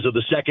matches of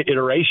the second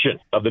iteration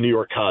of the New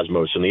York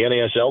Cosmos in the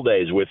NASL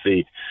days with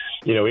the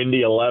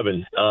Indy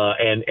 11,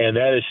 and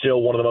that is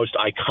still one of the most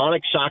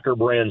iconic soccer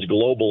brands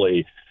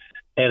globally.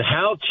 And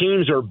how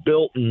teams are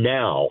built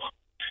now,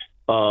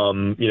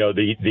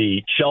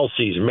 the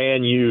Chelsea's,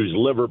 Man U's,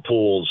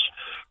 Liverpool's,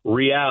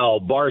 Real,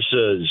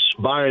 Barca's,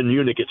 Bayern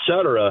Munich,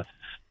 etc.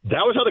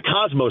 That was how the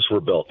Cosmos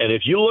were built. And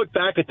if you look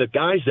back at the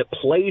guys that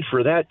played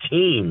for that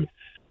team,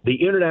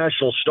 the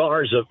international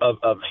stars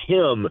of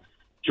him,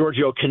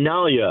 Giorgio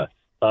Canaglia,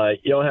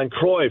 Johan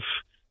Cruyff,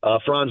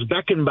 Franz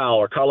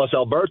Beckenbauer, Carlos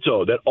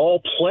Alberto, that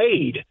all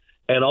played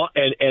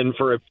and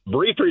for a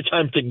brief period of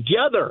time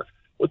together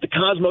with the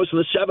Cosmos in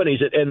the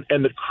 70s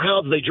and the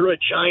crowds they drew at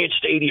Giant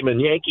Stadium and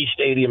Yankee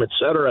Stadium, et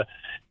cetera.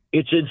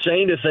 It's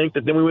insane to think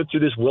that then we went through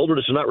this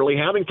wilderness of not really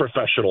having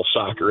professional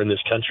soccer in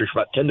this country for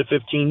about 10 to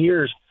 15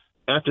 years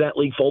after that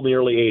league folded in the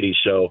early 80s.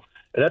 So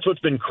and that's what's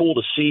been cool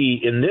to see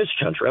in this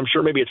country. I'm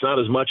sure maybe it's not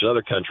as much in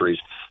other countries,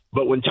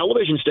 but when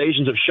television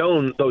stations have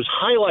shown those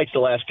highlights the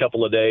last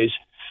couple of days,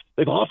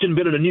 they've often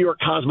been in a New York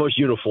Cosmos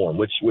uniform,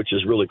 which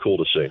is really cool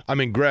to see. I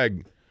mean,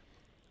 Greg,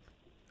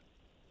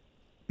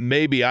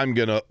 maybe I'm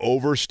going to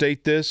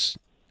overstate this.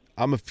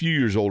 I'm a few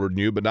years older than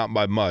you, but not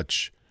by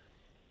much.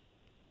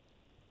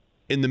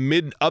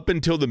 Up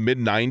until the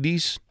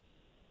mid-'90s,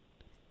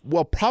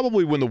 well,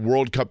 probably when the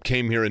World Cup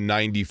came here in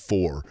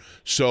 94.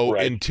 So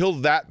until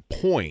that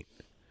point,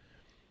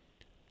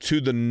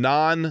 to the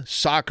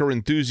non-soccer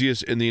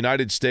enthusiasts in the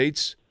United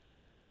States,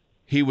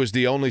 he was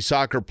the only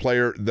soccer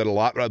player that a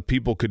lot of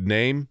people could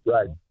name,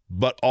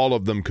 but all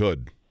of them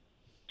could.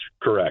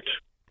 Correct.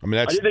 I mean,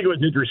 I did think it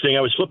was interesting.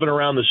 I was flipping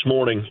around this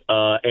morning,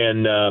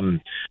 and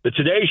the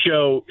Today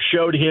Show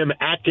showed him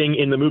acting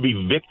in the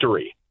movie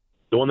Victory,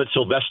 the one that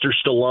Sylvester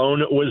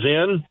Stallone was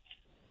in.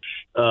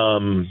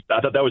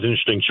 I thought that was an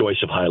interesting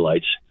choice of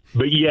highlights.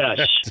 But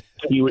yes,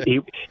 he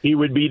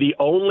would be the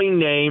only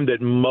name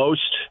that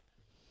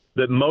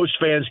most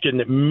fans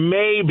can,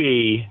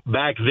 maybe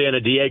back then, a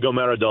Diego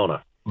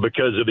Maradona,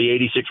 because of the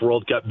 86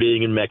 World Cup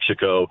being in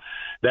Mexico.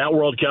 That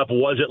World Cup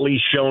was at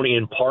least shown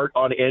in part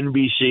on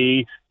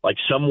NBC, like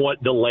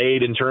somewhat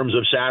delayed in terms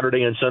of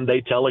Saturday and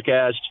Sunday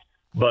telecast.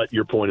 But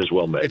your point is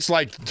well made. It's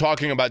like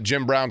talking about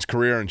Jim Brown's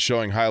career and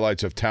showing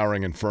highlights of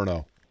Towering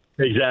Inferno.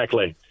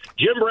 Exactly.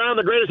 Jim Brown,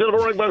 the greatest NFL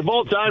running back of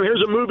all time.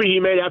 Here's a movie he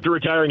made after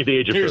retiring at the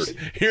age of 30.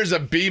 Here's a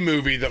B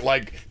movie that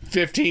like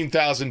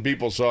 15,000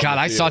 people saw. God,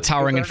 I saw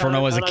Towering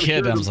Inferno as a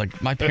kid. I was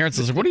like, my parents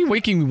was like, what are you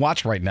making me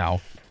watch right now?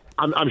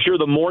 I'm sure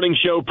the morning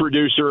show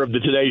producer of the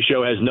Today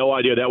Show has no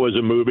idea that was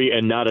a movie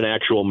and not an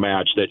actual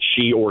match that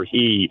she or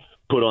he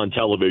put on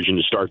television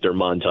to start their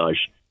montage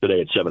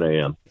today at 7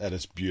 a.m. That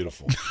is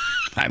beautiful.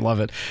 I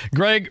love it.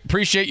 Greg,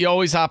 appreciate you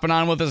always hopping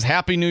on with us.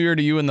 Happy New Year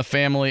to you and the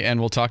family,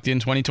 and we'll talk to you in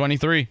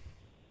 2023.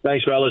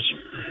 Thanks, fellas.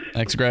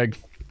 Thanks, Greg.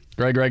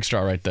 Greg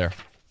Rakestraw right there.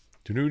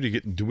 Do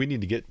we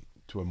need to get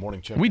to a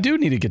morning check? We do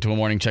need to get to a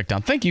morning check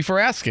down. Thank you for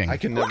asking. I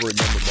can never remember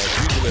that.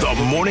 The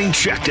Morning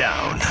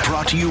Checkdown,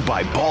 brought to you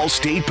by Ball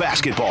State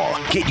Basketball.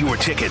 Get your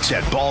tickets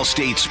at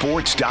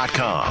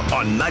ballstatesports.com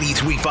on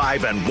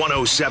 93.5 and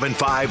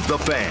 107.5 The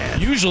Fan.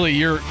 Usually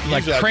you're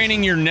like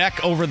craning your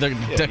neck over the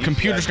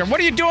computer screen. What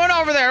are you doing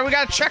over there? We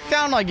got to check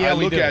down. Like, I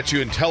look at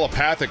you and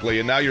telepathically,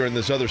 and now you're in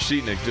this other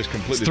seat, and it just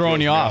completely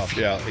throwing you off.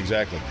 Yeah,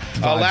 exactly.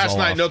 Last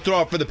night, no throw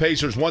off for the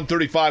Pacers,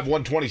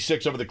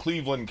 135-126 over the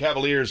Cleveland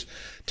Cavaliers.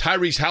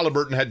 Tyrese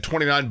Halliburton had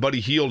 29. Buddy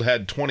Hield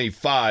had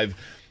 25.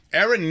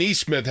 Aaron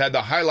Nesmith had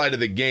the highlight of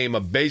the game, a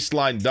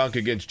baseline dunk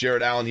against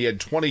Jarrett Allen. He had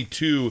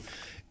 22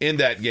 in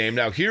that game.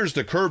 Now, here's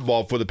the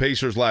curveball for the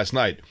Pacers last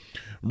night.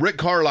 Rick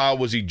Carlisle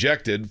was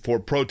ejected for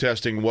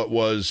protesting what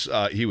was,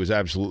 he was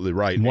absolutely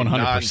right, 100% a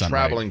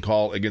non-traveling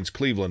call against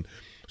Cleveland.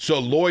 So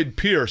Lloyd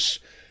Pierce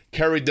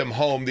carried them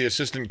home, the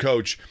assistant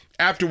coach.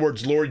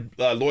 Afterwards,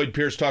 Lloyd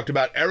Pierce talked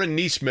about Aaron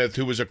Nesmith,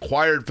 who was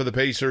acquired for the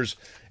Pacers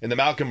in the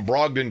Malcolm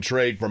Brogdon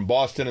trade from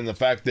Boston, and the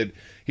fact that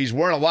he's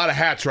wearing a lot of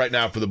hats right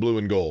now for the blue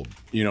and gold.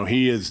 You know,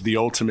 he is the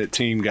ultimate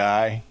team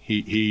guy.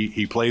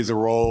 He plays a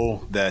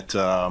role that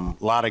a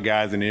lot of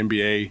guys in the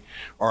NBA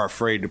are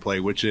afraid to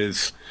play, which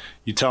is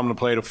you tell him to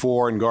play the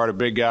 4 and guard a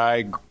big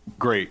guy,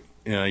 great.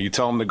 You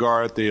tell him to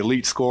guard the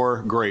elite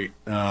scorer, great.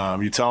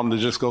 You tell him to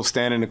just go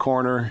stand in the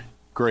corner,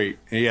 great.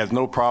 He has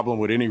no problem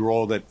with any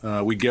role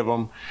that we give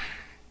him.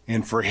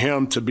 And for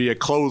him to be a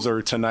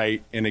closer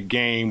tonight in a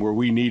game where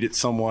we needed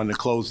someone to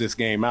close this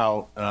game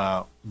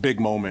out, big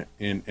moment.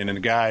 And the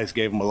guys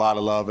gave him a lot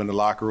of love in the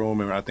locker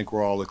room, and I think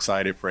we're all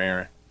excited for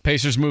Aaron.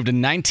 Pacers moved to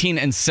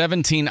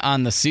 19-17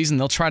 on the season.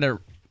 They'll try to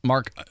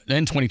mark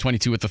in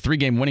 2022 with a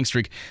 3-game winning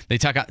streak. They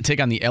take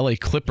on the LA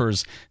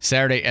Clippers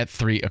Saturday at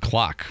 3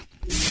 o'clock.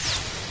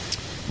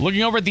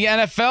 Looking over at the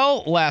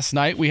NFL last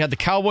night, we had the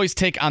Cowboys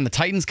take on the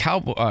Titans.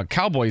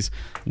 Cowboys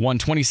won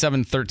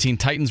 27-13.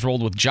 Titans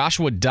rolled with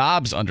Joshua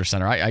Dobbs under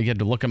center. I had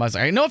to look him. I was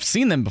like, I know I've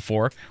seen them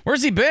before.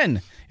 Where's he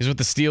been? He's with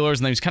the Steelers,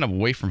 and then he's kind of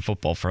away from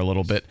football for a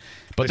little bit.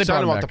 But they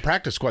signed him off the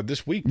practice squad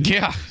this week.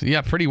 Yeah,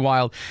 pretty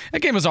wild.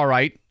 That game was all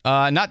right.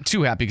 Not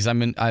too happy because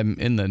I'm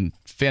in the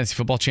fantasy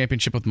football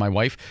championship with my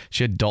wife.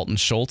 She had Dalton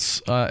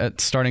Schultz at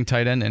starting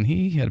tight end, and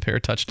he had a pair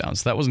of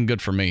touchdowns. So that wasn't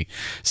good for me.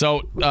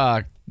 So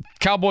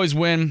Cowboys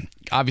win.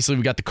 Obviously,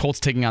 we got the Colts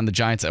taking on the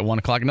Giants at 1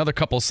 o'clock. Another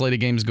couple of slated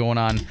games going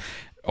on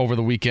over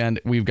the weekend.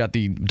 We've got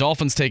the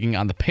Dolphins taking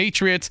on the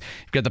Patriots.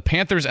 We've got the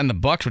Panthers and the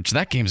Bucs, which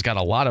that game's got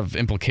a lot of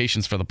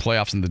implications for the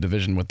playoffs in the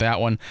division with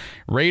that one.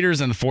 Raiders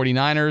and the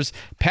 49ers.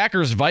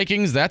 Packers,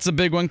 Vikings, that's a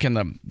big one. Can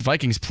the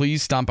Vikings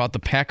please stomp out the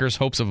Packers'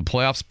 hopes of the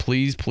playoffs?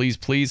 Please, please,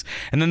 please.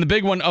 And then the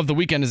big one of the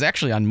weekend is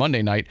actually on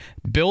Monday night.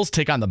 Bills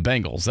take on the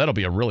Bengals. That'll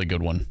be a really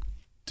good one.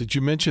 Did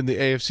you mention the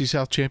AFC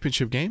South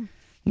Championship game?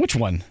 Which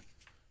one?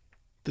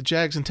 The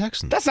Jags and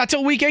Texans. That's not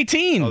till week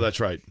 18. Oh,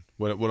 that's right.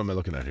 What am I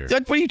looking at here?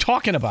 What are you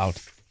talking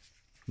about?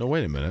 No,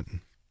 wait a minute.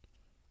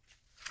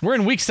 We're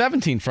in week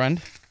 17,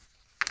 friend.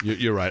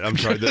 You're right. I'm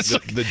sorry.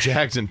 The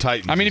Jags and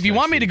Titans. I mean, if you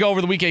want me to go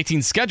over the week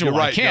 18 schedule,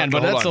 I can,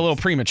 but that's a little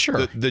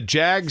premature. The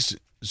Jags.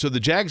 So the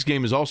Jags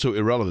game is also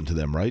irrelevant to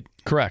them, right?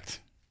 Correct.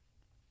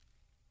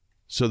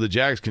 So the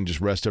Jags can just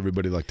rest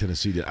everybody like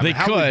Tennessee did. They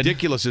how could.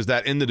 ridiculous is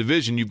that in the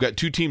division? You've got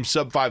 2 teams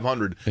sub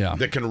 500 Yeah.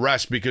 that can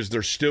rest because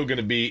they're still going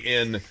to be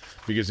in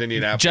because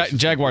Indianapolis.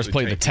 Jaguars really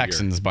play the tanking here.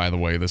 Texans, by the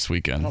way, this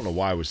weekend. I don't know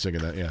why I was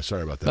thinking that. Yeah,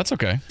 sorry about that. That's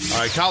okay. All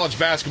right, college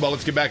basketball.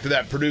 Let's get back to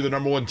that. Purdue, the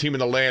number 1 team in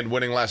the land,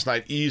 winning last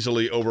night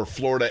easily over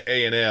Florida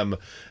A&M.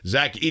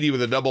 Zach Edey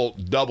with a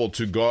double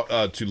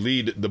to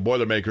lead the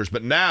Boilermakers.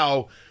 But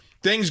now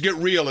things get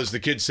real, as the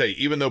kids say.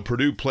 Even though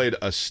Purdue played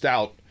a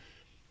stout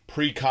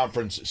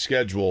pre-conference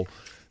schedule,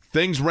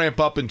 things ramp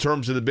up in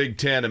terms of the Big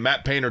Ten, and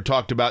Matt Painter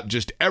talked about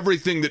just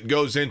everything that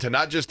goes into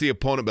not just the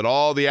opponent, but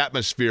all the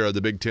atmosphere of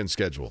the Big Ten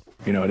schedule.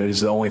 You know, it is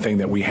the only thing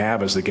that we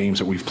have is the games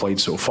that we've played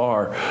so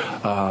far.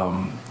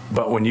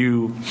 But when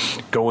you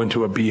go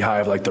into a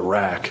beehive like the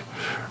RAC,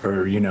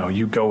 or, you know,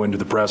 you go into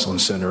the Breslin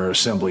Center or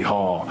Assembly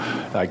Hall,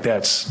 like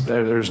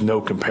there's no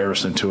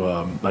comparison to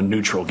a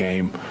neutral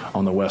game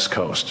on the West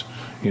Coast.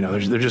 You know,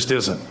 there just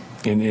isn't.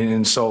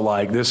 And so,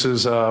 like, this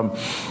is,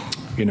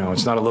 you know,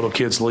 it's not a little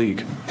kids'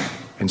 league.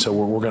 And so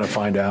we're going to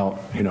find out,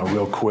 you know,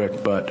 real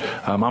quick. But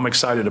I'm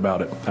excited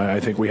about it. I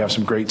think we have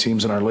some great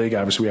teams in our league.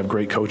 Obviously, we have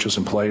great coaches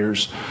and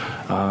players.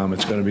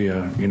 It's going to be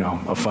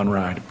a fun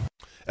ride.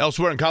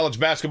 Elsewhere in college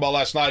basketball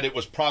last night, it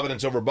was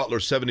Providence over Butler,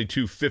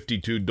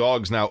 72-52.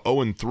 Dogs now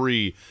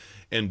 0-3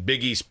 in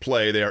Big East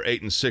play. They are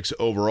 8-6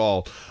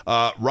 overall.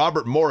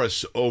 Robert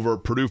Morris over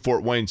Purdue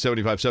Fort Wayne,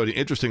 75-70.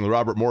 Interestingly,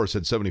 Robert Morris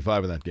had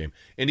 75 in that game.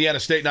 Indiana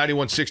State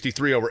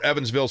 91-63 over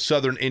Evansville.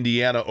 Southern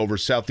Indiana over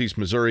Southeast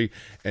Missouri,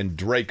 and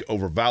Drake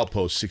over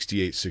Valpo,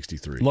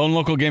 68-63. Lone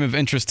local game of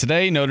interest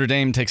today. Notre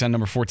Dame takes on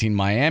number 14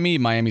 Miami.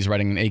 Miami's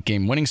riding an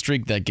 8-game winning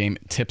streak. That game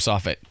tips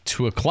off at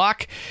 2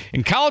 o'clock.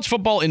 In college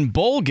football, in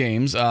bowl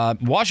games,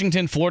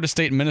 Washington, Florida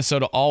State, and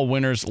Minnesota all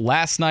winners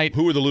last night.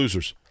 Who were the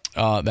losers?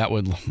 That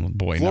would,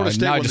 boy, Florida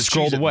State now I won just the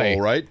scrolled Cheez-It away.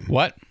 Bowl, right?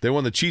 What? They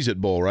won the Cheez-It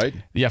Bowl, right?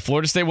 Yeah,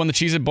 Florida State won the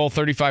Cheez-It Bowl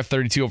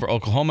 35-32 over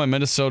Oklahoma.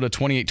 Minnesota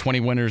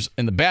 28-20 winners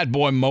in the Bad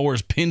Boy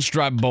Mowers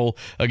Pinstripe Bowl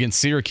against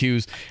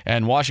Syracuse.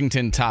 And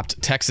Washington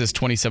topped Texas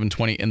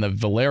 27-20 in the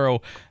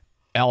Valero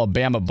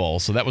Alabama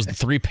Bowl. So that was the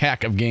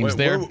 3-pack of games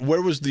there.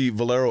 Where was the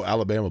Valero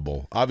Alabama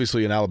Bowl?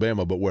 Obviously in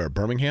Alabama, but where?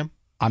 Birmingham?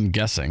 I'm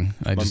guessing.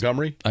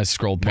 Montgomery? I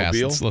scrolled past.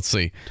 Mobile? Let's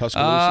see.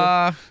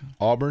 Tuscaloosa?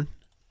 Auburn?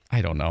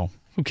 I don't know.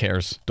 Who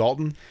cares?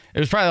 Dalton? It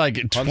was probably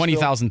like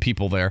 20,000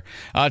 people there.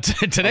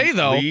 Today,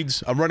 though.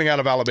 Leeds? I'm running out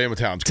of Alabama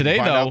towns. Can Today,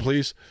 you find though. out,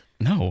 please?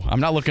 No, I'm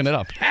not looking it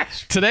up.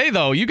 Today,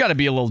 though, you got to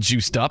be a little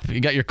juiced up.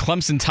 You got your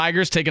Clemson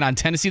Tigers taking on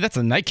Tennessee. That's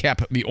a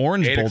nightcap, the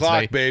Orange Bowl 8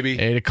 o'clock, today. baby.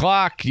 8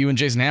 o'clock. You and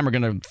Jason Hamm are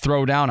going to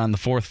throw down on the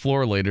 4th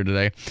floor later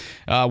today.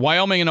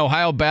 Wyoming and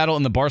Ohio battle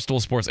in the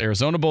Barstool Sports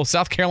Arizona Bowl.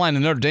 South Carolina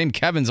and Notre Dame.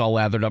 Kevin's all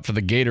lathered up for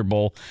the Gator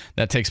Bowl.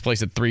 That takes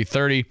place at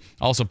 3:30.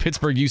 Also,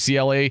 Pittsburgh,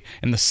 UCLA,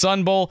 and the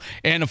Sun Bowl.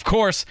 And, of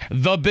course,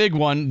 the big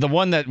one, the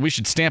one that we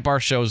should stamp our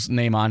show's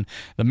name on,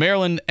 the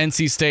Maryland,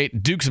 NC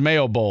State, Duke's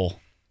Mayo Bowl.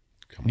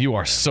 You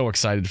are so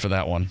excited for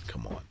that one.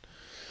 Come on.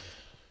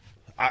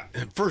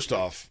 First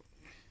off,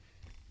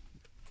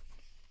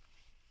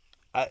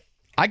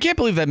 I can't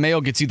believe that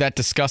Mayo gets you that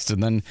disgusted.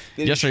 And then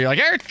yesterday you're like,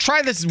 hey,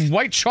 try this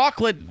white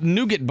chocolate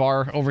nougat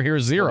bar over here,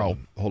 0.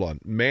 Hold on.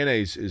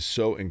 Mayonnaise is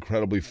so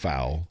incredibly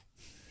foul.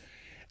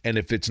 And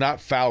if it's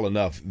not foul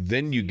enough,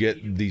 then you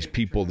get these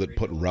people that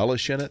put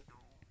relish in it.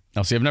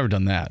 Oh, see, I've never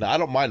done that. Now, I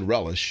don't mind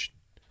relish.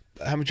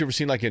 Haven't you ever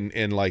seen like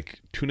in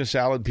like tuna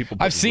salad people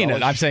put I've seen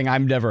relish? it. I'm saying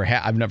I've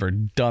never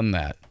done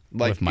that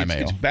with my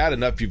mayo. It's bad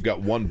enough you've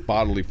got one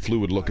bodily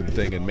fluid looking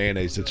thing in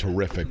mayonnaise that's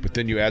horrific, but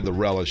then you add the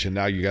relish and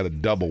now you got a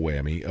double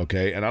whammy,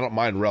 okay? And I don't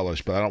mind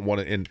relish, but I don't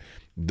want it in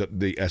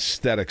the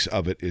aesthetics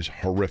of it is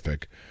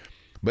horrific.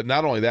 But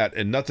not only that,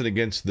 and nothing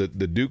against the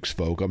Dukes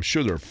folk, I'm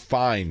sure they're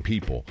fine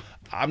people.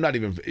 I'm not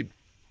even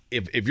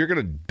if you're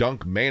going to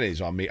dunk mayonnaise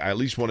on me, I at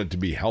least want it to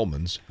be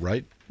Hellman's,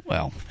 right?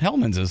 Well,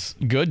 Hellman's is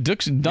good.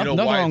 Dukes, nothing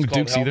why wrong it's with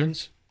called Dukes either.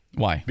 Hellman's?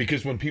 Why?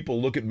 Because when people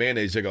look at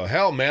mayonnaise, they go,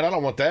 "Hell, man, I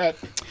don't want that."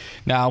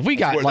 Now, if we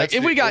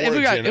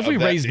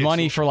If raised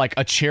money for like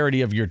a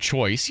charity of your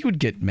choice, you would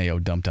get mayo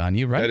dumped on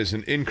you, right? That is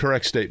an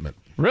incorrect statement.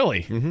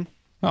 Really? Mm-hmm.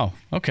 Oh,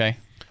 okay.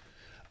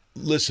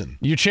 Listen,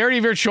 your charity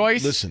of your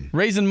choice. Listen,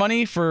 raising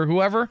money for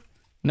whoever.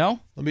 No.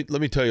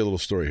 Let me tell you a little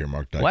story here,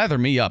 Mark Dyke. Lather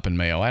me up in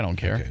mayo. I don't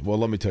care. Okay. Well,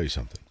 let me tell you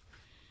something.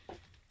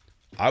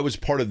 I was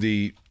part of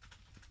the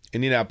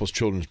Indianapolis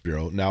Children's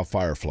Bureau, now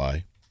Firefly.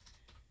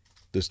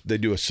 They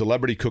do a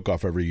celebrity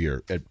cook-off every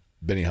year at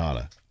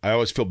Benihana. I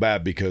always feel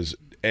bad because,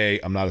 A,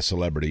 I'm not a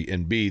celebrity,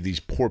 and B, these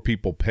poor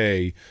people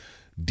pay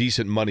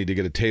decent money to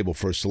get a table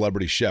for a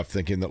celebrity chef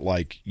thinking that,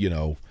 like, you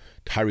know,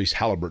 Tyrese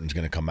Halliburton's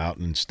going to come out,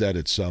 and instead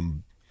it's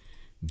some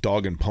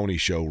dog and pony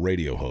show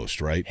radio host,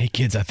 right? Hey,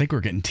 kids, I think we're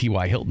getting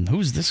T.Y. Hilton.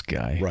 Who's this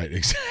guy? Right,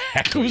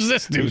 exactly. Who's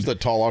this dude? Who's the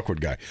tall,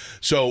 awkward guy?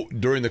 So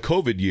during the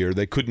COVID year,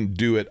 they couldn't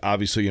do it,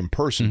 obviously, in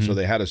person, so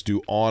they had us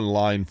do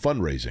online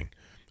fundraising,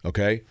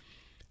 okay?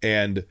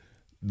 And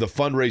the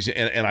fundraising,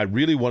 and I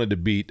really wanted to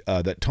beat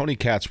that Tony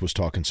Katz was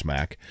talking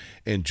smack,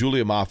 and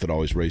Julia Moffett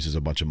always raises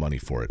a bunch of money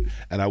for it.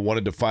 And I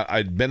wanted to find,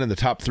 I'd been in the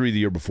top 3 the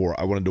year before.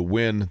 I wanted to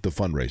win the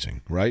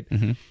fundraising, right?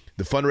 Mm-hmm.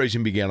 The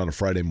fundraising began on a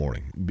Friday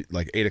morning,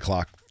 like 8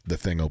 o'clock, the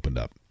thing opened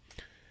up.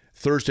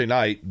 Thursday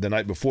night, the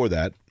night before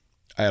that,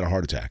 I had a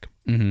heart attack.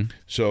 Mm-hmm.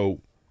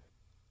 So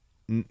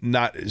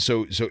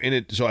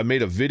I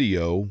made a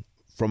video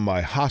from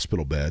my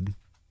hospital bed,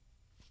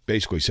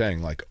 basically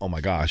saying like, "Oh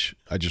my gosh,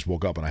 I just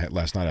woke up and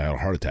last night I had a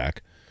heart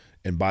attack.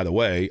 And by the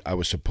way, I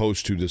was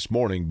supposed to this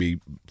morning be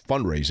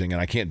fundraising,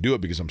 and I can't do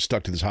it because I'm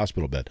stuck to this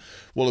hospital bed."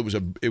 Well,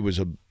 it was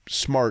a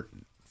smart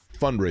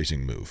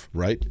fundraising move,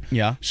 right?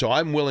 Yeah. So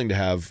I'm willing to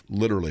have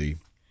literally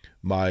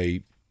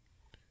my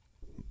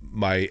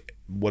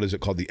what is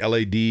it called, the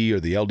LAD or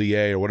the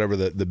LDA or whatever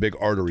the big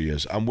artery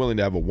is. I'm willing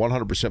to have a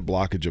 100%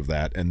 blockage of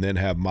that, and then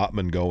have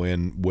Mottman go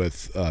in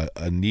with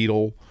a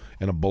needle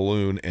and a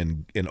balloon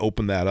and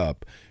open that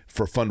up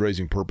for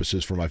fundraising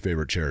purposes for my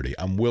favorite charity.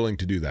 I'm willing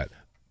to do that.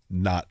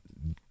 Not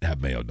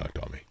have mayo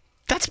dunked on me.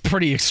 That's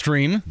pretty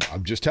extreme.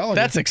 I'm just telling you.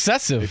 That's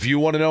excessive. If you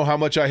want to know how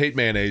much I hate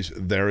mayonnaise,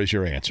 there is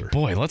your answer.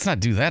 Boy, let's not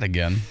do that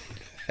again.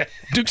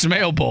 Duke's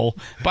Mayo Bowl,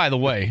 by the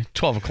way,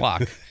 12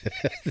 o'clock.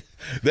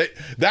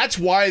 That's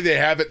why they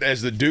have it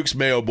as the Duke's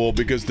Mayo Bowl,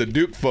 because the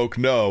Duke folk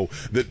know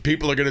that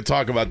people are going to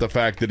talk about the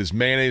fact that it's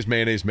mayonnaise,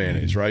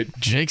 right?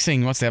 Jake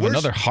saying he wants to have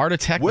another heart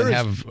attack than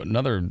have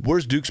another...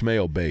 Where's Duke's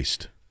Mayo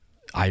based?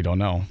 I don't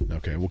know.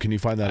 Okay, well, can you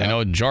find that out? I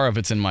know a jar of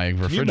it's in my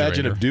refrigerator. Can you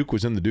imagine if Duke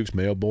was in the Duke's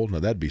Mayo Bowl? Now,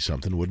 that'd be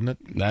something, wouldn't it?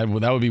 That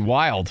would be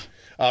wild.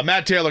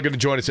 Matt Taylor going to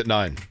join us at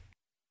 9.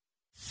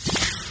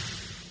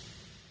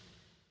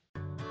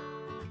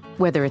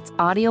 Whether it's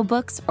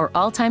audiobooks or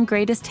all-time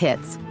greatest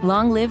hits,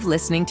 long live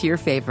listening to your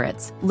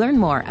favorites. Learn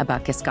more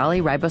about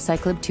Kisqali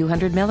Ribociclib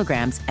 200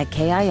 milligrams at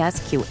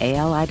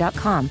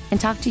KISQALI.com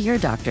and talk to your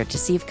doctor to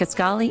see if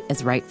Kisqali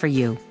is right for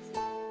you.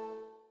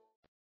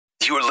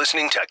 You're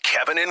listening to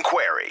Kevin and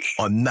Query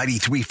on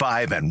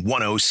 93.5 and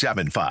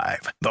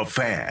 107.5. The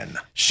Fan.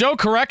 Show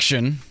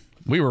correction.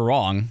 We were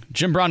wrong.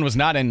 Jim Brown was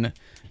not in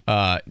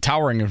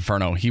Towering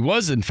Inferno. He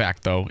was, in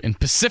fact, though, in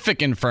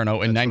Pacific Inferno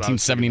in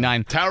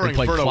 1979. Towering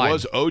Inferno Clyde.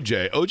 Was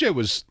OJ. OJ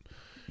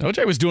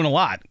was doing a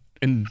lot.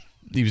 And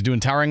he was doing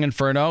Towering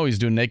Inferno. He was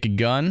doing Naked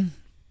Gun.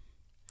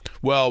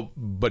 Well,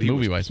 but he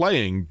was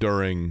playing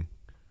during...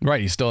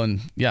 Right, he's still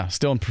in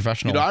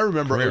professional I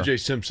remember career. O.J.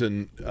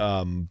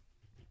 Simpson...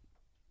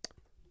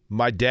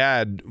 my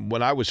dad,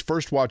 when I was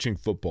first watching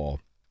football,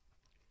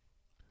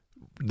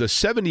 the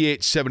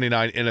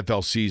 78-79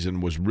 NFL season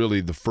was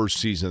really the first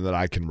season that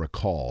I can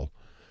recall.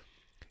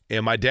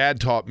 And my dad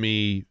taught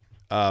me,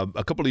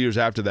 a couple of years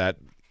after that,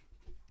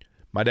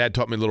 my dad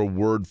taught me little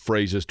word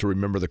phrases to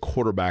remember the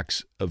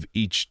quarterbacks of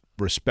each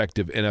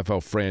respective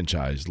NFL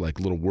franchise, like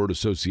little word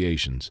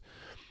associations.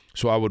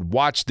 So I would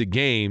watch the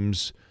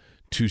games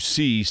to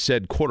see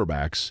said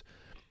quarterbacks.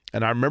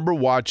 And I remember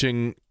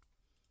watching...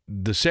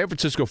 The San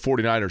Francisco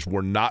 49ers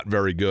were not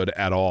very good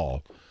at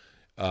all.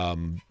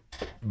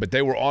 But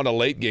they were on a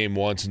late game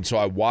once, and so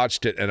I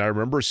watched it, and I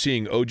remember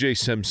seeing O.J.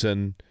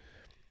 Simpson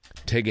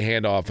take a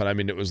handoff, and I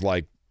mean, it was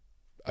like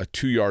a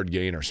 2-yard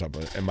gain or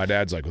something. And my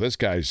dad's like, well, this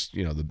guy's,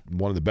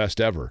 one of the best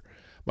ever.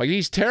 I'm like,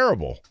 he's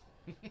terrible.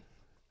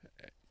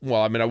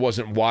 Well, I mean, I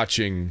wasn't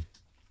watching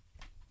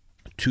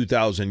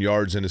 2,000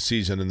 yards in a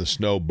season in the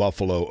snow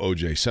Buffalo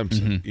O.J.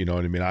 Simpson. Mm-hmm. You know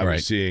what I mean? I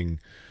was seeing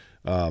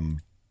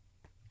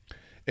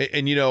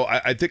and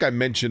I think I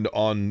mentioned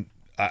on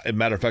as a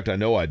matter of fact, I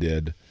know I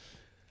did,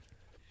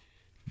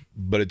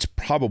 but it's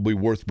probably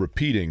worth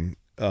repeating.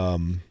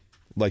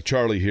 Like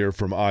Charlie here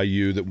from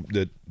IU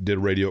that did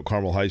radio at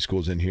Carmel High School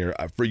is in here.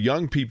 For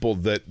young people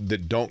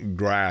that don't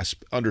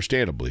grasp,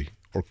 understandably,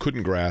 or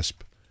couldn't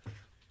grasp,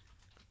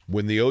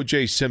 when the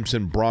O.J.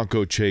 Simpson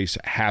Bronco chase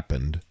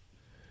happened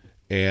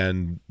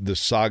and the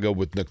saga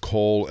with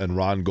Nicole and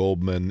Ron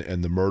Goldman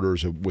and the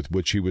murders with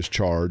which he was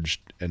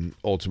charged and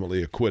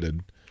ultimately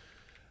acquitted,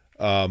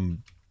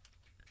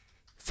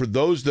 for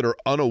those that are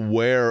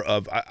unaware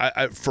of,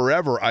 I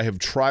forever I have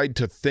tried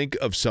to think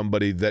of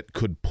somebody that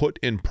could put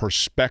in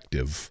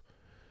perspective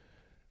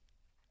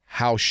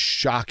how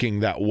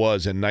shocking that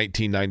was in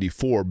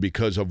 1994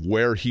 because of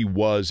where he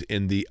was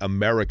in the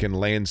American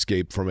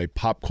landscape from a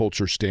pop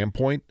culture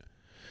standpoint.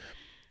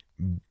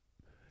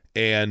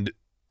 And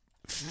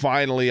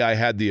finally I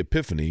had the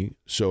epiphany.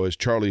 So as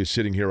Charlie is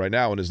sitting here right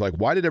now and is like,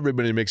 why did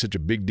everybody make such a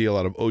big deal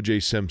out of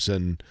O.J.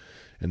 Simpson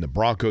and the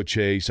Bronco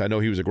chase? I know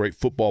he was a great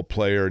football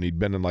player and he'd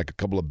been in like a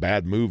couple of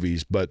bad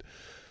movies, but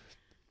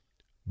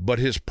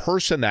his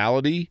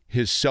personality,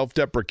 his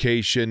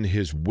self-deprecation,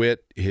 his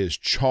wit, his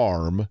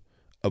charm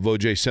of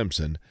O.J.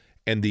 Simpson,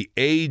 and the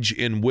age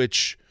in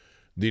which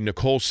the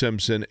Nicole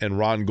Simpson and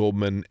Ron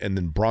Goldman and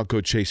then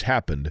Bronco chase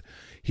happened,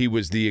 he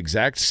was the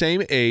exact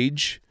same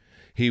age.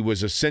 He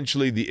was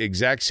essentially the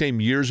exact same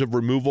years of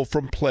removal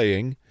from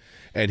playing,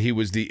 and he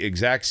was the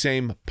exact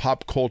same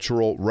pop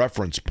cultural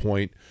reference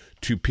point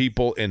to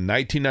people in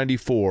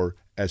 1994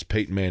 as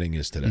Peyton Manning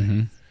is today.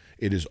 Mm-hmm.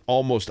 It is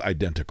almost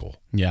identical.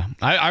 Yeah.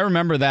 I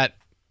remember that.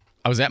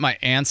 I was at my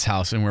aunt's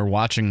house and we were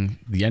watching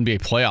the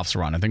NBA playoffs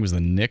run. I think it was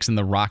the Knicks and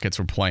the Rockets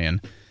were playing.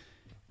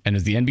 And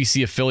it's the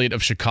NBC affiliate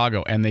of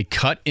Chicago. And they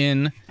cut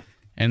in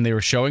and they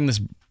were showing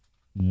this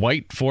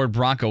white Ford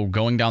Bronco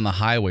going down the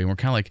highway. And we're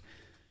kind of like,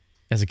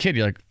 as a kid,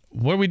 you're like,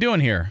 what are we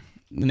doing here?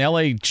 an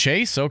LA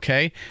chase,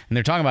 okay. And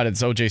they're talking about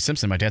it's O.J.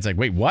 Simpson. My dad's like,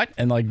 wait, what?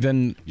 And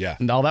then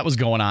all that was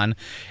going on.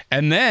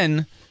 And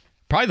then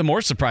probably the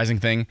more surprising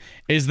thing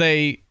is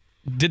they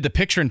did the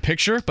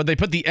picture-in-picture, but they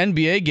put the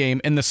NBA game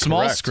in the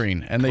small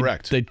screen. And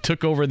they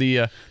took over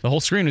the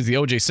whole screen was the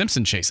O.J.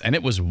 Simpson chase. And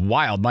it was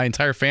wild. My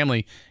entire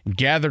family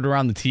gathered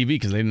around the TV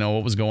because they didn't know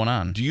what was going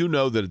on. Do you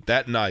know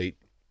that night,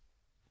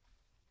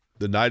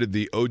 the night of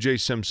the O.J.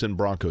 Simpson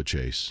Bronco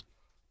chase,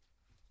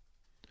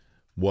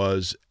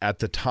 was at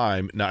the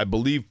time, now I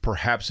believe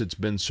perhaps it's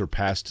been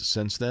surpassed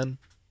since then,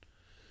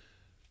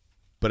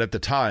 but at the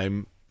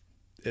time,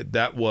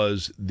 that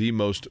was the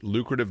most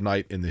lucrative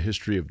night in the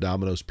history of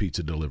Domino's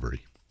Pizza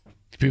delivery.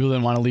 People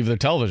didn't want to leave their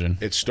television.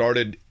 It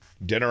started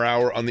dinner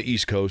hour on the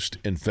East Coast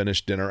and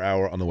finished dinner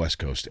hour on the West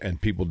Coast,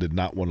 and people did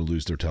not want to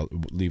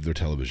leave their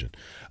television.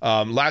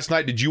 Last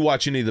night, did you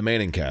watch any of the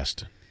Manning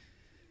cast?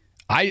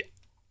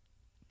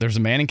 There's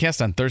a Manning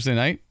cast on Thursday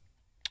night?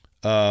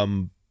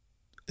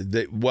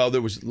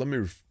 There was.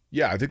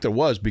 I think there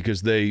was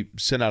because they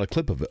sent out a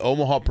clip of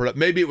it.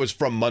 Maybe it was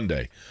from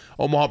Monday.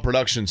 Omaha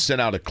Productions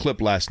sent out a clip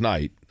last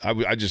night.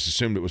 I just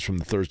assumed it was from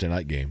the Thursday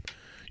night game.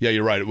 Yeah,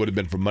 you're right. It would have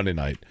been from Monday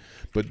night.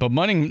 But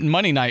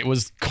Monday night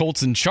was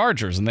Colts and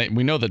Chargers, and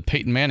we know that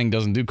Peyton Manning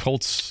doesn't do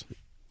Colts.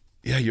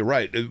 Yeah, you're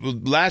right.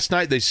 Last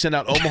night they sent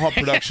out Omaha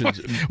Productions.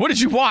 What did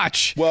you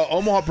watch? Well,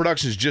 Omaha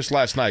Productions just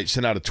last night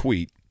sent out a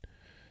tweet.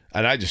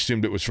 And I just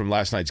assumed it was from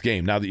last night's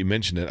game. Now that you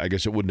mentioned it, I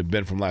guess it wouldn't have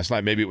been from last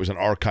night. Maybe it was an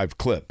archived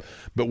clip.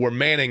 But where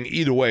Manning,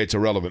 either way, it's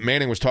irrelevant.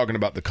 Manning was talking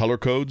about the color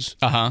codes.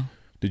 Uh-huh.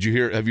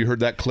 Have you heard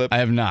that clip? I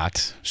have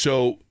not.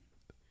 So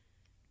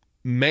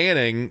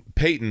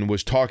Peyton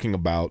was talking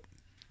about,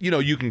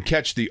 you can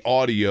catch the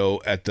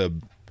audio at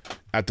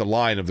the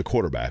line of the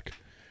quarterback.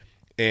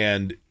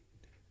 And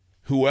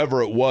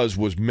whoever it was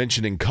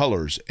mentioning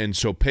colors. And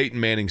so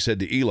Peyton Manning said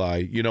to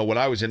Eli, when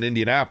I was in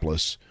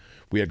Indianapolis,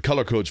 we had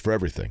color codes for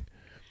everything.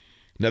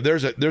 Now,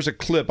 there's a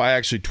clip. I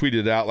actually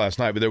tweeted it out last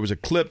night, but there was a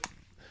clip.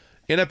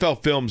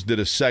 NFL Films did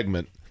a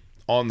segment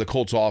on the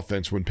Colts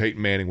offense when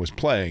Peyton Manning was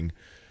playing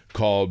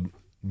called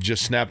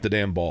Just Snap the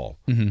Damn Ball.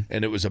 Mm-hmm.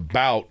 And it was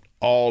about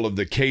all of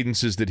the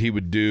cadences that he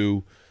would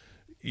do,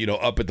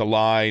 up at the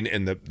line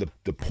and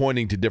the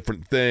pointing to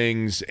different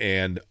things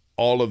and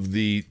all of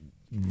the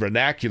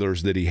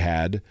vernaculars that he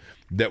had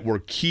that were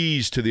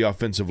keys to the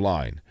offensive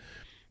line.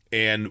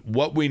 And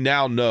what we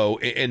now know,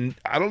 and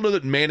I don't know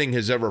that Manning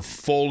has ever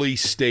fully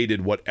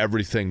stated what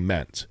everything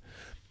meant,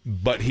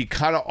 but he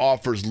kind of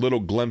offers little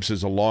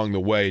glimpses along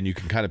the way, and you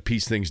can kind of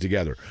piece things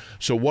together.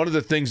 So one of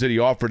the things that he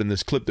offered in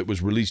this clip that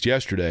was released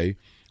yesterday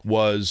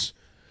was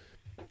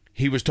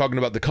he was talking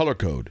about the color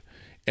code.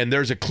 And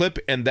there's a clip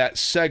in that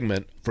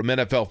segment from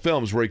NFL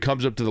Films where he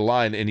comes up to the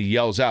line and he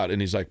yells out, and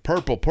he's like,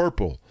 purple,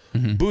 purple,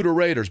 Buddha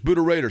Raiders,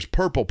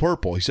 purple,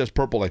 purple. He says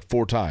purple like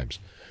 4 times.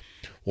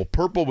 Well,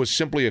 purple was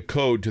simply a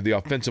code to the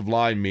offensive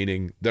line,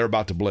 meaning they're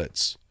about to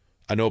blitz.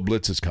 I know a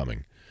blitz is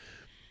coming.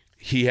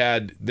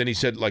 Then he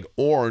said like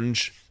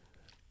orange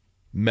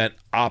meant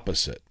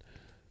opposite.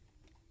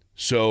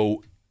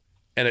 So,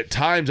 and at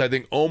times I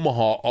think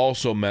Omaha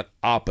also meant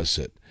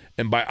opposite.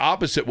 And by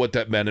opposite, what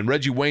that meant, and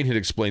Reggie Wayne had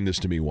explained this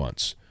to me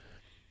once,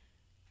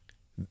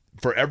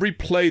 for every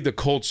play the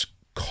Colts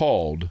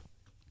called,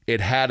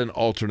 it had an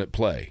alternate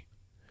play.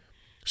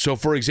 So,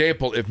 for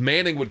example, if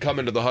Manning would come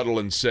into the huddle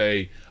and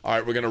say, all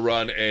right, we're going to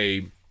run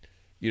a,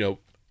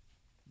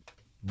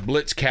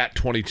 Blitz Cat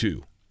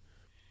 22,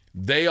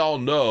 they all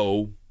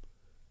know,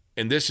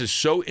 and this is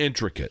so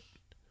intricate,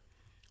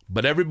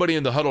 but everybody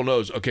in the huddle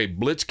knows, okay,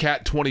 Blitz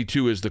Cat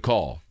 22 is the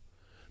call.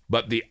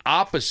 But the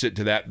opposite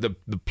to that, the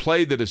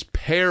play that is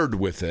paired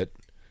with it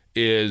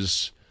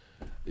is,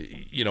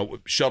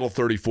 shuttle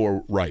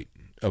 34 right,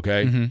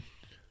 okay? Mm-hmm.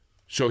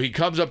 So he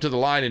comes up to the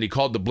line and he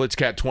called the Blitz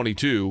Cat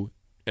 22,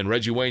 and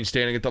Reggie Wayne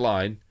standing at the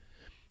line,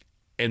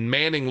 and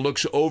Manning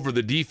looks over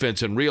the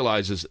defense and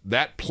realizes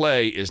that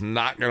play is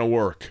not going to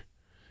work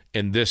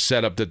in this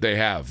setup that they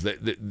have.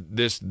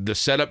 The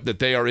setup that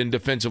they are in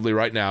defensively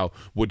right now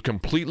would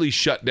completely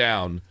shut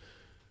down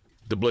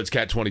the Blitz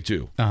Cat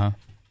 22. Uh-huh.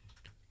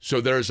 So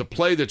there's a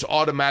play that's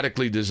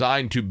automatically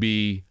designed to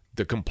be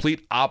the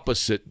complete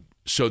opposite,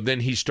 so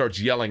then he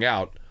starts yelling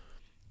out,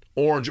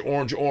 orange,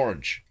 orange,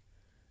 orange.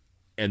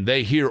 And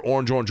they hear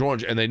orange, orange,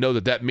 orange, and they know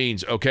that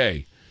means,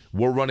 okay,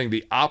 we're running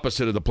the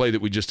opposite of the play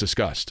that we just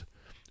discussed.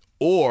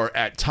 Or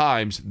at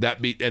times,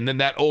 and then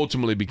that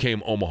ultimately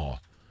became Omaha.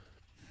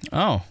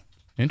 Oh,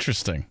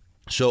 interesting.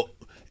 So,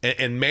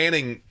 and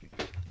Manning,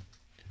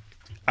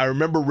 I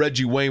remember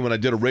Reggie Wayne when I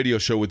did a radio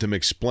show with him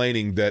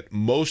explaining that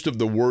most of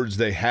the words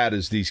they had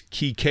as these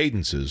key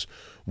cadences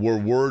were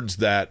words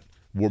that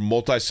were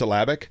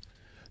multisyllabic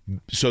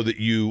so that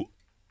you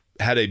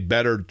had a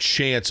better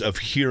chance of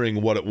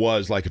hearing what it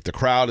was. Like if the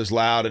crowd is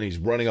loud and he's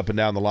running up and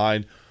down the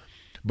line.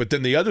 But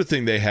then the other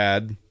thing they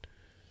had,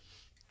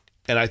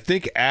 and I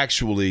think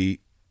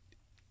actually,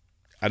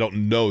 I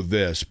don't know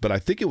this, but I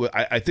think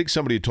I think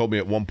somebody had told me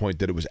at one point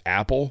that it was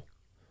Apple.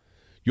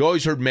 You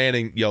always heard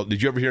Manning yell.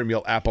 Did you ever hear him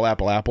yell Apple,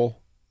 Apple,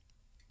 Apple?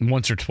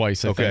 Once or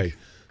twice, I think. Okay.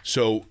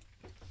 So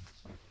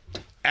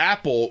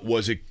Apple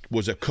was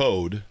a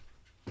code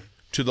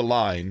to the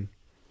line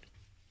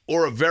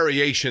or a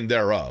variation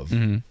thereof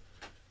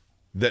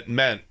that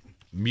meant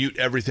mute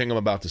everything I'm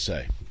about to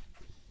say.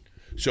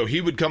 So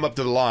he would come up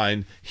to the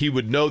line. He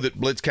would know that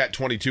Blitzcat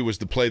 22 was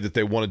the play that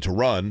they wanted to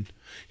run.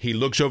 He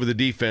looks over the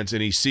defense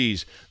and he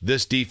sees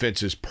this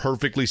defense is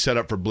perfectly set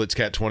up for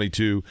Blitzcat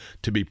 22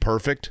 to be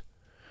perfect.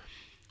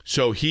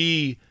 So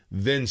he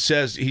then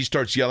he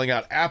starts yelling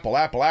out, Apple,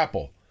 Apple,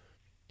 Apple.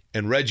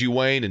 And Reggie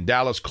Wayne and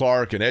Dallas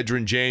Clark and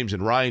Edgerrin James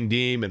and Ryan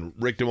Deem and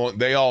Rick DeMont,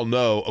 they all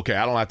know, okay,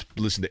 I don't have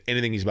to listen to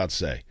anything he's about to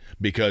say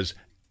because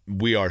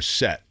we are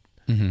set.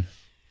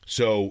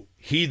 So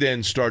he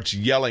then starts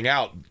yelling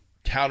out,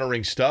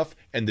 countering stuff,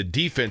 and the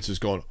defense is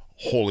going,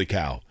 holy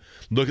cow.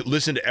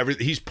 Listen to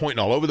everything. He's pointing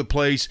all over the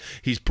place.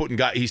 He's telling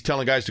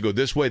guys to go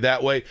this way,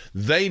 that way.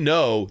 They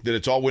know that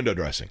it's all window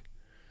dressing.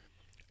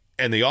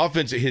 And the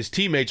offense, his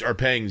teammates are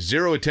paying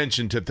zero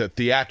attention to the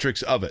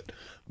theatrics of it.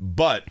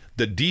 But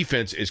the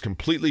defense is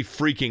completely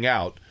freaking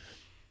out,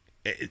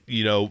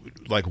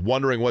 like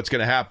wondering what's going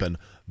to happen.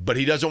 But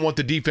he doesn't want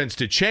the defense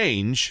to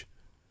change,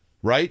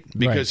 right?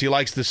 Because he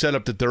likes the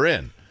setup that they're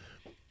in.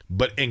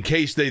 But in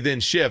case they then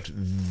shift,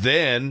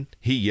 then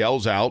he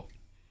yells out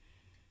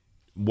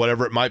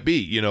whatever it might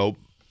be,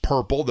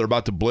 purple, they're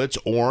about to blitz,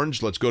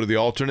 orange, let's go to the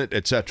alternate,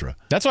 etc.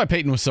 That's why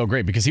Peyton was so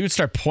great, because he would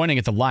start pointing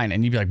at the line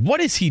and you'd be like, what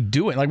is he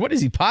doing? Like, what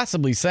is he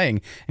possibly saying?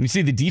 And you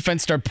see the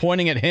defense start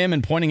pointing at him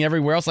and pointing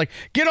everywhere else, like,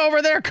 get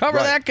over there, cover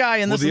that guy,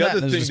 and this and that. The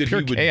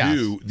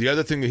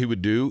other thing that he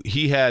would do,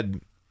 he had,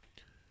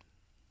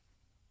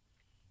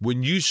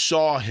 when you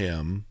saw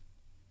him,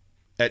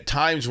 at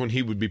times when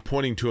he would be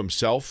pointing to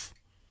himself,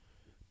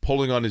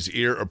 pulling on his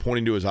ear or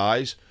pointing to his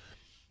eyes,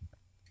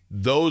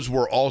 those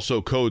were also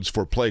codes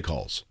for play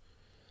calls.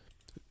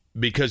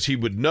 Because he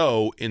would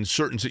know in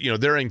certain,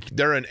 they're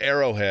in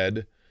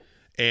Arrowhead,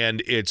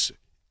 and it's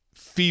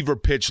fever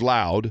pitch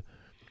loud.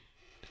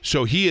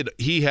 So he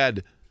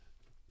had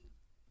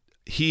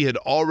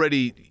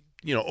already,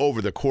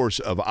 over the course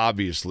of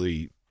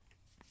obviously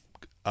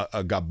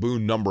a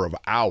gaboon number of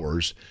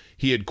hours,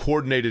 he had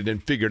coordinated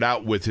and figured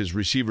out with his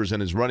receivers and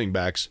his running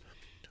backs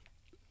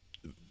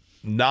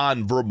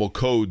nonverbal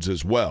codes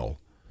as well.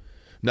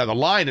 Now the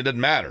line, it doesn't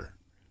matter.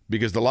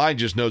 Because the line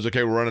just knows,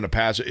 okay, we're running a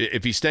pass.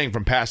 If he's staying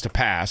from pass to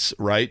pass,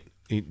 right,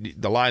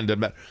 the line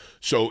doesn't matter.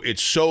 So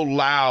it's so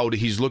loud,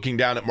 he's looking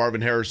down at Marvin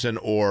Harrison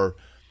or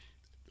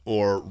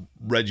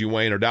Reggie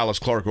Wayne or Dallas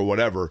Clark or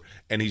whatever,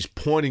 and he's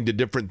pointing to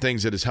different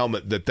things at his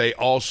helmet that they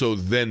also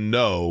then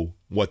know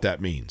what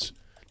that means.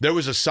 There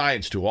was a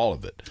science to all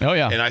of it. Oh,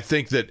 yeah. And I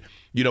think that,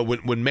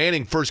 when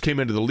Manning first came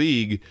into the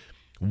league,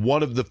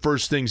 one of the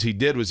first things he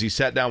did was he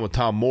sat down with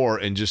Tom Moore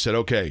and just said,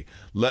 okay,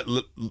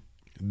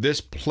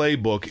 this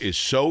playbook is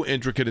so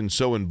intricate and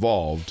so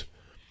involved,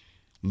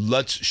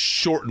 let's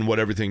shorten what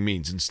everything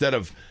means. Instead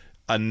of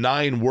a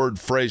 9-word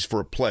phrase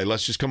for a play,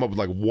 let's just come up with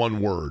like one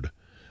word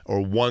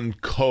or one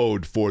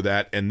code for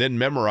that and then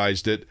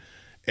memorized it.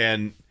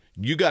 And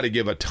you got to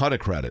give a ton of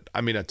credit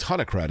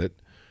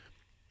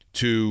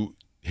to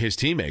his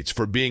teammates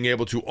for being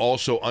able to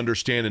also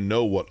understand and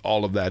know what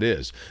all of that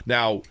is.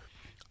 Now,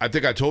 I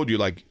think I told you,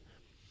 like,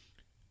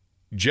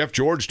 Jeff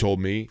George told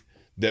me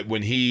that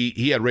when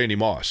he had Randy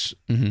Moss,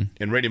 and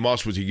Randy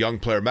Moss was a young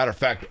player. Matter of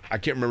fact, I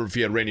can't remember if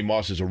he had Randy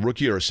Moss as a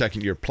rookie or a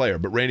second-year player,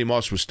 but Randy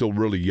Moss was still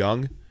really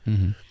young.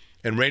 And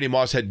Randy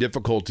Moss had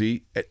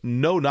difficulty,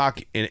 no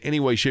knock in any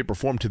way, shape, or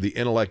form to the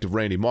intellect of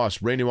Randy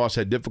Moss. Randy Moss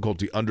had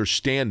difficulty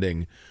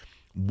understanding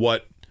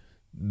what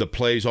the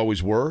plays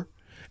always were.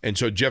 And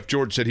so Jeff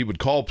George said he would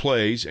call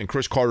plays, and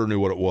Chris Carter knew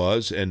what it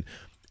was, and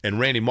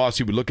Randy Moss,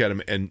 he would look at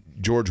him, and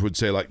George would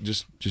say, like,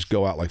 just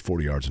go out like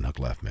 40 yards and hook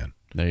left, man.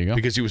 There you go.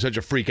 Because he was such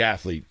a freak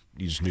athlete,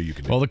 you just knew you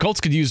could do it. Well, the Colts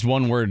could use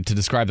one word to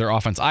describe their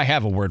offense. I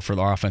have a word for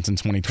their offense in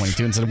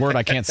 2022, and it's a word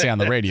I can't say on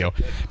the radio.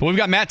 But we've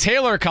got Matt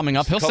Taylor coming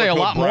up. He'll say a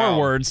lot more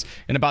words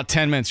in about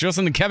 10 minutes. You're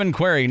listening to Kevin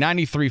Query,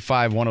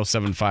 93.5,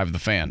 107.5 The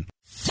Fan.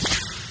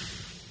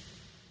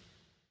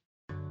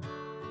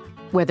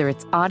 Whether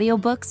it's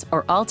audiobooks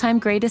or all-time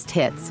greatest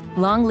hits,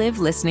 long live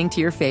listening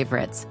to your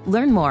favorites.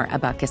 Learn more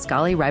about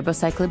Kisqali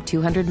Ribociclib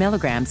 200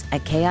 milligrams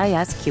at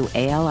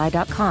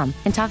KISQALI.com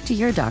and talk to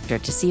your doctor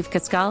to see if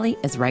Kisqali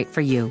is right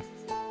for you.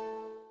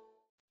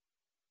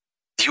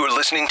 You're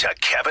listening to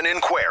Kevin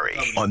and Query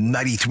on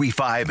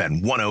 93.5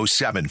 and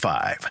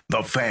 107.5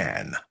 The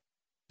Fan.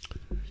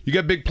 You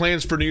got big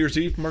plans for New Year's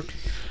Eve, Mark?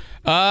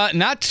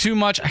 Not too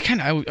much.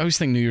 I always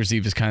think New Year's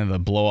Eve is kind of the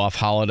blow-off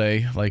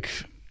holiday. Like,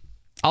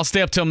 I'll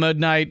stay up till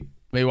midnight,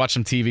 maybe watch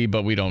some TV,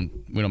 but we don't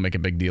make a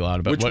big deal out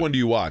of it. Which one do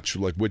you watch?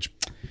 Like which?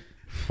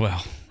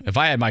 Well, if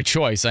I had my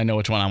choice, I know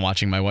which one I'm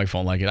watching. My wife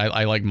won't like it.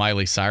 I like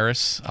Miley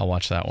Cyrus. I'll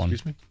watch that one.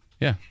 Excuse me?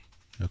 Yeah.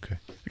 Okay.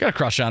 I got a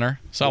crush on her,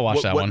 so I'll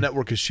watch that one. What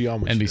network is she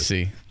on?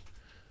 NBC.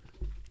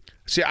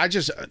 See, I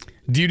just...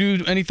 Do you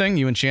do anything?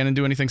 You and Shannon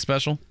do anything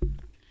special?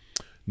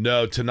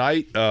 No,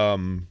 tonight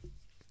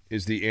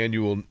is the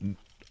annual...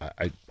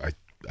 I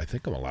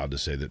think I'm allowed to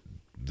say that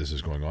this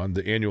is going on.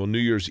 The annual New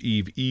Year's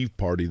Eve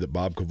party that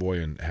Bob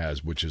Kavoyan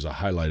has, which is a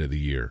highlight of the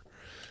year.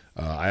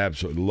 I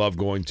absolutely love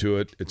going to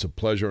it. It's a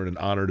pleasure and an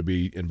honor to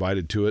be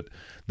invited to it.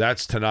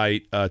 That's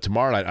tonight.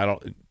 Tomorrow night,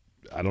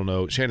 I don't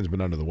know. Shannon's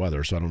been under the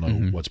weather, so I don't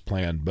know what's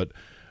planned. But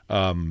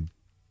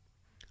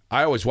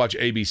I always watch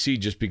ABC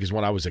just because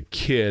when I was a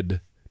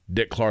kid,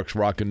 Dick Clark's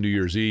rocking New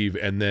Year's Eve,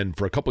 and then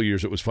for a couple of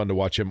years it was fun to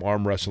watch him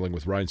arm wrestling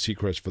with Ryan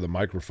Seacrest for the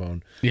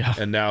microphone. Yeah.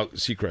 And now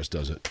Seacrest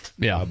does it.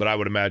 Yeah. But I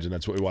would imagine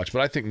that's what we watch.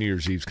 But I think New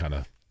Year's Eve's kind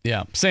of...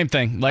 Yeah, same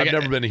thing. Like, I've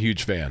never been a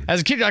huge fan.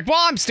 As a kid, you're like,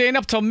 well, I'm staying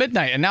up till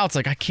midnight, and now it's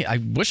like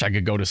I wish I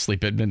could go to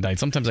sleep at midnight.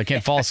 Sometimes I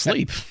can't fall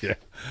asleep. Yeah,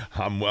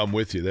 I'm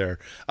with you there.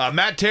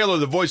 Matt Taylor,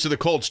 the voice of the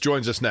Colts,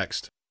 joins us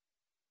next.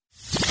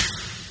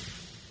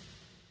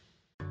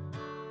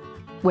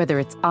 Whether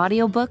it's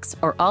audiobooks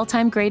or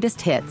all-time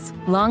greatest hits,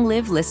 long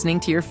live listening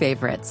to your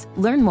favorites.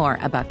 Learn more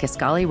about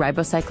Kisqali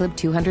Ribociclib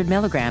 200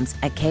 milligrams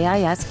at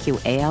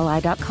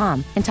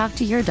KISQALI.com and talk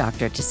to your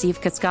doctor to see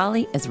if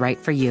Kisqali is right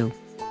for you.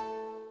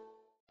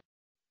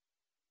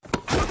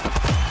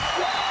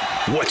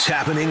 What's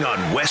happening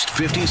on West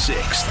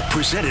 56th?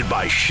 Presented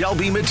by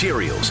Shelby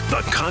Materials,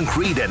 the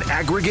concrete and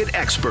aggregate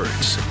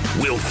experts.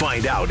 We'll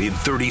find out in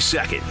 30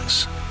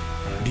 seconds.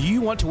 Do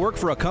you want to work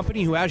for a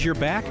company who has your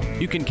back?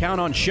 You can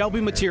count on Shelby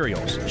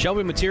Materials.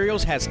 Shelby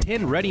Materials has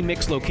 10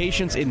 ready-mix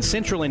locations in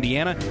central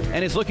Indiana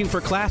and is looking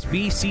for Class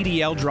B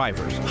CDL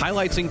drivers.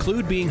 Highlights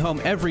include being home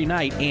every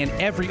night and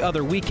every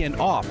other weekend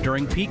off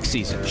during peak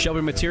season.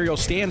 Shelby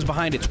Materials stands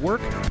behind its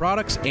work,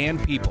 products,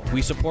 and people.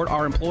 We support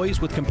our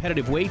employees with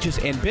competitive wages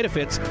and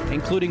benefits,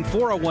 including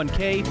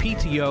 401k,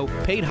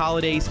 PTO, paid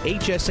holidays,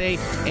 HSA,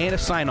 and a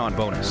sign-on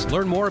bonus.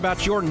 Learn more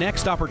about your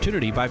next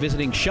opportunity by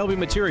visiting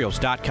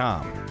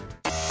ShelbyMaterials.com.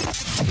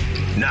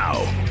 Now,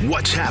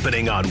 what's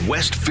happening on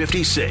West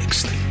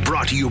 56th?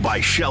 Brought to you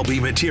by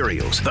Shelby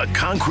Materials, the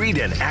concrete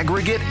and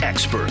aggregate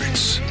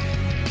experts.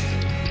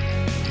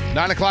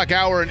 9 o'clock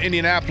hour in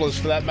Indianapolis.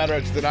 For that matter,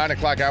 it's the 9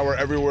 o'clock hour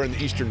everywhere in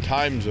the Eastern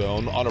time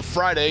zone. On a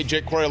Friday,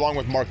 Jake Quarry along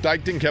with Mark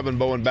Dykton, Kevin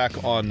Bowen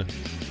back on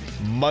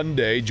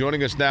Monday.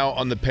 Joining us now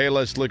on the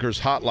Payless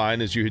Liquors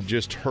hotline, as you had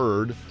just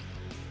heard.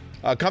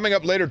 Coming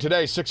up later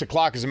today, 6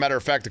 o'clock, as a matter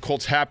of fact, the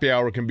Colts Happy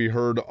Hour can be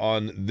heard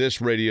on this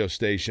radio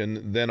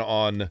station. Then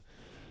on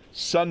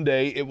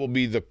Sunday, it will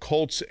be the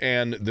Colts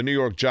and the New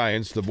York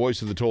Giants. The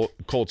voice of the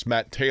Colts,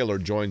 Matt Taylor,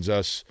 joins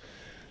us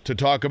to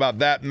talk about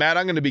that. Matt,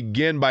 I'm going to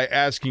begin by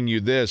asking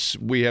you this.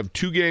 We have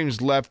 2 games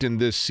left in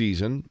this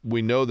season.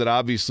 We know that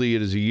obviously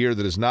it is a year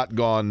that has not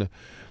gone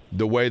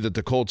the way that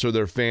the Colts or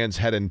their fans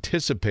had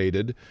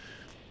anticipated.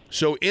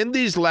 So in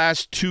these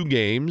last 2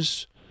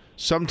 games,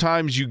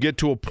 sometimes you get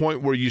to a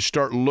point where you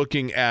start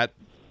looking at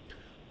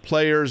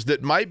players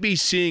that might be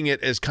seeing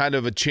it as kind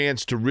of a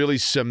chance to really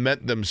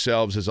cement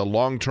themselves as a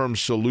long-term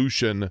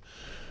solution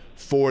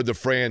for the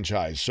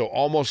franchise. So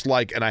almost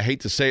like, and I hate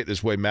to say it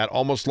this way, Matt,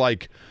 almost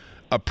like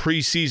a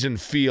preseason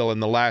feel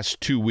in the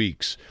last 2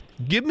 weeks.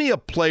 Give me a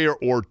player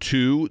or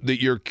two that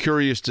you're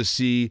curious to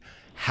see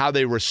how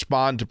they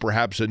respond to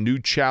perhaps a new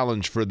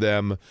challenge for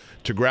them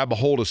to grab a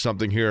hold of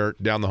something here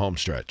down the home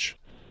stretch.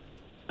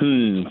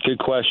 Good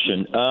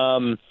question.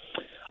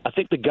 I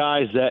think the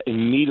guys that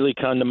immediately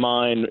come to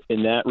mind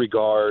in that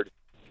regard,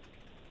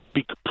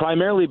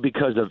 primarily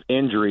because of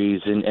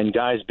injuries and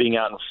guys being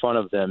out in front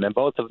of them, and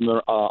both of them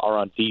are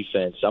on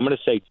defense. I'm going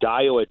to say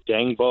Dayo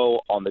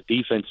Adangbo on the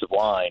defensive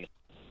line,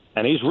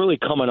 and he's really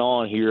coming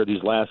on here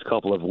these last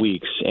couple of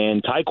weeks.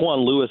 And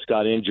Tyquan Lewis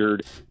got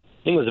injured,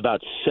 I think it was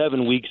about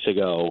 7 weeks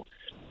ago.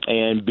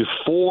 And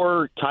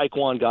before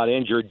Tyquan got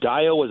injured,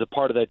 Dayo was a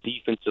part of that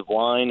defensive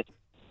line,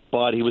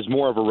 but he was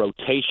more of a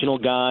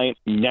rotational guy.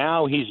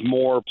 Now he's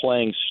more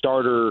playing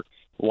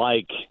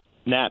starter-like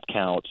snap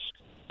counts.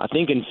 I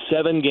think in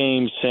 7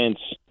 games since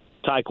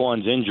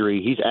Tyquan's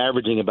injury, he's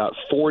averaging about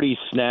 40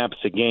 snaps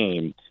a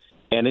game.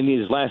 And in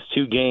these last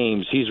 2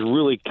 games, he's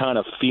really kind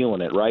of feeling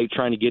it, right?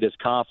 Trying to get his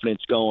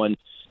confidence going.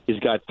 He's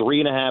got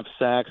 3.5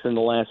 sacks in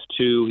the last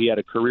 2. He had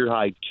a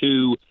career-high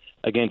 2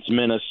 against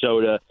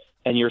Minnesota.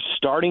 And you're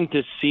starting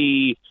to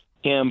see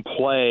him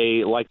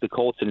play like the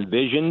Colts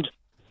envisioned,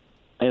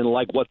 and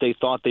like what they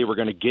thought they were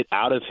going to get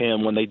out of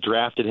him when they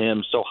drafted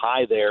him so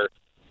high there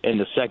in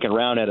the second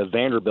round out of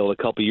Vanderbilt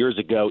a couple years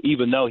ago,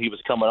 even though he was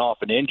coming off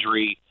an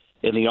injury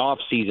in the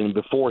offseason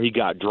before he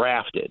got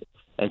drafted.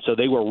 And so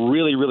they were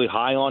really, really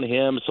high on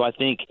him. So I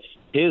think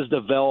his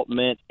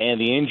development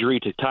and the injury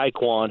to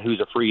Tyquan, who's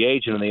a free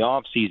agent in the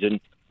offseason,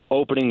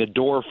 opening the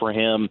door for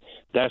him,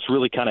 that's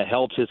really kind of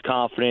helped his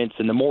confidence.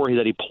 And the more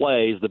that he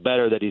plays, the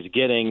better that he's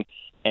getting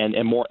and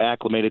more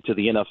acclimated to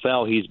the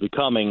NFL he's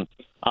becoming.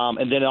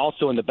 And then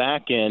also in the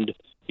back end,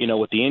 you know,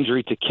 with the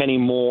injury to Kenny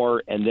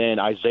Moore, and then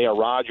Isaiah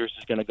Rodgers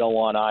is going to go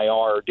on IR,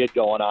 or did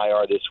go on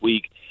IR this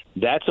week.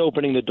 That's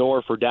opening the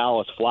door for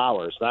Dallas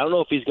Flowers. I don't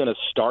know if he's going to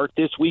start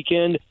this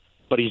weekend,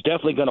 but he's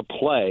definitely going to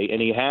play,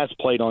 and he has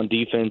played on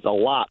defense a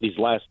lot these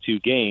last 2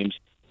 games,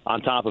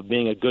 on top of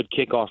being a good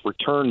kickoff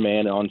return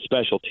man on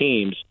special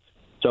teams.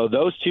 So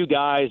those 2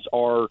 guys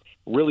are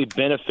really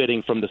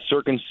benefiting from the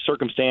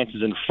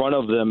circumstances in front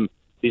of them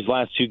these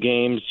last 2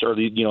 games, or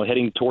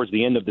heading towards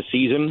the end of the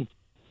season.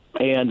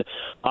 And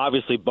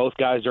obviously both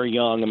guys are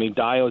young. I mean,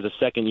 Dio is a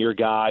second-year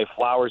guy.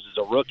 Flowers is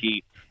a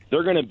rookie.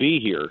 They're going to be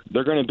here.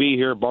 They're going to be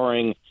here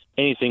barring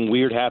anything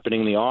weird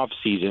happening in the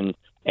offseason.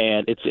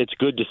 And it's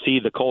good to see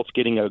the Colts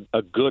getting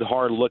a good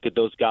hard look at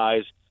those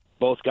guys,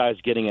 both guys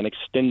getting an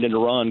extended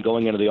run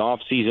going into the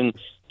offseason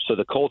so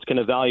the Colts can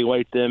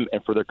evaluate them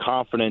and for their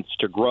confidence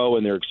to grow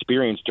and their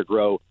experience to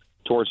grow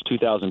towards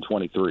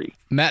 2023.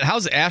 Matt,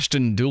 how's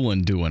Ashton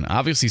Dulin doing?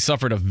 Obviously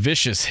suffered a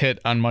vicious hit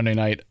on Monday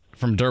night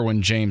from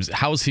Derwin James.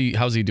 How's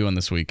he doing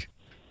this week?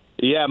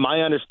 Yeah,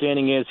 my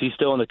understanding is he's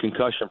still in the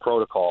concussion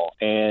protocol.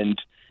 And,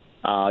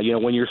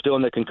 when you're still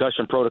in the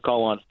concussion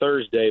protocol on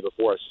Thursday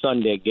before a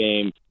Sunday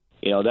game,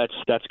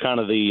 that's kind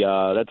of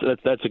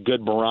that's a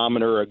good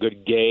barometer, a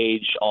good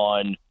gauge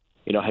on,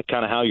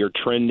 kind of how you're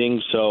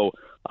trending. So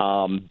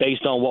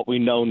based on what we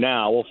know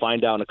now, we'll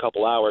find out in a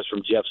couple hours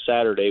from Jeff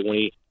Saturday when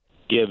he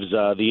gives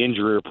the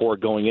injury report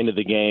going into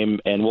the game,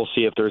 and we'll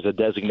see if there's a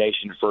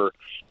designation for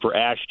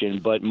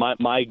Ashton. But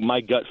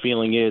my gut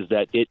feeling is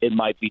that it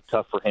might be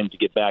tough for him to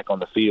get back on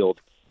the field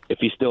if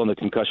he's still in the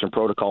concussion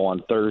protocol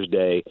on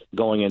Thursday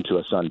going into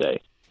a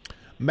Sunday.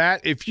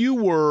 Matt, if you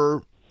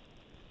were,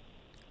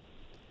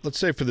 let's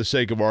say for the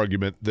sake of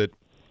argument, that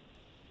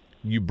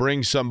you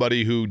bring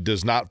somebody who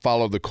does not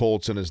follow the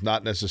Colts and is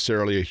not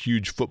necessarily a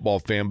huge football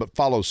fan but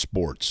follows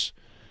sports,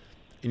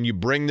 and you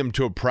bring them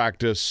to a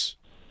practice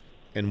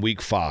in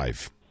week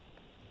 5,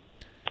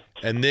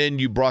 and then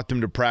you brought them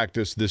to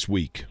practice this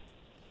week,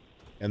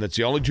 and that's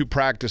the only 2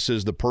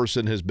 practices the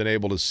person has been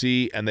able to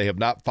see, and they have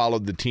not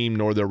followed the team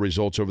nor their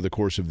results over the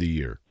course of the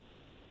year,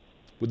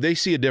 would they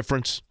see a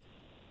difference?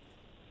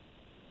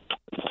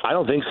 I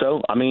don't think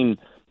so. I mean,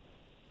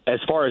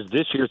 as far as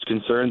this year's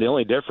concerned, the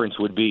only difference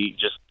would be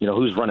just,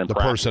 who's running the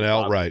practice,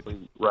 personnel, right?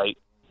 Right.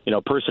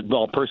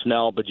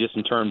 Personnel, but just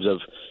in terms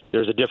of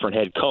there's a different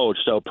head coach,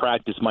 so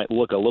practice might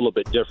look a little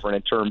bit different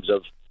in terms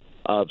of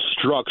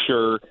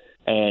structure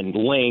and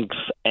length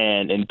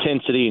and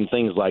intensity and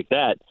things like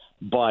that.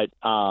 But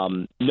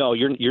no,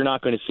 you're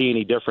not going to see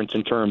any difference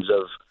in terms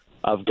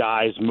of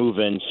guys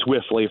moving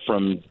swiftly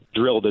from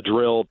drill to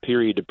drill,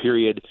 period to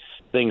period,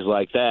 things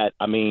like that.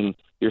 I mean,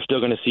 you're still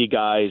going to see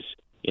guys,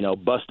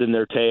 busting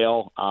their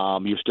tail.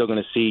 You're still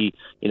going to see,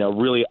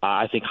 really,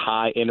 I think,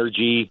 high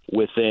energy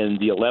within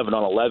the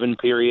 11-on-11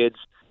 periods.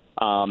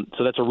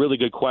 So that's a really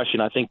good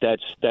question. I think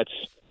that's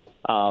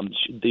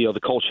the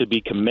Colts should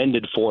be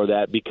commended for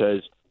that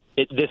because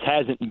this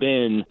hasn't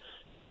been,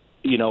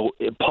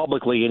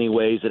 publicly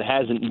anyways, it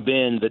hasn't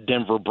been the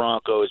Denver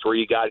Broncos where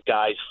you got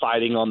guys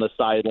fighting on the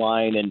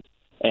sideline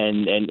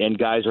and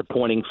guys are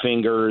pointing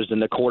fingers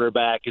and the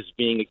quarterback is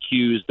being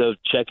accused of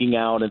checking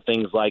out and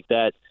things like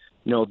that.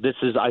 This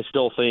is, I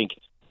still think,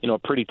 a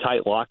pretty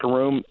tight locker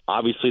room.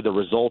 Obviously, the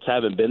results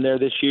haven't been there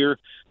this year,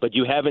 but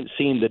you haven't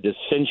seen the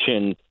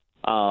dissension,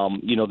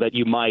 that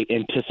you might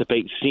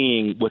anticipate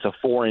seeing with a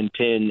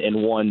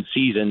 4-10-1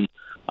 season.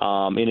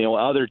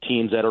 Other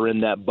teams that are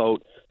in that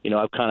boat,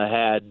 I've kind of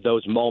had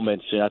those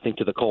moments, and I think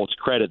to the Colts'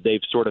 credit,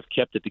 they've sort of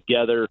kept it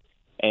together.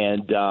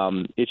 And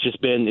it's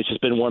just been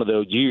one of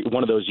those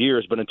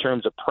years. But in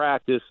terms of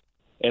practice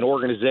and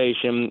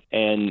organization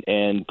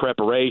and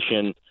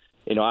preparation,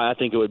 I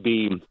think it would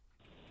be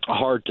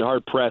hard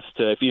pressed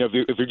to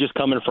if you're just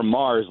coming from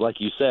Mars, like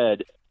you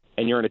said,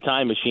 and you're in a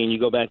time machine, you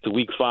go back to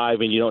week 5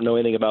 and you don't know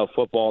anything about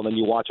football, and then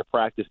you watch a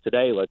practice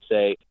today, let's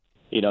say,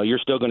 you're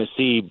still going to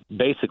see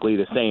basically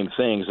the same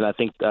things. And I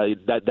think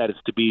that is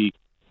to be,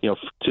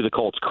 to the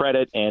Colts'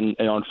 credit. And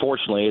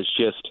unfortunately, it's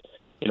just,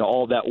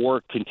 all that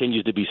work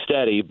continues to be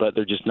steady, but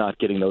they're just not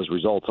getting those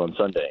results on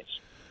Sundays.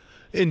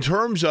 In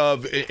terms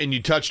of, and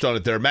you touched on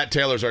it there, Matt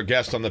Taylor's our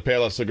guest on the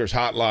Payless Liquors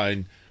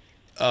Hotline.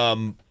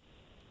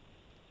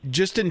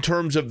 Just in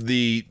terms of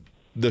the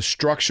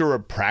structure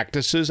of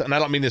practices, and I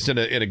don't mean this in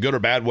a good or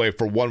bad way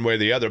for one way or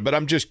the other, but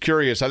I'm just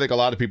curious. I think a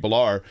lot of people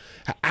are.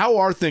 How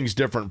are things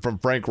different from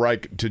Frank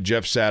Reich to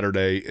Jeff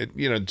Saturday,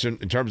 in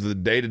terms of the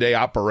day-to-day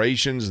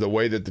operations, the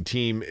way that the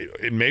team,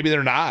 maybe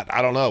they're not,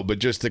 I don't know, but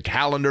just the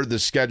calendar, the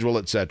schedule,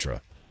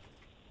 etc.?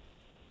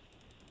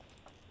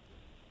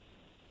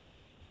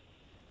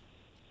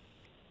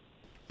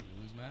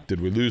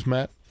 Did we lose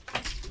Matt?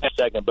 A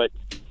second, but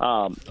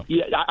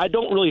I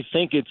don't really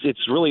think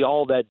it's really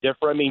all that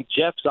different. I mean,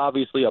 Jeff's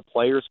obviously a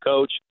player's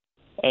coach,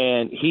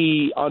 and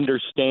he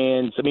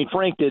understands. I mean,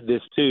 Frank did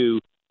this too,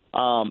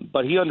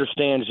 but he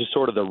understands just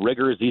sort of the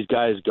rigors these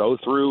guys go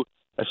through,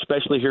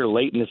 especially here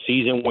late in the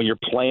season when you're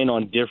playing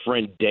on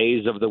different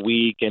days of the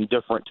week and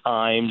different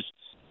times,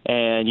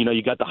 and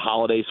you got the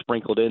holidays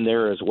sprinkled in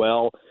there as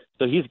well.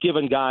 So he's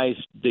given guys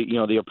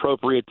the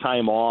appropriate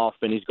time off,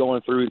 and he's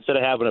going through, instead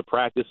of having a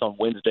practice on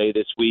Wednesday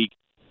this week,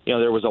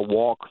 there was a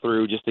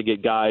walkthrough just to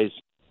get guys,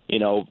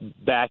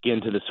 back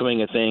into the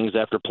swing of things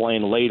after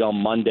playing late on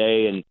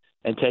Monday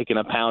and taking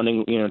a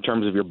pounding, in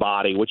terms of your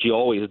body, which you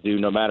always do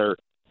no matter,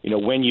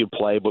 when you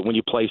play. But when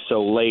you play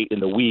so late in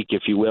the week,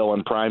 if you will,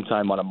 in prime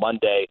time on a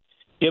Monday,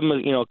 give them,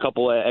 a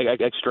couple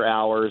of extra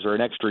hours or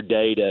an extra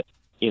day to,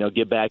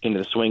 get back into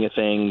the swing of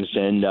things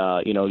and,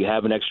 you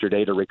have an extra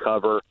day to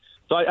recover.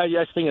 So I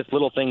just think it's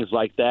little things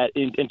like that.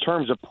 In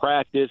terms of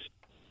practice,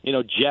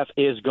 Jeff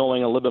is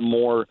going a little bit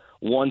more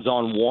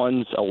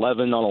ones-on-ones,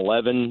 11 on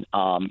 11,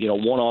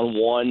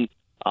 one-on-one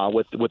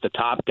with the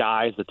top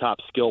guys, the top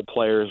skill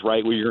players,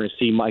 right, where you're going to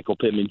see Michael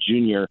Pittman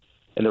Jr.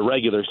 in the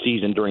regular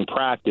season during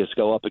practice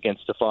go up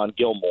against Stephon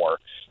Gilmore.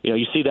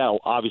 You see that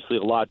obviously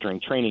a lot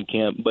during training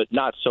camp, but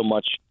not so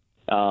much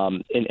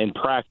in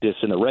practice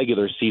in the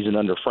regular season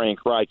under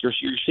Frank Reich. You're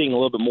seeing a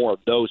little bit more of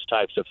those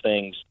types of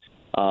things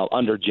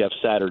under Jeff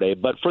Saturday.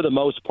 But for the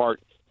most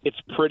part, it's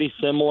pretty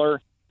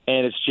similar,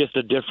 and it's just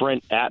a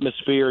different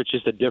atmosphere. It's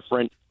just a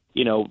different,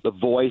 the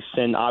voice,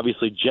 and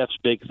obviously Jeff's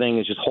big thing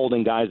is just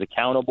holding guys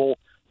accountable.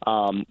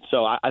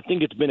 So I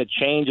think it's been a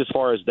change as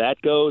far as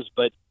that goes,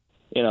 but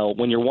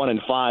when you're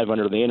 1-5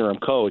 under the interim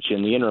coach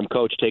and the interim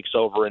coach takes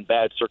over in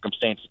bad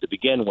circumstances to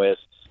begin with,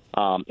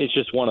 it's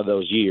just one of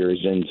those years.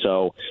 And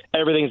so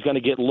everything's going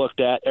to get looked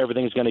at.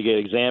 Everything's going to get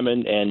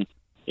examined. And,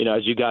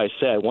 as you guys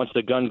said, once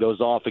the gun goes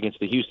off against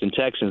the Houston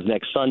Texans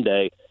next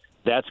Sunday,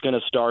 that's going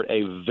to start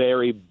a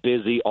very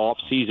busy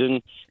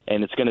offseason,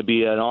 and it's going to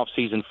be an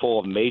offseason full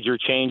of major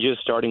changes,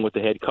 starting with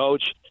the head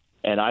coach.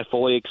 And I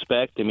fully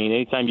expect,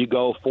 anytime you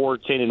go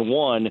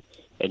 4-10-1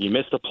 and you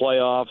miss the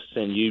playoffs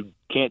and you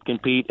can't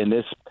compete in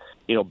this,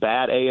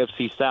 bad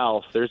AFC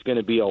South, there's going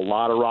to be a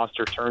lot of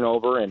roster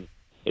turnover, and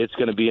it's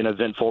going to be an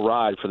eventful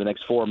ride for the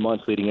next 4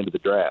 months leading into the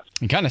draft.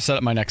 You kind of set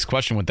up my next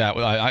question with that.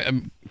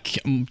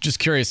 I'm just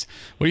curious,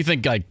 what do you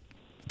think,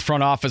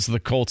 front office of the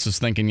Colts is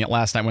thinking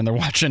last night when they're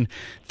watching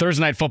Thursday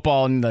Night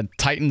Football and the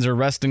Titans are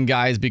resting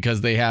guys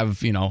because they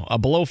have, a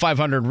below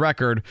 500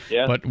 record,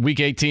 but week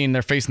 18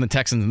 they're facing the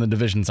Texans and the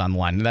division's on the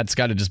line. That's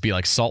got to just be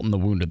like salt in the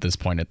wound at this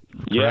point,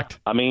 correct?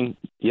 We've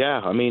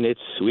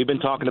been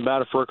talking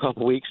about it for a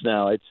couple weeks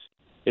now.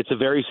 It's a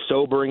very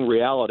sobering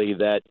reality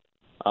that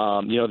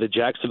the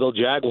Jacksonville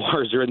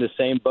Jaguars are in the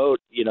same boat.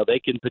 They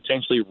can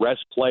potentially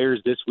rest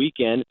players this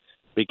weekend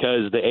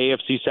because the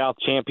AFC South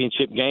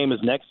Championship game is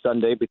next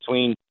Sunday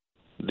between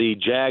the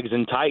Jags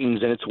and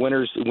Titans, and it's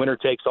winner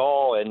takes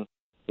all. And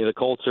the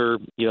Colts are,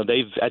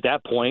 they've at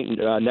that point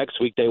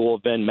next week they will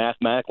have been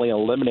mathematically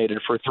eliminated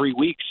for 3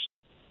 weeks.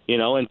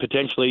 And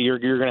potentially you're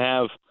going to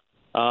have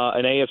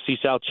an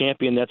AFC South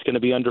champion that's going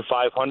to be under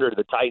 500.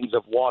 The Titans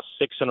have lost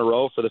 6 in a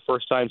row for the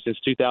first time since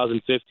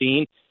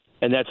 2015,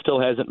 and that still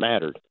hasn't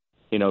mattered,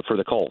 for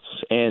the Colts.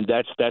 And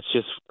that's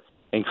just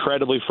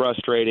incredibly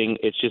frustrating.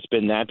 It's just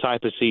been that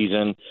type of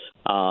season.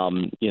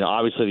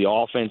 Obviously the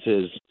offense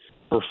has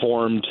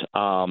performed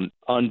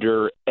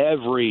under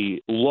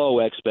every low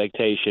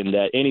expectation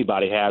that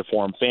anybody had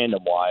for them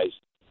fandom-wise.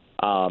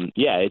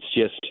 It's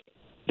just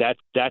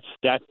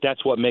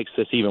that's what makes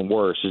this even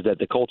worse, is that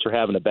the Colts are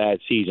having a bad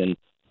season,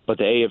 but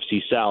the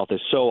AFC South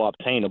is so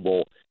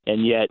obtainable,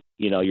 and yet,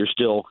 you're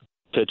still,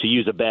 to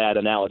use a bad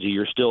analogy,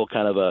 you're still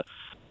kind of a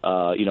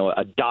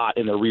dot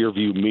in the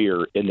rearview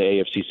mirror in the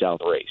AFC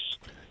South race.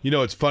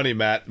 It's funny,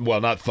 Matt.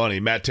 Well, not funny.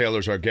 Matt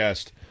Taylor's our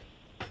guest.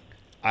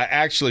 I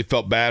actually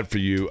felt bad for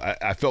you.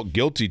 I felt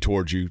guilty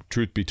towards you,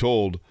 truth be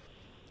told,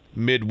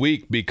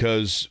 midweek,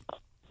 because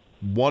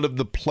one of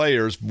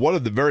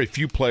the very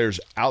few players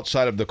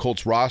outside of the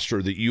Colts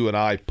roster that you and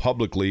I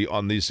publicly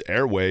on this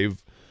airwave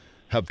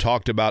have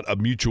talked about a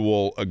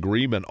mutual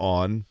agreement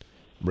on,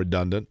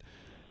 redundant,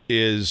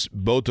 is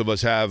both of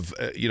us have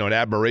an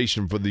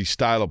admiration for the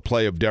style of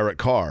play of Derek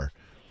Carr.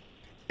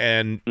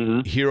 And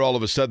here all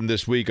of a sudden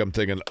this week I'm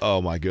thinking,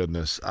 oh my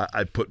goodness,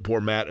 I put poor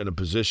Matt in a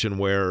position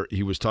where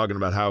he was talking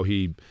about how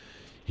he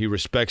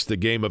respects the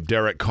game of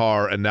Derek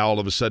Carr, and now all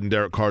of a sudden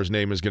Derek Carr's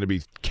name is going to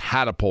be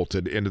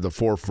catapulted into the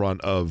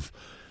forefront of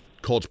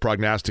Colts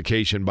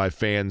prognostication by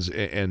fans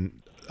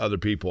and other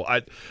people.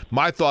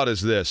 My thought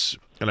is this,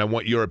 and I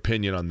want your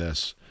opinion on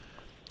this.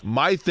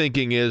 My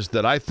thinking is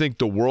that I think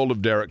the world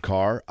of Derek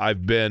Carr.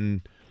 I've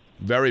been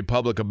very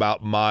public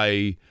about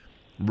my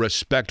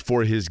respect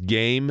for his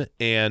game,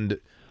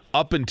 and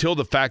up until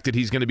the fact that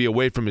he's going to be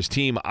away from his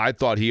team, I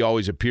thought he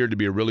always appeared to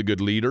be a really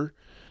good leader.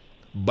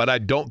 But I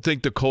don't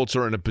think the Colts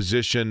are in a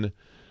position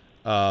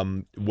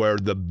where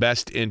the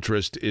best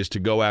interest is to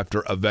go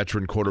after a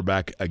veteran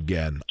quarterback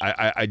again.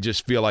 I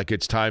just feel like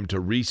it's time to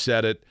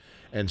reset it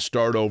and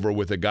start over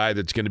with a guy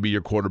that's going to be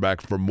your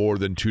quarterback for more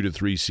than 2 to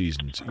 3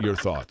 seasons. Your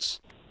thoughts?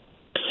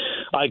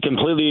 I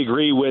completely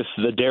agree with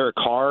the Derek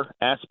Carr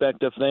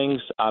aspect of things.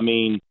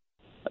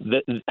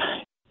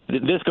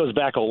 This goes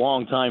back a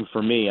long time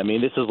for me.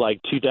 This is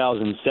like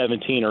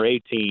 2017 or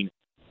 18,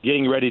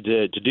 getting ready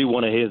to do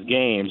one of his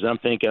games. I'm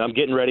thinking, I'm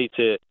getting ready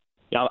to,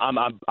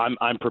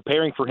 I'm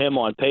preparing for him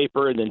on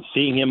paper, and then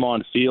seeing him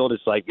on field,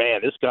 it's like, man,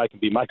 this guy can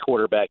be my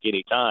quarterback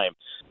anytime.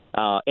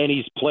 And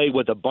he's played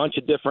with a bunch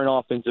of different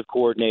offensive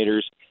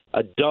coordinators,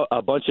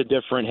 a bunch of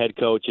different head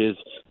coaches.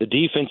 The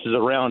defenses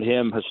around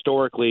him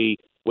historically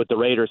with the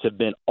Raiders have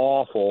been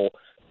awful.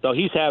 So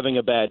he's having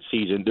a bad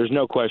season. There's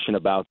no question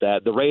about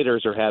that. The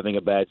Raiders are having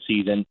a bad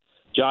season.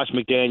 Josh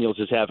McDaniels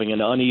is having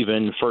an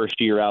uneven first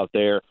year out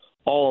there.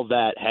 All of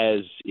that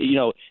has,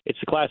 it's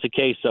a classic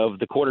case of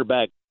the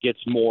quarterback gets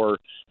more,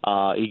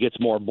 he gets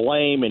more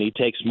blame, and he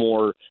takes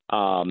more,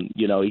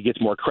 he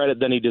gets more credit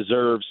than he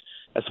deserves.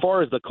 as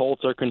far as the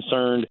Colts are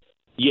concerned,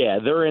 yeah,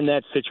 they're in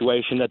that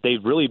situation that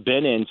they've really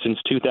been in since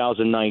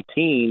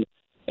 2019.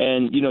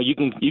 And,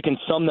 you can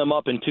sum them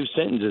up in two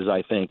sentences,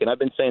 I think. And I've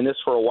been saying this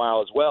for a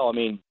while as well. I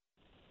mean,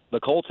 the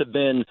Colts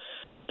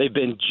they've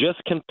been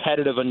just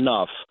competitive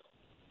enough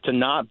to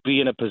not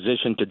be in a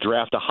position to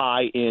draft a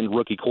high-end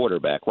rookie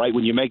quarterback, right?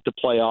 When you make the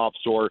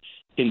playoffs or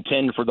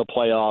contend for the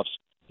playoffs,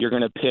 you're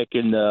going to pick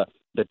in the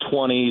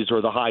 20s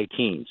or the high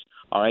teens.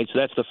 All right, so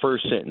that's the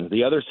first sentence.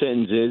 The other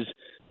sentence is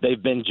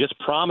they've been just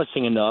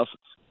promising enough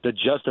to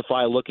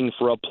justify looking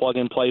for a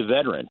plug-and-play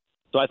veteran.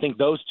 So I think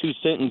those two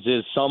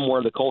sentences sum up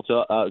where the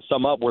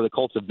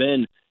Colts have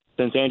been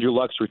since Andrew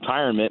Luck's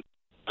retirement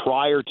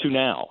prior to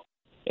now.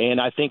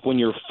 And I think when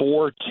you're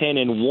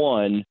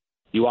 4-10-1,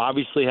 you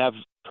obviously have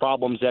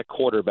problems at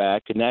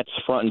quarterback, and that's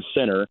front and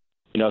center.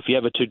 If you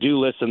have a to-do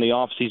list in the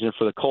offseason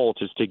for the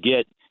Colts is to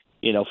get,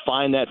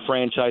 find that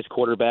franchise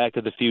quarterback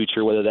of the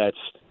future, whether that's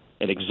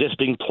an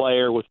existing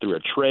player through a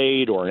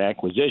trade or an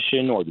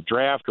acquisition or the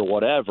draft or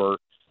whatever.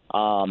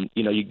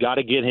 You got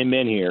to get him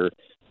in here.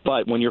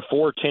 But when you're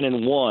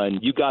 4-10-1,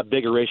 you got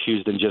bigger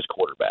issues than just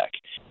quarterback.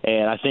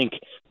 And I think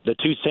the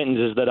two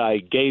sentences that I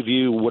gave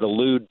you would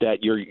allude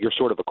that you're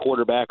sort of a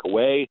quarterback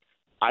away.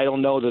 I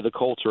don't know that the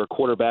Colts are a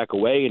quarterback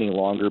away any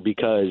longer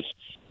because,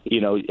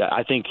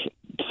 I think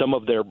some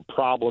of their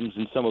problems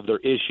and some of their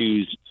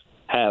issues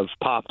have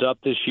popped up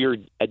this year,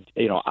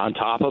 on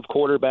top of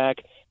quarterback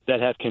that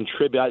have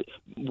contributed.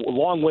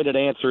 Long-winded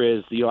answer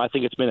is, I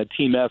think it's been a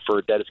team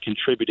effort that has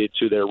contributed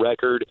to their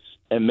record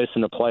and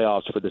missing the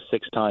playoffs for the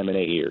sixth time in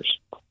 8 years.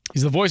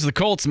 He's the voice of the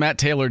Colts, Matt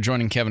Taylor,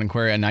 joining Kevin and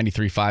Query at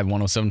 93.5,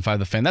 107.5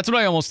 The Fan. That's what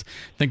I almost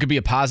think could be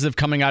a positive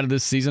coming out of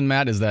this season,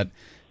 Matt, is that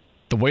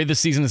the way the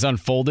season has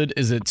unfolded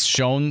is it's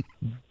shown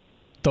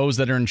those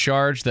that are in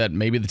charge that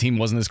maybe the team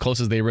wasn't as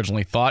close as they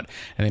originally thought,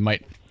 and they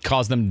might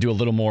cause them to do a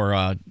little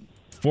more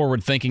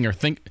forward thinking or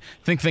think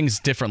things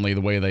differently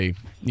the way they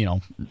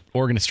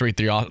orchestrate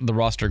the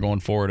roster going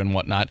forward and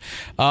whatnot.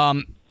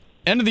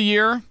 End of the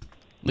year,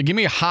 give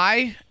me a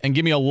high and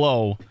give me a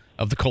low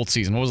of the Colts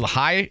season. What was the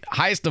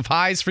highest of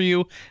highs for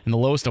you and the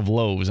lowest of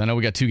lows? I know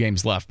we got 2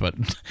 games left, but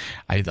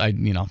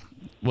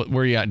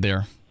where are you at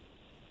there?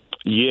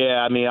 Yeah,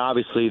 I mean,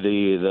 obviously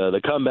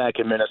the comeback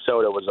in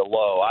Minnesota was a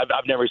low.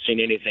 I've never seen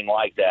anything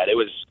like that. It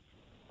was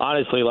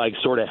honestly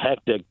sort of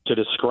hectic to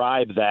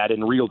describe that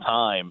in real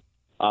time.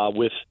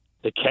 With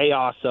the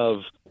chaos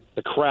of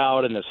the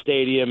crowd and the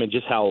stadium and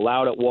just how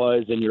loud it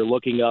was, and you're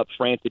looking up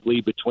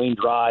frantically between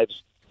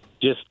drives,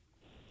 just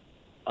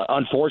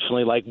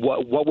unfortunately,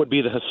 what would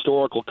be the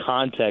historical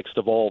context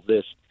of all of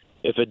this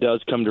if it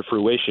does come to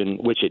fruition,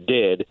 which it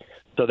did.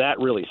 So that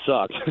really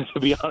sucked, to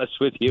be honest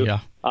with you. Yeah.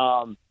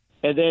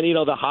 And then,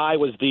 the high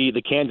was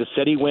the Kansas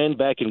City win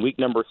back in week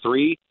number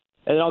 3.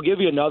 And then I'll give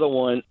you another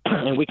one,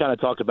 and we kind of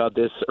talked about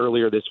this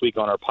earlier this week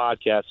on our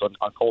podcast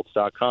on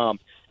Colts.com.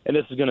 And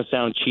this is going to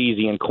sound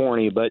cheesy and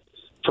corny, but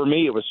for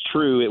me it was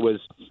true. It was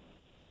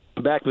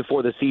back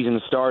before the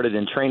season started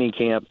in training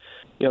camp.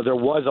 There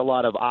was a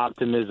lot of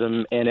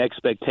optimism and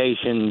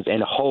expectations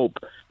and hope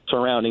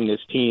surrounding this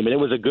team, and it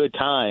was a good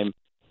time.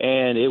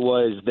 And it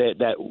was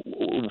that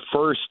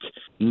first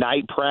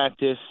night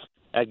practice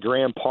at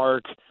Graham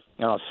Park,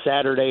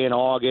 Saturday in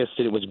August,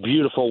 and it was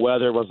beautiful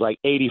weather. It was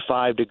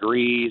 85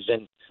 degrees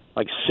and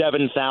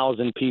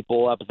 7,000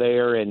 people up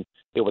there, and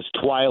it was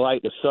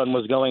twilight. The sun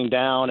was going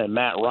down, and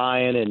Matt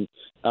Ryan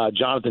and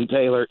Jonathan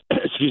Taylor,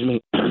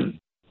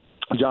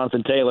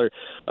 Jonathan Taylor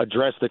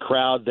addressed the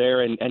crowd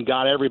there and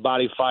got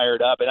everybody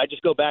fired up. And I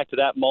just go back to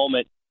that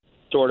moment,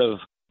 sort of,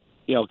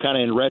 kind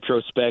of in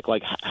retrospect,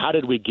 how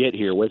did we get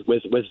here? Was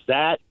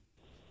that,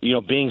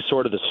 being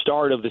sort of the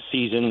start of the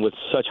season with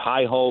such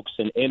high hopes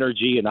and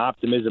energy and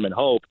optimism and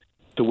hope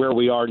to where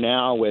we are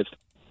now with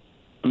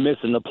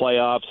missing the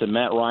playoffs, and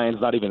Matt Ryan's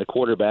not even the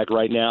quarterback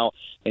right now,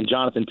 and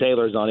Jonathan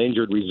Taylor's on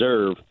injured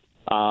reserve.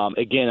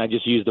 Again, I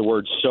just used the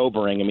word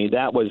sobering. I mean,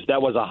 that was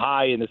a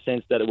high in the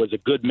sense that it was a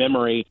good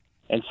memory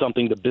and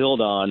something to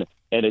build on,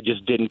 and it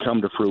just didn't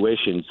come to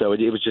fruition. So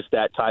it was just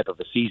that type of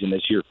a season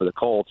this year for the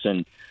Colts,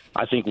 and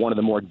I think one of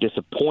the more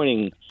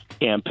disappointing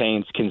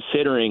campaigns,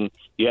 considering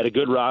you had a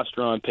good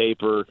roster on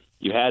paper,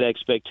 you had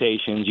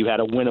expectations, you had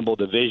a winnable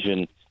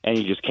division, and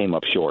you just came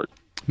up short.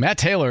 Matt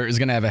Taylor is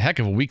going to have a heck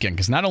of a weekend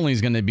because not only is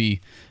he going to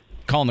be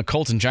calling the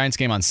Colts and Giants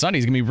game on Sunday,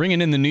 he's going to be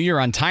bringing in the new year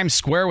on Times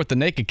Square with the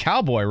Naked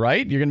Cowboy,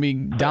 right? You're going to be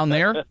down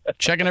there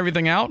checking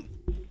everything out?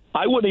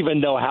 I wouldn't even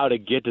know how to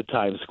get to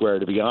Times Square,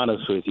 to be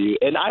honest with you.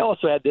 And I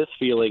also had this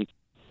feeling,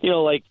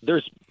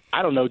 there's,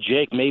 I don't know,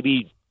 Jake,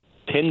 maybe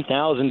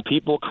 10,000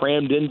 people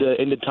crammed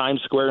into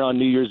Times Square on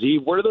New Year's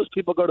Eve. Where do those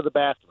people go to the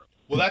bathroom?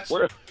 Well,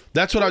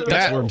 that's what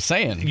I'm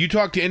saying. You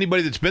talk to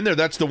anybody that's been there,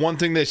 that's the one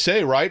thing they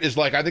say, right? Is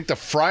I think the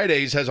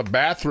Fridays has a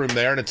bathroom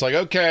there, and it's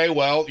okay,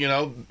 well,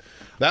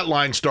 that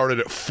line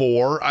started at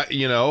 4.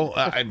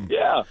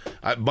 Yeah,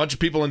 a bunch of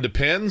people into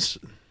pins.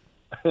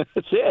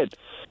 That's it.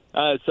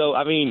 So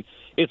I mean,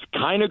 it's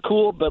kind of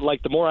cool, but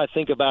the more I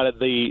think about it,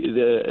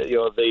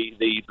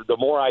 the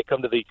more I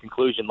come to the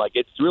conclusion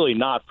it's really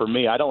not for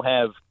me. I don't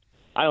have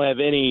I don't have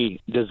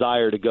any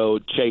desire to go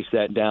chase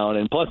that down.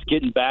 And plus,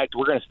 getting back,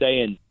 we're going to stay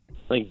in,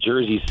 I think,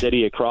 Jersey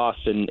City across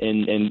in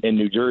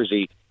New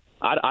Jersey.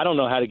 I don't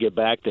know how to get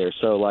back there.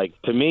 So, like,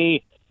 to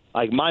me,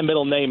 like, my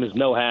middle name is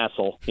No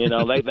Hassle. You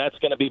know, that's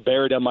going to be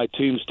buried on my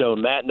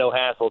tombstone, Matt No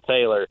Hassle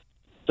Taylor.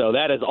 So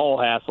that is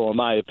all hassle, in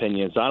my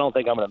opinion. So I don't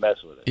think I'm going to mess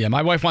with it. Yeah,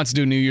 my wife wants to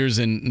do New Year's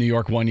in New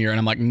York one year, and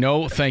I'm like,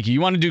 no, thank you.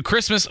 You want to do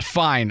Christmas?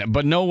 Fine.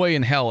 But no way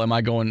in hell am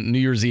I going New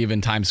Year's Eve in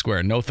Times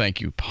Square. No,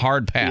 thank you.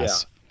 Hard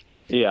pass.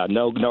 Yeah,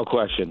 no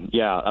question.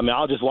 Yeah, I mean,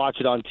 I'll just watch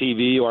it on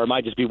TV, or I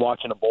might just be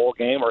watching a bowl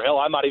game, or hell,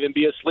 I might even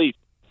be asleep.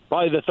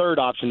 Probably the third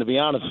option, to be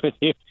honest with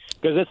you,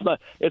 because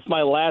it's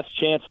my last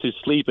chance to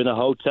sleep in a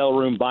hotel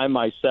room by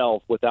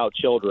myself without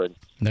children.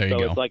 There you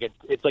go.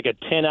 It's like a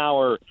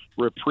 10-hour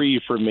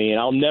reprieve for me, and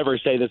I'll never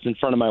say this in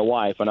front of my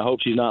wife, and I hope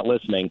she's not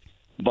listening.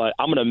 But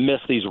I'm going to miss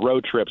these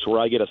road trips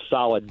where I get a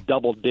solid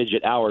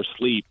double-digit hour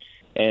sleep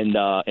and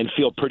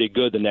feel pretty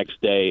good the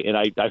next day. And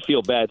I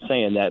feel bad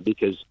saying that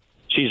because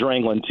she's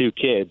wrangling 2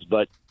 kids,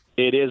 but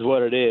it is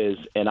what it is,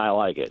 and I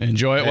like it.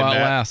 Enjoy it while it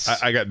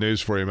lasts. I got news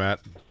for you, Matt.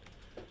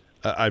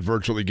 I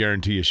virtually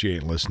guarantee you she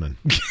ain't listening.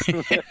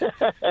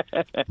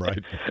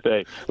 Right?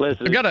 Hey,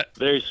 listen,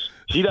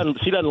 she doesn't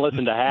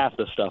listen to half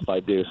the stuff I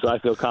do, so I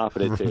feel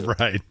confident too.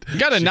 Right.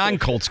 Got a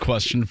non-Colts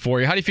question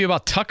for you. How do you feel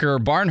about Tucker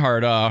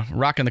Barnhart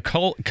rocking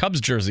the Cubs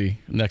jersey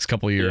the next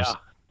couple of years?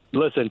 Yeah.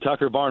 Listen,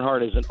 Tucker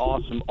Barnhart is an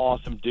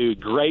awesome dude.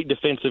 Great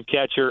defensive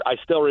catcher. I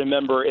still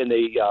remember in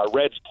the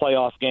Reds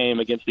playoff game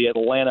against the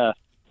Atlanta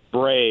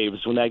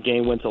Braves when that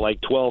game went to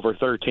like 12 or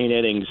 13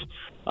 innings.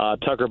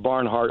 Tucker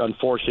Barnhart,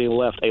 unfortunately,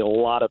 left a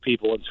lot of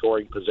people in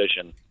scoring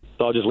position.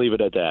 So I'll just leave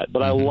it at that.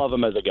 But I love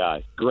him as a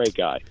guy. Great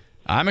guy.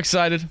 I'm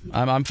excited.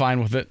 I'm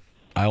fine with it.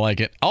 I like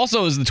it.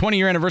 Also, is the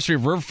 20-year anniversary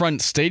of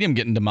Riverfront Stadium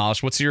getting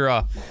demolished? What's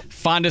your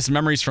fondest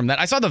memories from that?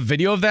 I saw the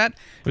video of that.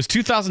 It was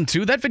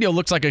 2002. That video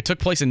looks like it took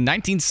place in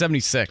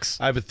 1976.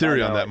 I have a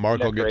theory on that,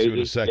 Mark. I'll get to in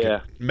a second.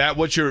 Yeah. Matt,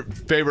 what's your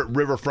favorite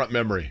Riverfront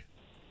memory?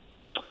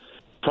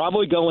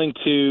 Probably going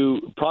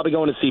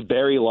to see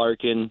Barry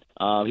Larkin.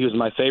 He was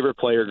my favorite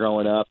player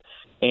growing up.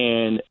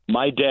 And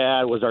my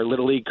dad was our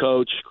Little League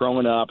coach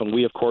growing up, and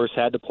we, of course,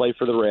 had to play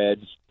for the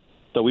Reds.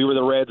 So we were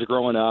the Reds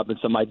growing up, and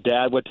so my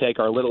dad would take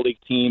our Little League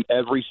team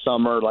every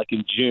summer, like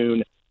in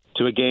June,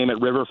 to a game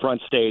at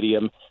Riverfront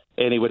Stadium,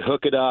 and he would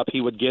hook it up.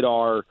 He would get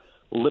our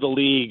Little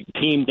League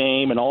team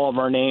name and all of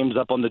our names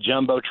up on the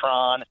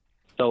Jumbotron.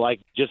 So,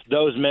 like, just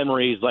those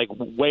memories, like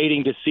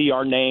waiting to see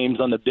our names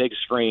on the big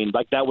screen,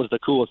 like that was the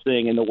coolest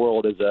thing in the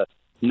world as a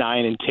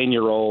 9 and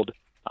 10-year-old.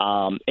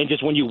 And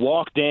just when you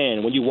walked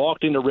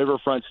into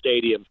Riverfront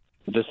Stadium,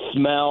 the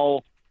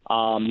smell,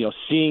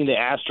 seeing the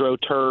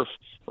AstroTurf,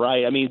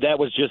 right? I mean, that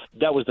was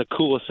the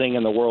coolest thing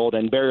in the world.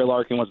 And Barry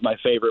Larkin was my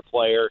favorite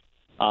player.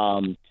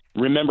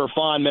 Remember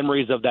fond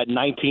memories of that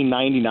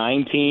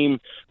 1999 team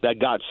that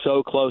got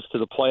so close to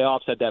the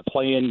playoffs at that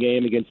play-in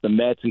game against the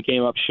Mets and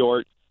came up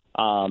short.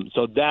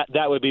 So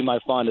that would be my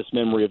fondest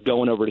memory of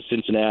going over to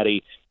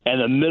Cincinnati. And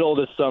the middle of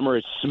the summer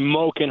is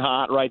smoking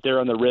hot right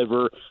there on the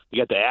river.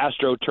 You got the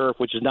AstroTurf,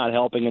 which is not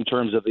helping in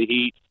terms of the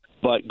heat.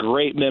 But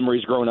great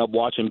memories growing up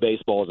watching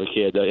baseball as a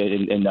kid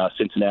in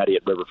Cincinnati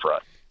at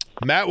Riverfront.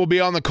 Matt will be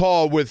on the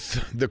call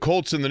with the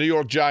Colts and the New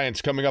York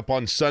Giants coming up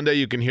on Sunday.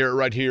 You can hear it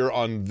right here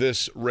on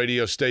this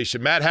radio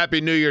station. Matt,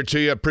 Happy New Year to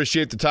you.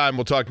 Appreciate the time.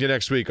 We'll talk to you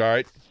next week, all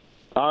right?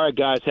 All right,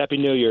 guys. Happy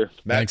New Year.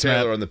 Thanks,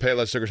 Taylor, Matt. On the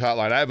Payless Stickers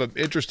Hotline. I have an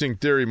interesting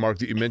theory, Mark,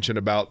 that you mentioned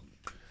about,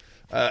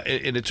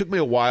 and it took me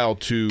a while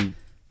to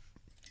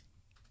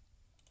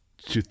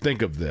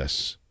think of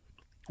this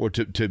or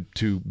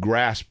to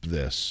grasp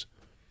this.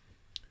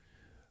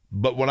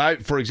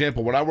 But for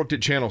example, when I worked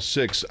at Channel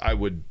 6, I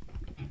would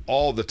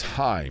all the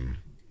time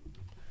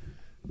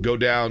go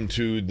down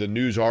to the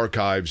news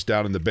archives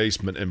down in the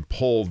basement and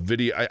pull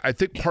video. I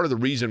think part of the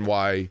reason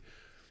why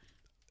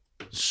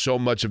so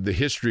much of the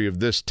history of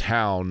this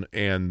town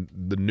and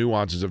the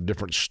nuances of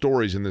different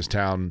stories in this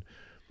town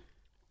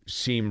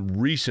seem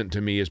recent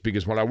to me is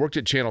because when I worked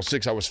at Channel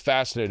 6, I was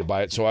fascinated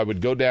by it. So I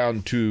would go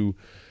down to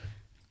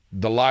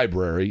the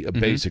library,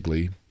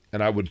 basically,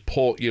 and I would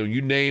pull,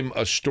 you name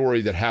a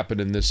story that happened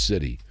in this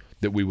city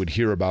that we would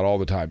hear about all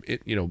the time.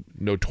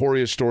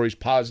 Notorious stories,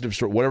 positive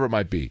stories, whatever it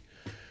might be.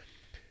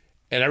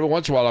 And every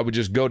once in a while, I would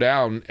just go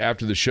down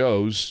after the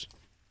shows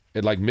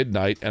at like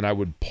midnight, and I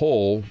would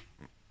pull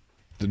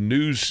the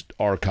news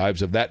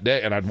archives of that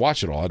day, and I'd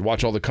watch it all. I'd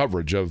watch all the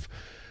coverage of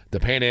the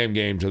Pan Am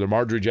games or the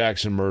Marjorie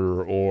Jackson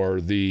murder or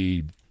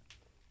the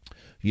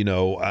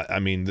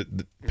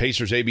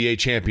Pacers ABA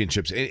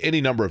championships,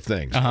 any number of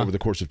things over the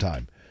course of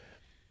time.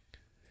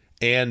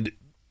 And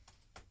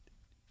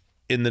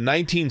in the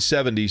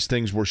 1970s,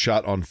 things were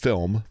shot on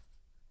film.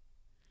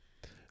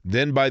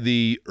 Then by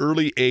the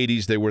early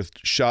 80s, they were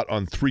shot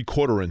on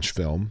 3/4-inch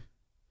film.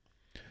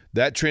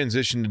 That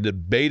transitioned into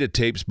beta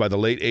tapes by the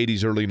late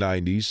 80s, early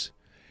 90s.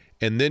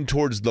 And then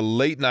towards the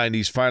late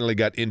 90s, finally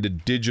got into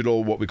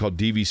digital, what we call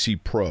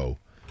DVC Pro.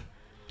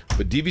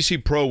 But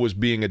DVC Pro was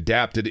being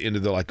adapted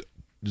into the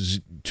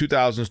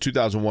 2000s,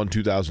 2001,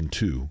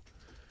 2002.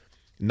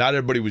 Not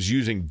everybody was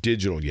using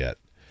digital yet.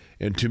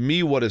 And to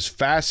me, what is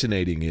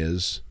fascinating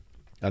is,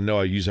 I know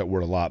I use that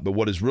word a lot, but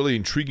what is really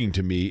intriguing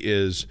to me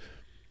is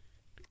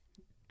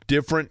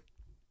different,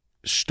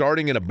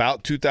 starting in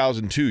about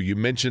 2002. You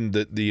mentioned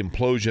the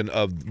implosion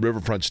of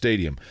Riverfront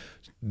Stadium.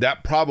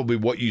 That probably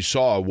what you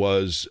saw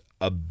was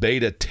a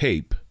beta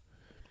tape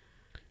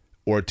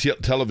or a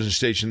television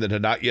station that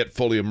had not yet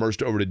fully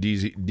immersed over to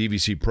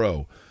DVC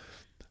Pro.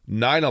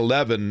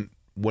 9/11,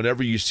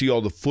 whenever you see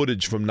all the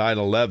footage from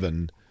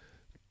 9/11,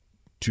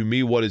 to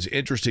me what is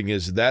interesting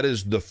is that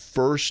is the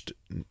first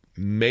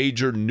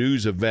major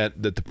news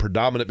event that the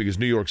predominant, because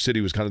New York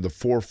City was kind of the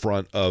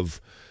forefront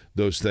of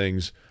those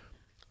things.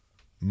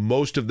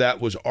 Most of that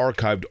was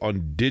archived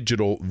on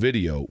digital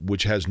video,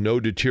 which has no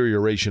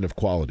deterioration of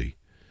quality.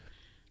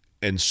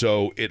 And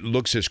so it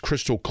looks as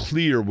crystal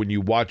clear when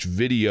you watch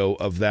video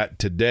of that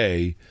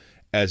today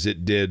as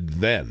it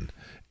did then.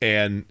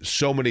 And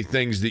so many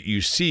things that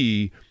you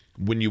see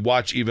when you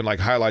watch even like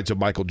highlights of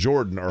Michael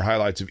Jordan or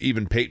highlights of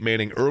even Peyton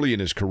Manning early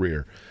in his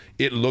career,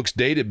 it looks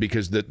dated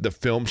because the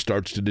film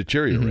starts to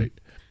deteriorate.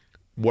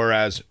 Mm-hmm.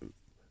 Whereas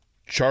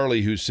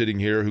Charlie, who's sitting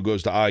here, who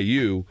goes to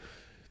IU,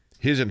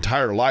 his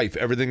entire life,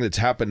 everything that's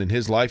happened in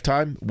his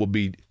lifetime will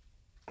be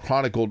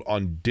chronicled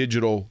on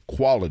digital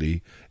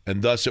quality,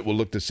 and thus it will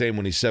look the same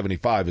when he's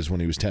 75 as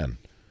when he was 10.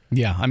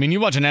 Yeah, I mean, you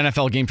watch an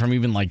NFL game from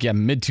even like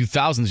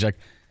mid-2000s, you're like,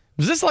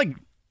 was this like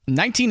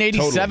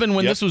 1987 totally.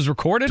 When this was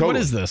recorded? Totally.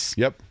 What is this?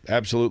 Yep,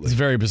 absolutely. It's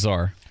very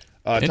bizarre.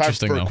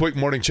 Interesting, time for though. A quick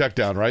morning check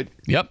down, right?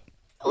 Yep.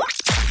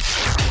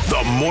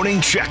 The Morning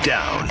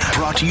Checkdown,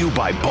 brought to you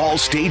by Ball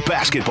State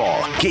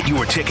Basketball. Get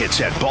your tickets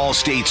at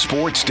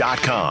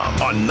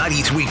ballstatesports.com on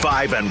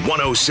 93.5 and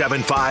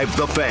 107.5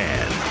 The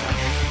Fan.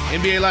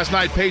 NBA last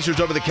night, Pacers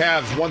over the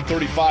Cavs,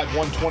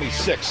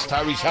 135-126.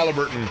 Tyrese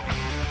Halliburton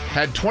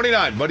had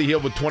 29. Buddy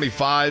Hield with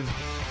 25.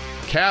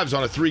 Cavs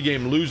on a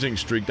 3-game losing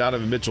streak.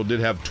 Donovan Mitchell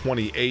did have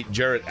 28.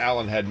 Jarrett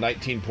Allen had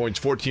 19 points,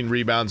 14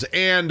 rebounds,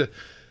 and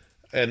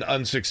an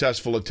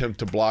unsuccessful attempt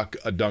to block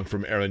a dunk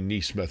from Aaron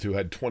Nesmith, who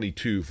had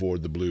 22 for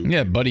the Blue.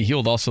 Yeah, Buddy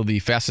Hield, also the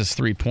fastest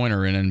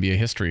three-pointer in NBA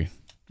history.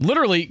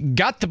 Literally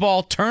got the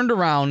ball, turned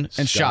around,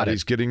 and shot it.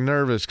 He's getting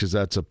nervous because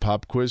that's a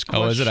pop quiz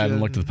question. Oh, is it? I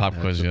haven't looked at the pop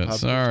quiz yet.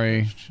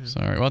 Sorry.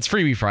 Well, it's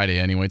Freebie Friday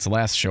anyway. It's the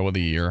last show of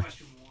the year.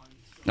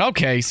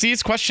 Okay, see,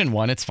 it's question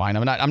 1. It's fine.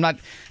 I'm not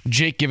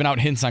Jake giving out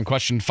hints on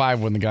question 5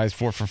 when the guy's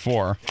 4 for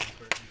 4.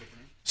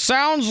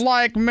 Sounds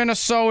like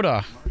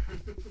Minnesota.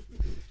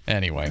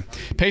 Anyway,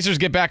 Pacers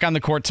get back on the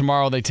court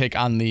tomorrow. They take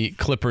on the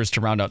Clippers to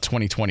round out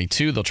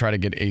 2022. They'll try to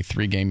get a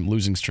 3-game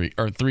losing streak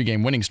or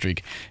 3-game winning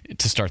streak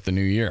to start the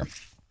new year.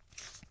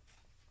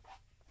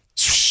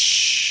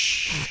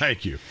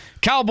 Thank you.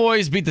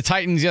 Cowboys beat the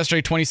Titans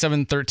yesterday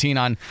 27-13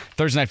 on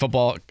Thursday Night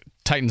Football.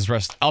 Titans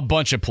rest a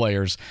bunch of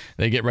players.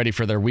 They get ready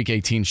for their Week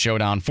 18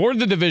 showdown for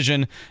the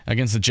division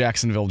against the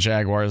Jacksonville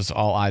Jaguars.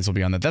 All eyes will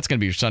be on that. That's going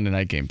to be your Sunday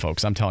night game,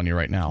 folks. I'm telling you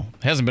right now.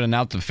 It hasn't been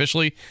announced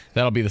officially.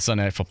 That'll be the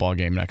Sunday Night Football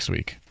game next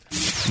week.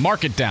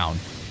 Mark it down.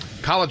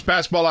 College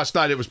basketball last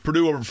night. It was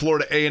Purdue over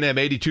Florida A&M,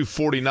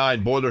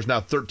 82-49. Boilers now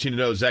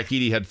 13-0. Zach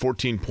Edey had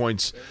 14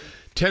 points,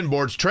 10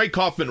 boards. Trey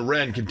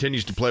Kaufman-Renn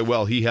continues to play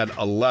well. He had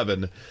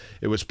 11.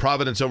 It was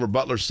Providence over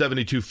Butler,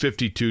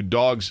 72-52.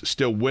 Dogs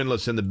still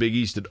winless in the Big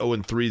East at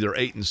 0-3. They're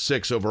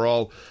 8-6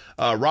 overall.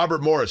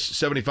 Robert Morris,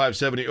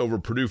 75-70 over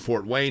Purdue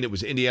Fort Wayne. It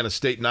was Indiana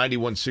State,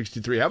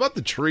 91-63. How about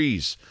the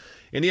trees?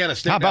 Indiana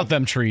State. How about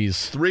them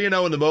trees?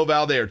 3-0 in the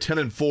Moval. They are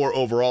 10-4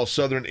 overall.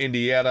 Southern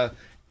Indiana,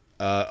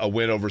 a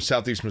win over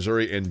Southeast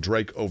Missouri, and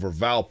Drake over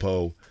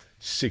Valpo,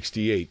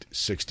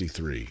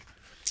 68-63.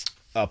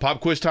 Pop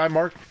quiz time,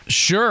 Mark?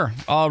 Sure.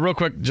 Real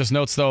quick, just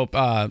notes, though.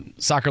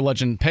 Soccer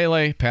legend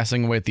Pele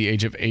passing away at the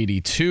age of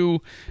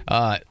 82.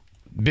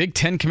 Big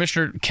Ten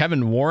Commissioner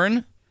Kevin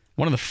Warren,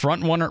 one of the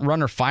front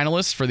runner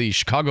finalists for the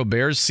Chicago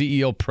Bears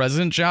CEO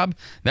president job.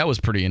 That was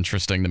pretty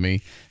interesting to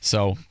me.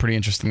 So, pretty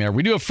interesting there.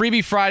 We do a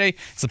Freebie Friday.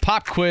 It's a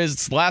pop quiz.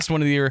 It's the last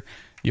one of the year.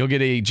 You'll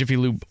get a Jiffy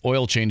Lube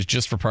oil change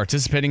just for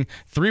participating.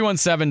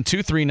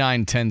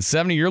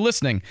 317-239-1070. You're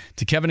listening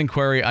to Kevin and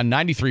Query on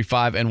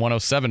 93.5 and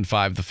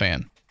 107.5 The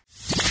Fan.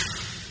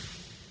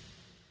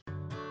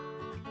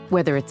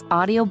 Whether it's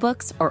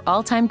audiobooks or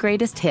all-time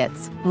greatest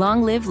hits,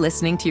 long live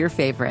listening to your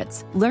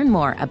favorites. Learn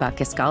more about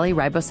Kisqali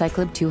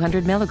Ribociclib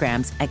 200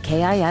 milligrams at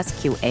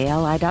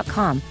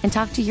KISQALI.com and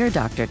talk to your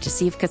doctor to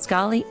see if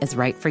Kisqali is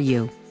right for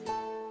you.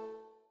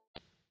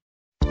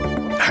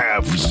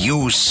 Have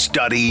you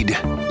studied?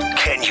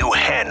 Can you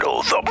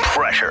handle the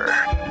pressure?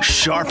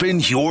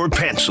 Sharpen your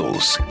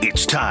pencils.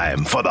 It's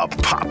time for the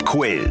Pop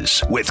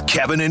Quiz with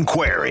Kevin and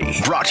Query.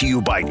 Brought to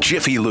you by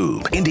Jiffy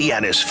Lube,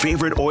 Indiana's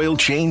favorite oil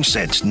change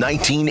since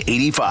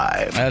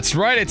 1985. That's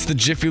right. It's the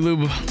Jiffy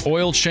Lube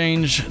oil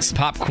change. It's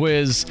Pop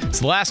Quiz.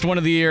 It's the last one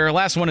of the year.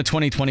 Last one of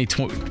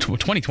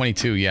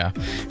 2022, yeah.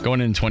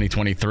 Going into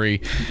 2023.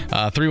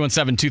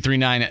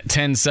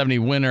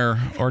 317-239-1070 winner,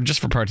 or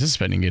just for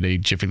participating, get a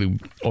Jiffy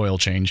Lube oil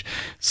change.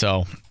 change.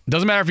 So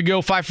doesn't matter if you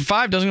go 5 for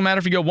 5, doesn't matter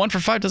if you go 1 for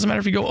 5, doesn't matter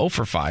if you go 0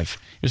 for 5.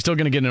 You're still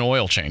going to get an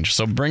oil change.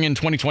 So bring in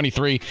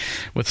 2023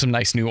 with some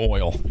nice new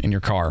oil in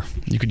your car.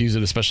 You could use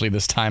it especially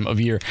this time of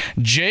year.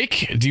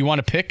 Jake, do you want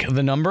to pick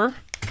the number?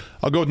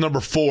 I'll go with number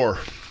 4.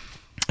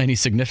 Any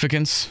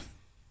significance?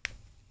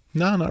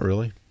 No, not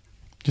really.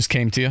 Just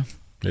came to you?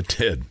 It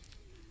did.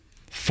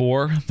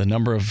 4, the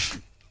number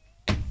of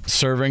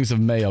servings of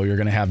mayo you're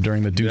going to have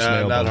during the Deuce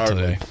Mayo Bowl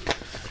today.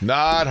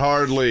 Not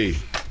hardly.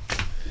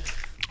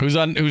 Who's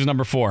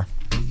number 4?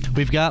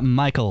 We've got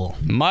Michael.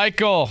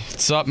 Michael,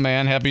 what's up,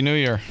 man? Happy New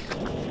Year.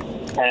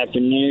 Happy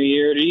New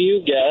Year to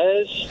you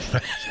guys.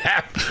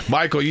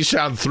 Michael, you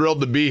sound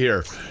thrilled to be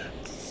here.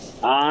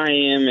 I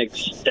am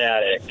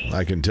ecstatic.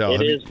 I can tell.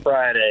 It is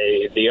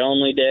Friday, the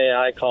only day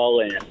I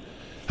call in.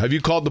 Have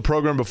you called the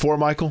program before,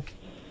 Michael?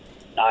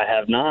 I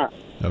have not.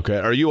 Okay.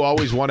 Are you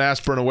always one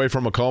aspirin away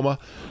from a coma?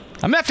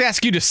 I'm going to have to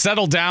ask you to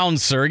settle down,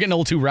 sir. You're getting a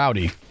little too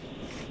rowdy.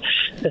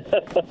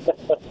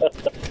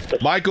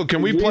 Michael,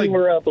 can we play? We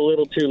were up a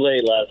little too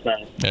late last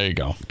night. There you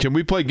go. Can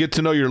we play Get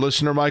to Know Your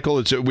Listener,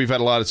 Michael? We've had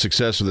a lot of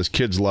success with this.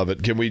 Kids love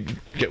it. Can we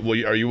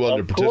are you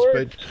willing to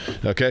participate?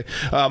 Okay.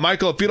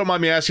 Michael, if you don't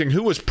mind me asking,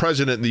 who was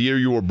president the year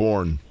you were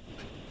born?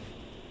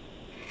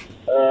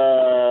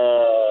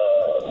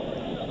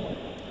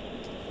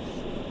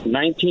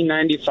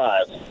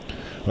 1995.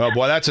 Oh,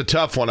 boy, that's a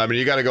tough one. I mean,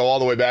 you got to go all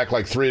the way back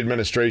like 3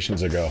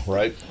 administrations ago,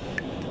 right?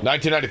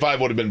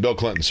 1995 would have been Bill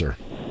Clinton, sir.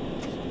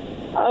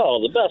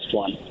 Oh, the best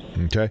one.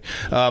 Okay.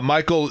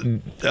 Michael,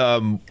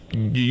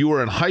 you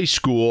were in high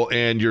school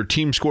and your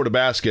team scored a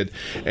basket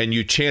and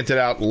you chanted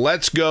out,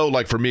 "Let's go."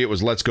 Like for me, it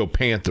was "Let's go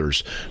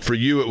Panthers." For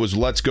you, it was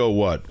 "Let's go"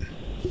 what?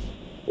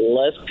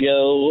 Let's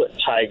go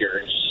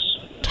Tigers.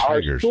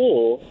 Our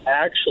school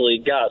actually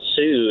got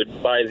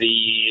sued by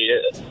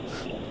the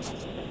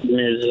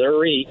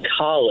Missouri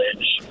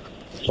College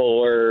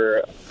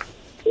for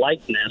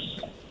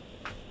likeness.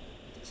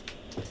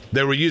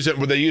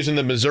 Were they using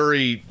the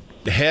Missouri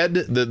head,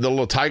 the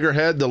little tiger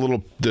head,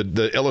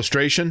 the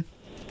illustration?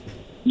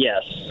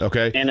 Yes.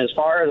 Okay. And as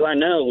far as I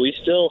know, we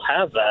still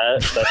have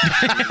that. But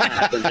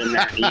hasn't been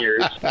there in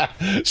years.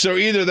 So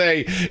either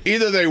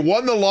they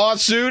won the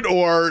lawsuit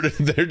or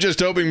they're just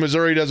hoping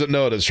Missouri doesn't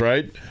notice,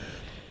 right?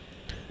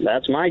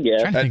 That's my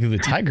guess. I'm trying to think who the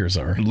Tigers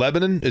are.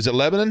 Lebanon? Is it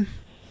Lebanon?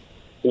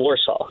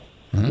 Warsaw.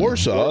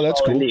 Warsaw, that's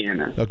cool.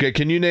 Indiana. Okay,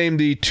 can you name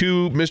the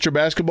 2 Mr.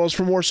 Basketballs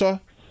from Warsaw?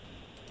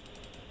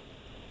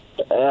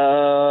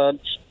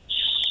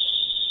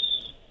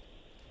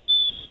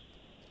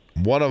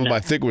 One of them, I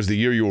think, was the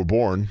year you were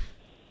born.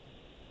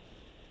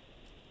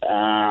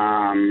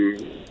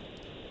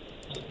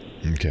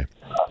 Okay.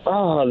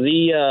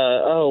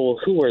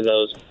 Who were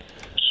those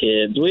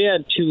kids? We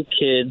had 2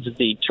 kids.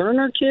 The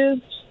Turner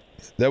kids.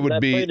 That would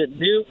be. Played at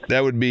Duke?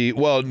 That would be.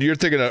 Well, are you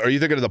thinking of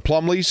the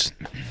Plumleys?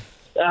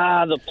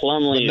 The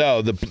Plumleys.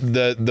 No, the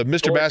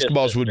Mr.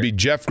 Basketballs would be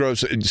Jeff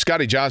Gross.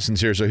 Scotty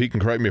Johnson's here, so he can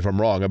correct me if I'm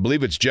wrong. I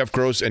believe it's Jeff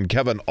Gross and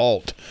Kevin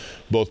Alt,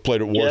 both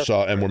played at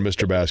Warsaw and were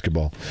Mr.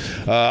 Basketball.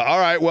 All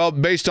right, well,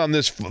 based on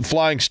this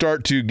flying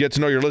start to Get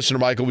to Know Your Listener,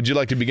 Michael, would you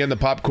like to begin the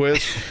pop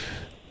quiz?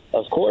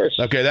 Of course.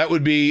 Okay, that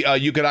would be,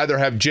 you could either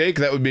have Jake,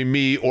 that would be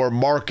me, or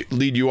Mark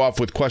lead you off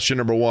with question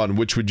number 1.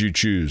 Which would you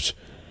choose?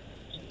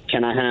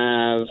 Can I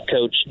have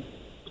Coach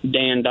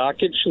Dan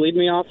Dockich lead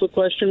me off with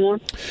question 1?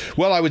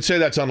 Well, I would say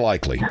that's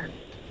unlikely.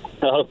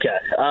 Okay.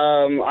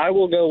 I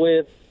will go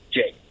with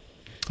Jake.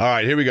 All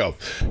right, here we go.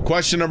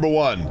 Question number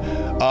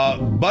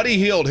 1. Buddy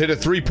Hield hit a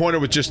three-pointer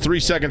with just 3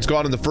 seconds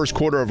gone in the first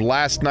quarter of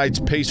last night's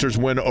Pacers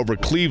win over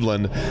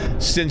Cleveland.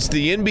 Since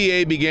the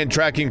NBA began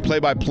tracking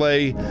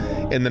play-by-play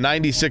in the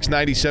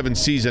 96-97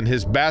 season,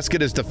 his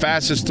basket is the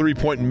fastest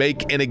three-point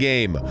make in a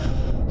game.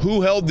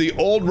 Who held the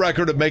old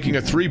record of making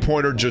a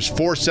three-pointer just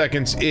 4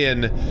 seconds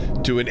in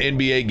to an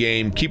NBA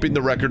game, keeping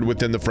the record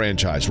within the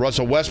franchise?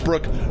 Russell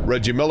Westbrook,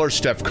 Reggie Miller,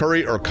 Steph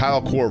Curry, or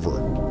Kyle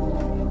Korver?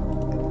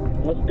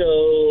 Let's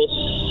go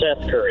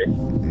Seth Curry.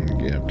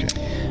 Okay.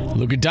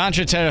 Luka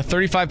Doncic had a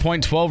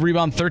 35-point,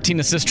 12-rebound,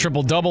 13-assist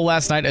triple-double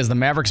last night as the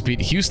Mavericks beat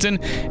Houston.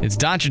 It's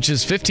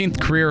Doncic's 15th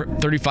career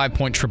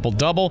 35-point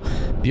triple-double.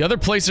 The other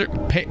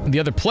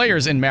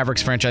players in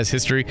Mavericks franchise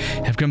history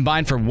have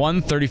combined for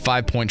one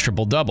 35-point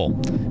triple-double.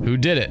 Who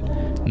did it?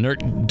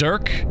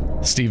 Dirk,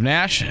 Steve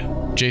Nash,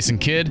 Jason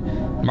Kidd,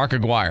 Mark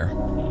Aguirre.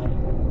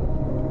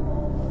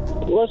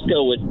 Let's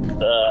go with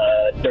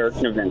Dirk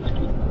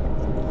Nowitzki.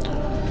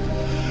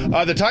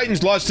 The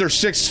Titans lost their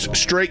 6th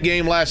straight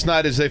game last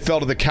night as they fell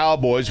to the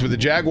Cowboys. With the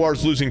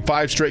Jaguars losing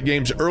 5 straight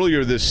games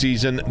earlier this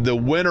season, the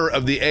winner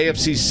of the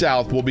AFC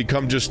South will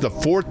become just the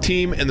 4th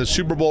team in the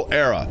Super Bowl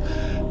era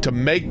to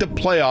make the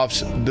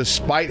playoffs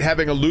despite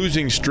having a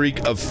losing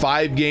streak of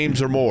 5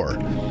 games or more.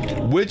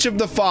 Which of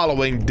the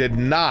following did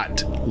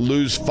not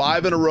lose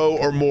 5 in a row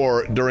or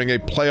more during a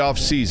playoff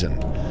season?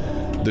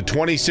 The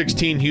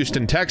 2016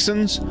 Houston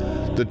Texans,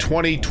 the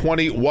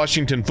 2020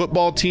 Washington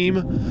Football Team,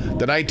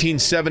 the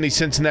 1970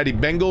 Cincinnati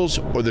Bengals,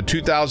 or the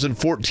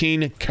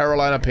 2014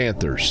 Carolina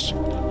Panthers?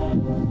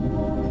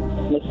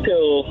 Let's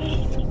go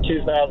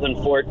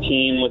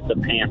 2014 with the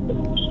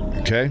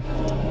Panthers. Okay.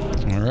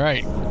 All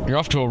right. You're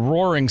off to a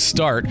roaring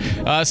start.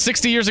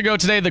 60 years ago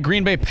today, the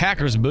Green Bay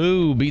Packers,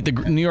 beat the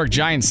New York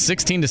Giants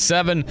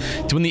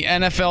 16-7 to win the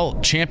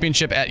NFL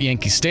championship at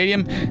Yankee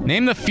Stadium.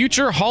 Name the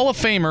future Hall of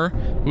Famer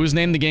who was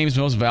named the game's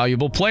most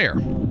valuable player.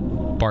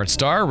 Bart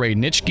Starr, Ray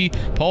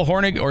Nitschke, Paul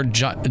Hornig, or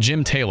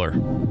Jim Taylor?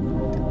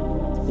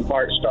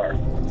 Bart Starr.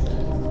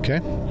 Okay.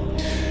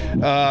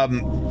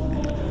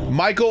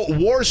 Michael,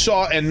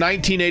 Warsaw in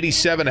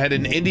 1987 had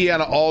an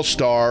Indiana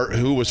All-Star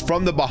who was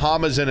from the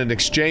Bahamas and an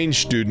exchange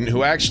student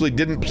who actually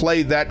didn't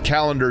play that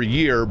calendar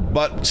year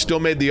but still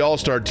made the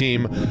All-Star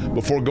team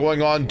before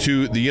going on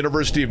to the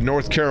University of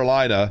North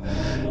Carolina.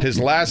 His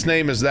last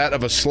name is that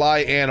of a sly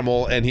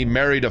animal, and he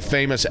married a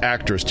famous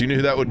actress. Do you know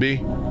who that would be?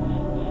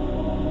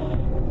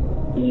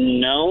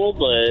 No,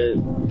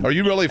 but... Are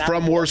you really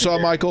from Warsaw,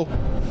 Michael?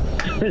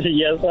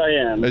 Yes, I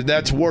am.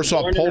 That's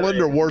Warsaw,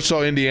 Poland, or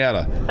Warsaw,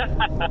 Indiana?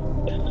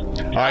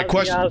 All right,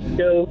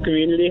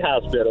 Community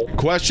Hospital.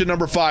 Question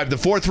number 5. The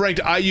 4th-ranked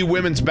IU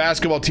women's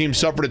basketball team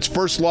suffered its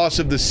first loss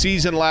of the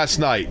season last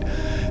night.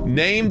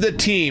 Name the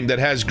team that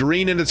has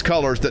green in its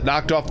colors that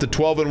knocked off the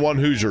 12-1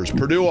 Hoosiers.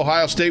 Purdue,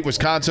 Ohio State,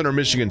 Wisconsin, or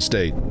Michigan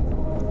State?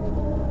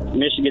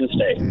 Michigan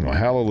State. Oh,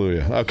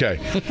 hallelujah. Okay.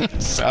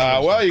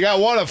 Well, you got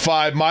 1 of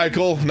 5,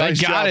 Michael. Nice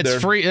job there.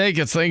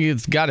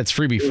 It's got its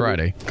freebie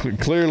Friday.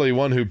 Clearly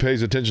one who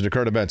pays attention to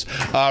current events.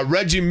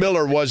 Reggie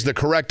Miller was the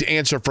correct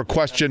answer for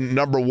question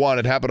number 1.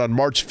 It happened on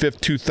March 5th,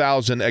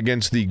 2000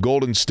 against the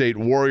Golden State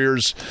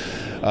Warriors.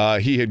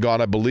 He had gone,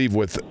 I believe,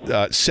 with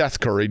Seth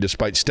Curry,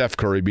 despite Steph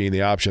Curry being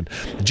the option.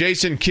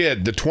 Jason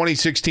Kidd, the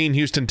 2016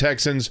 Houston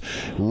Texans.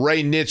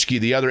 Ray Nitschke,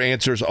 the other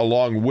answers,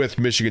 along with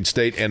Michigan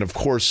State. And, of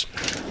course,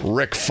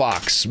 Rick Fox.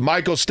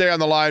 Michael, stay on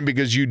the line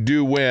because you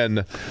do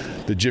win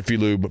the Jiffy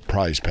Lube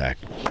prize pack.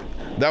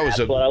 That's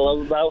what I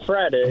love about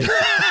Friday.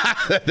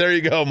 There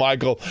you go,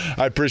 Michael.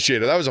 I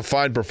appreciate it. That was a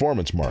fine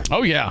performance, Mark.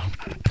 Oh, yeah.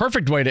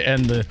 Perfect way to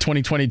end the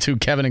 2022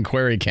 Kevin and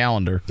Query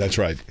calendar. That's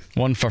right.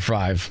 1 for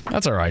 5.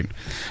 That's all right.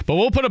 But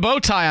we'll put a bow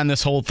tie on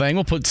this whole thing.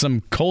 We'll put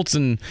some Colts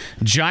and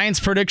Giants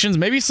predictions.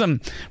 Maybe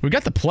we've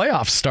got the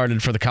playoffs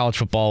started for the college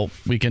football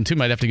weekend, too.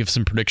 Might have to give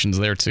some predictions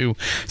there, too.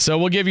 So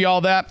we'll give you all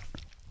that.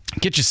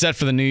 Get you set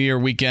for the New Year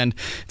weekend.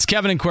 It's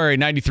Kevin and Query,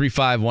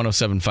 93.5,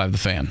 107.5 The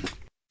Fan.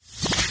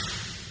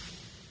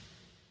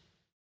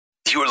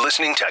 You're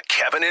listening to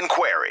Kevin and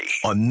Query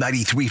on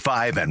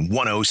 93.5 and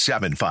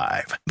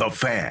 107.5 The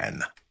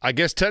Fan. I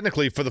guess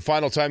technically for the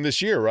final time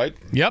this year, right?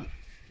 Yep.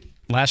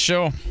 Last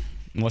show,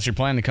 unless you're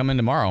planning to come in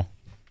tomorrow.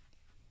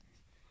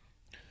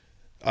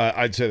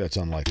 I'd say that's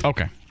unlikely.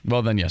 Okay.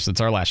 Well, then, yes,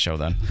 it's our last show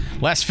then.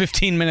 Last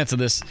 15 minutes of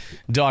this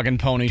Dog and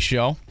Pony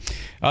show.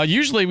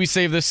 Usually we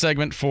save this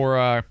segment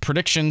for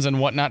predictions and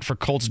whatnot for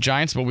Colts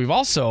Giants, but we've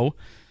also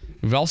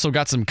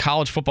got some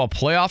college football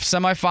playoff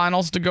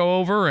semifinals to go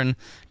over and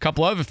a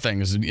couple other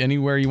things.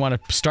 Anywhere you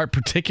want to start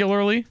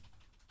particularly?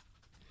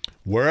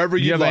 Wherever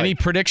you have like. any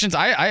predictions?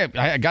 I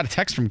got a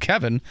text from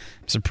Kevin.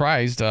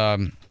 Surprised.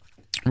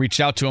 Reached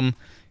out to him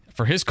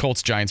for his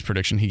Colts Giants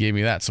prediction. He gave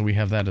me that, so we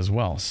have that as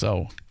well.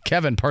 So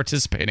Kevin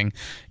participating,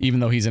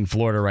 even though he's in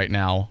Florida right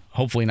now,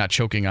 hopefully not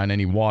choking on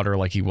any water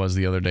like he was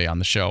the other day on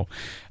the show.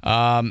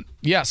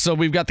 So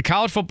we've got the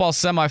college football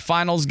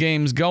semifinals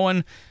games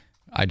going.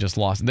 I just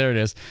lost. There it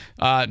is.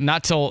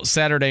 Not till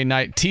Saturday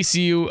night.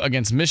 TCU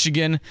against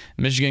Michigan.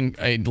 Michigan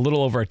a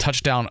little over a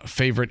touchdown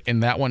favorite in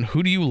that one.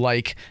 Who do you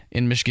like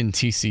in Michigan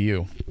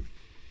TCU?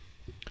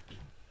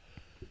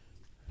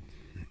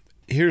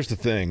 Here's the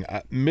thing.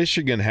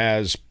 Michigan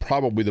has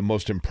probably the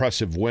most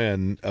impressive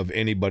win of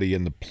anybody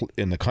in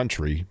the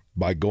country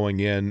by going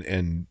in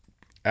and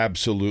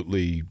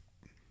absolutely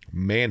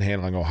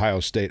manhandling Ohio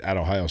State at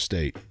Ohio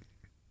State.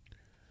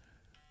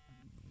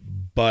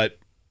 But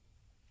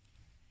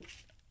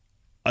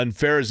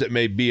unfair as it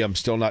may be, I'm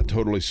still not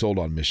totally sold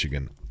on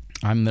Michigan.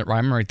 I'm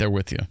right there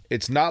with you.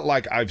 It's not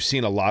like I've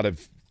seen a lot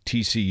of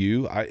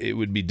TCU. It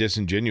would be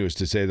disingenuous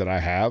to say that I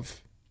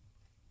have.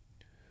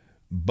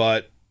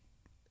 But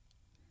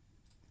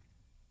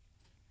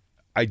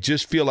I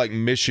just feel like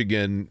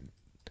Michigan,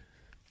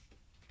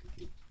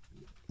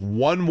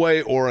 one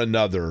way or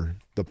another,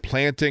 the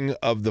planting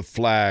of the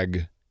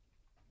flag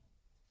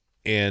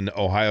in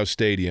Ohio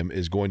Stadium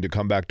is going to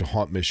come back to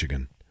haunt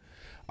Michigan.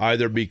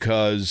 Either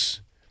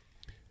because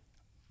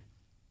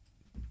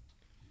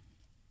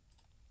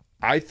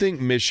I think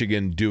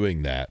Michigan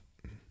doing that,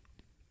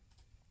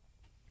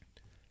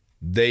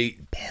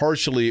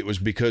 it was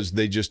because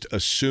they just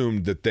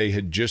assumed that they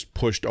had just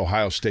pushed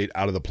Ohio State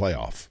out of the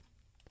playoff.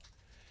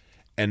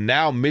 And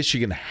now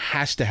Michigan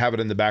has to have it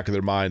in the back of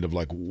their mind of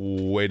like,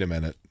 wait a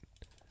minute.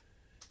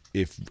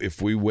 If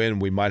we win,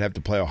 we might have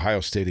to play Ohio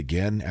State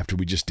again after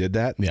we just did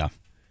that. Yeah.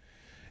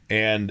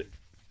 And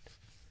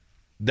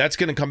that's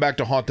going to come back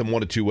to haunt them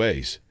one of two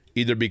ways.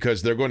 Either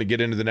because they're going to get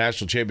into the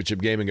national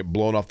championship game and get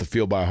blown off the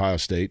field by Ohio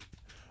State,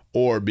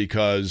 or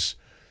because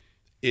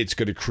it's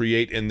going to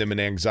create in them an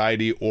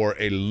anxiety or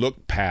a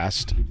look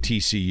past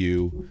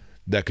TCU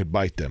that could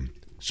bite them.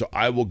 So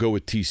I will go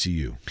with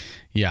TCU.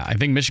 Yeah, I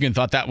think Michigan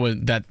thought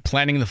that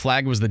planting the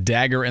flag was the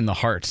dagger in the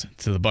heart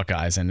to the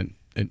Buckeyes, and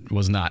it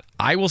was not.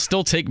 I will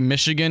still take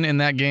Michigan in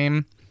that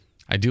game.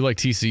 I do like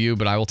TCU,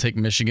 but I will take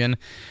Michigan.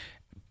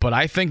 But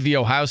I think the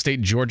Ohio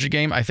State-Georgia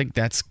game, I think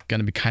that's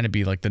going to kind of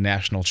be like the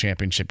national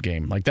championship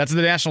game. Like, that's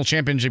the national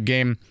championship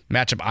game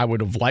matchup I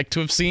would have liked to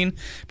have seen.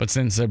 But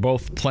since they're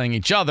both playing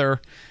each other,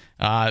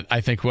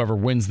 I think whoever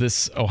wins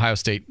this Ohio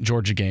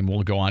State-Georgia game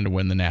will go on to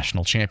win the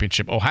national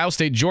championship. Ohio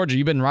State-Georgia,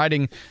 you've been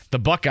riding the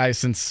Buckeyes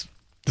since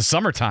the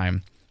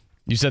summertime.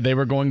 You said they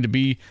were going to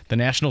be the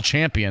national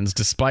champions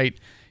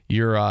despite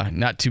you're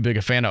not too big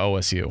a fan of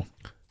OSU.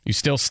 You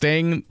still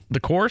staying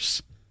the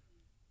course,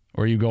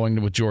 or are you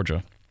going with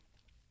Georgia?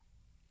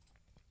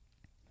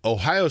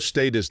 Ohio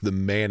State is the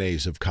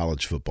mayonnaise of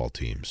college football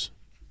teams,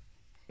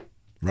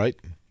 right?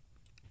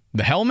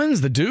 The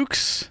Hellmans, the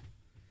Dukes?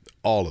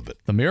 All of it.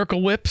 The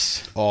Miracle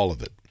Whips? All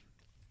of it.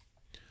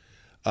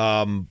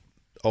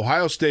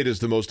 Ohio State is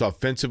the most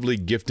offensively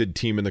gifted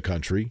team in the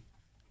country.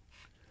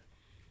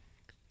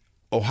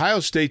 Ohio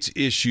State's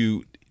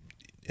issue,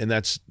 and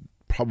that's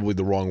probably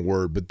the wrong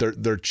word, but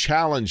their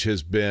challenge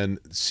has been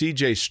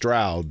C.J.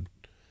 Stroud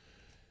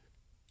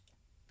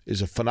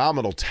is a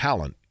phenomenal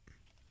talent.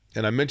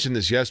 And I mentioned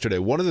this yesterday.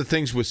 One of the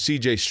things with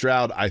C.J.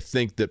 Stroud, I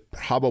think, that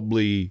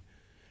probably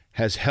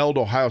has held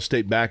Ohio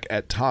State back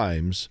at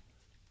times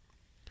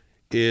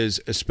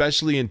is,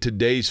 especially in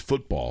today's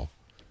football,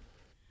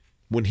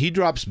 when he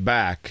drops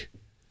back,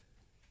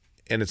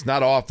 and it's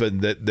not often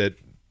that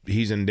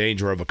he's in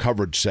danger of a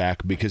coverage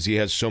sack because he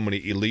has so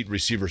many elite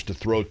receivers to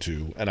throw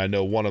to, and I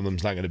know one of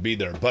them's not going to be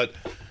there. But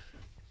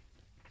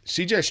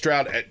C.J.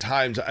 Stroud at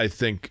times, I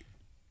think,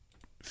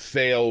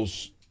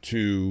 fails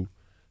to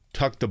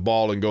tuck the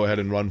ball and go ahead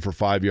and run for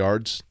 5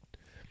 yards.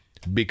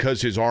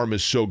 Because his arm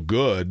is so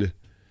good,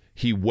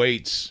 he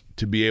waits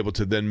to be able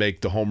to then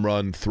make the home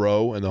run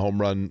throw and the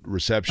home run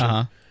reception.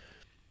 Uh-huh.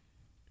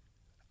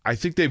 I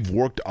think they've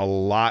worked a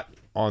lot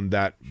on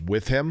that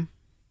with him,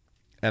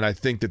 and I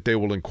think that they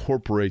will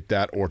incorporate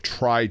that or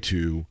try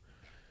to,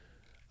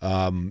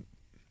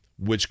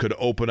 which could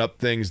open up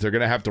things. They're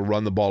going to have to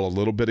run the ball a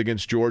little bit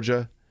against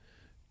Georgia.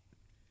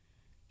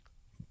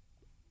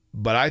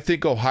 But I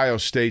think Ohio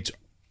State's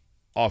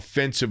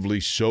offensively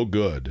so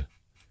good,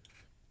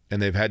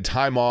 and they've had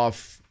time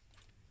off,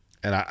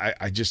 and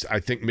I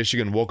think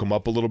Michigan woke them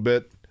up a little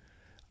bit.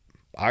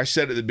 I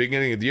said at the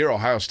beginning of the year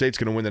Ohio State's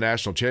going to win the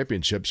national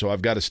championship, so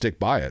I've got to stick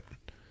by it.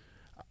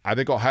 I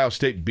think Ohio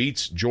State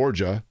beats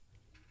Georgia,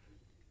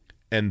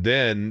 and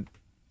then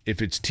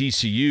if it's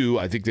TCU,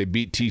 I think they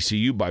beat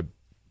TCU by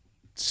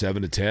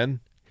 7-10.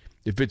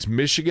 If it's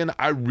Michigan,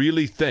 I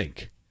really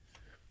think,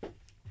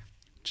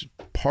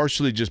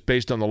 partially just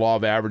based on the law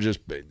of averages,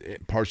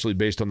 partially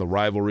based on the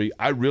rivalry,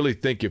 I really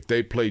think if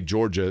they play if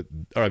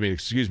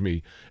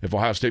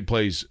Ohio State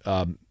plays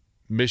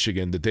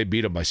Michigan, that they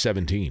beat them by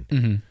 17.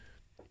 Mm-hmm.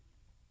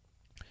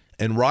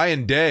 And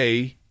Ryan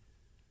Day,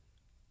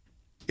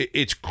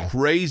 it's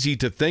crazy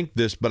to think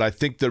this, but I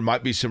think there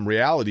might be some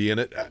reality in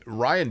it.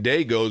 Ryan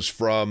Day goes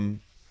from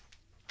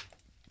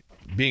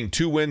being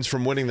 2 wins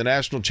from winning the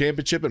national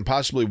championship and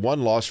possibly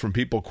 1 loss from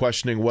people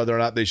questioning whether or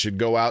not they should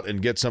go out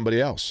and get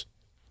somebody else.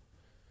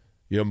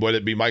 You know, whether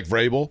it be Mike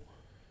Vrabel,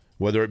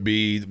 whether it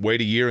be wait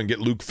a year and get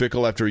Luke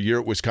Fickell after a year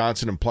at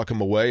Wisconsin and pluck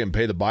him away and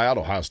pay the buyout.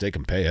 Ohio State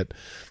can pay it.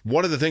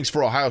 One of the things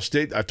for Ohio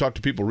State, I've talked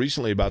to people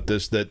recently about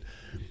this, that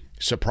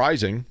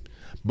surprising,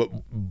 but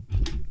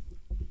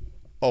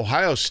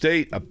Ohio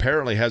State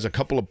apparently has a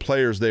couple of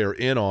players they are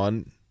in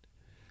on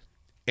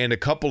and a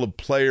couple of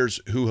players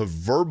who have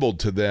verbaled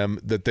to them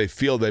that they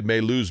feel they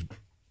may lose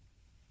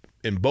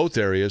in both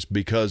areas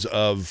because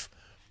of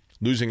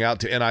losing out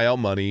to NIL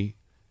money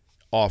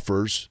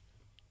offers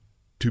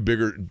to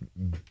bigger,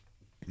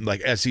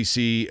 like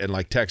SEC and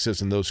like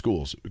Texas and those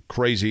schools.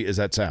 Crazy as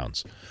that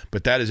sounds.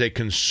 But that is a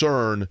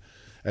concern,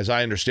 as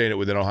I understand it,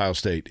 within Ohio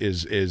State,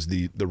 is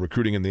the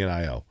recruiting in the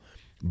NIL.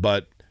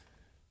 But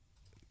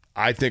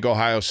I think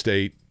Ohio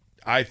State,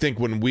 I think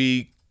when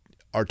we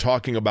are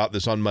talking about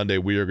this on Monday,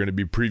 we are going to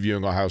be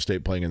previewing Ohio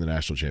State playing in the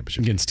national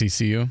championship. Against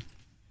TCU?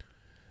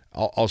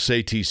 I'll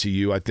say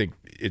TCU. I think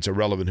it's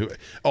irrelevant.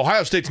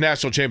 Ohio State's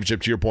national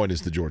championship, to your point,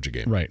 is the Georgia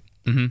game. Right.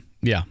 Mm-hmm.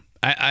 Yeah.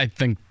 I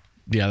think,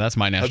 that's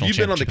my national championship. Have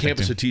you been on the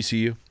campus of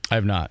TCU? I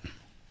have not.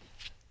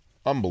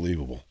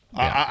 Unbelievable.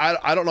 Yeah.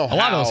 I don't know how. A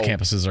lot of those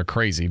campuses are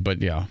crazy, but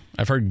yeah,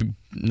 I've heard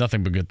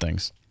nothing but good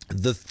things.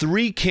 The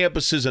 3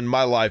 campuses in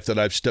my life that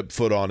I've stepped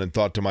foot on and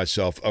thought to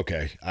myself,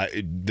 okay,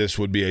 this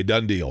would be a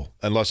done deal,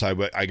 unless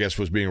I guess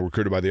was being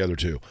recruited by the other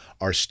 2,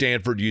 are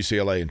Stanford,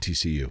 UCLA, and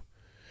TCU.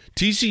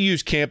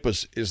 TCU's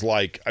campus is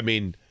like,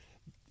 it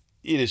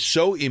is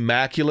so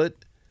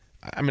immaculate.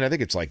 I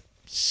think it's like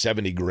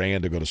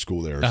 $70,000 to go to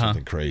school there or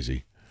something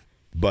crazy.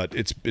 But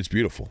it's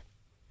beautiful.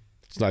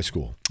 It's a nice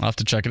school. I'll have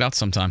to check it out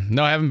sometime.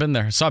 No, I haven't been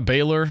there. I saw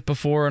Baylor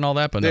before and all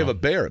that, but they have a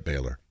bear at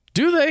Baylor.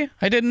 Do they?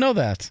 I didn't know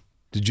that.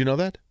 Did you know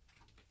that?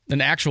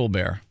 An actual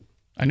bear.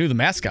 I knew the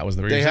mascot was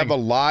there. They have a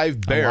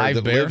live bear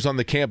that lives on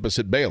the campus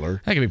at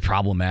Baylor. That could be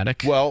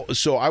problematic. Well,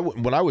 so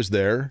when I was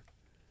there,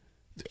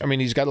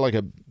 he's got like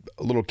a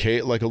little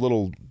cage, like a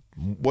little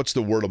what's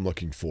the word I'm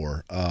looking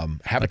for?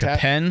 Habitat. Like a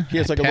pen?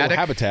 Yeah, it's like a little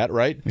habitat,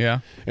 right? Yeah.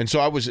 And so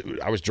I was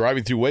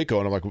driving through Waco,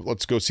 and I'm like,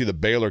 let's go see the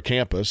Baylor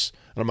campus.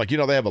 And I'm like,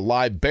 they have a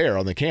live bear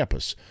on the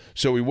campus.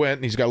 So we went,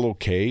 and he's got a little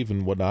cave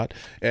and whatnot,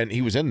 and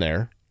he was in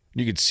there.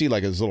 You could see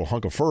like his little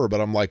hunk of fur,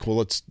 but I'm like, well,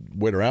 let's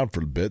wait around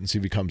for a bit and see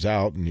if he comes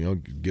out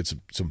and get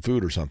some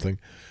food or something.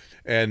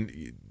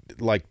 And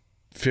like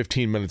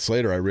 15 minutes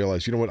later, I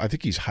realized, you know what? I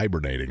think he's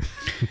hibernating.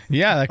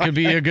 Yeah, that could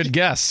be a good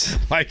guess.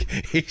 Like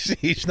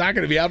he's not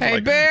going to be out for Hey,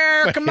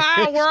 bear, come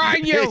on, where are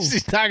you?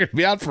 He's not going to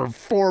be out for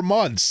 4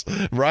 months,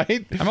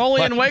 right? I'm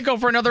only in Waco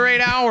for another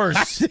 8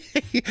 hours.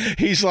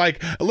 He's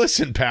like,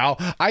 listen, pal,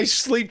 I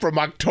sleep from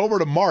October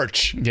to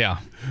March. Yeah.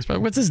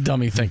 What's this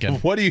dummy thinking?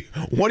 What do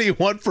you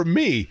want from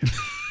me?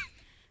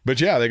 But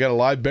yeah, they got a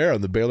live bear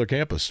on the Baylor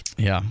campus.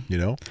 Yeah.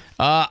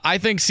 I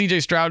think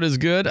C.J. Stroud is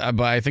good,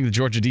 but I think the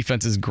Georgia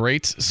defense is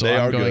great. So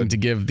I'm going to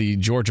give the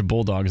Georgia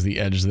Bulldogs the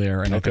edge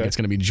there, and I think it's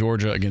going to be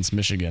Georgia against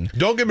Michigan.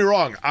 Don't get me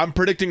wrong. I'm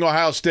predicting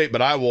Ohio State,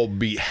 but I will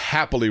be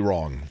happily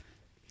wrong.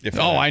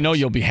 I know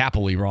you'll be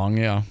happily wrong,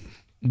 yeah.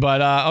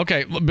 But,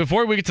 okay,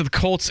 before we get to the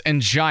Colts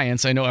and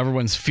Giants, I know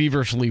everyone's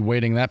feverishly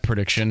waiting that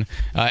prediction.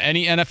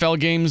 Any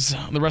NFL games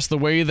the rest of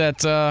the way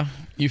that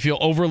you feel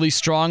overly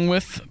strong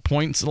with?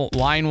 Points,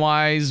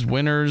 line-wise,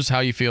 winners,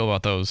 how you feel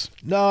about those?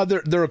 No,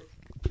 there are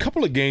a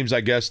couple of games, I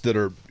guess, that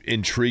are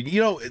intriguing.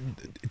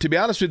 To be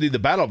honest with you, the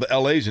Battle of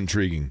L.A. is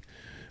intriguing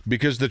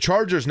because the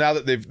Chargers, now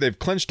that they've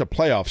clinched a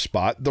playoff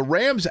spot, the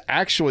Rams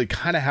actually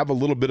kind of have a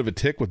little bit of a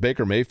tick with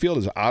Baker Mayfield,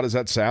 as odd as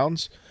that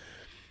sounds.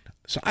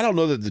 So I don't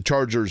know that the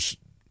Chargers...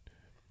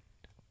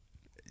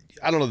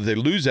 I don't know that they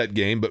lose that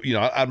game, but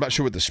I'm not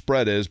sure what the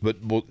spread is. But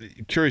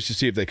curious to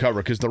see if they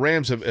cover because the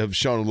Rams have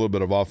shown a little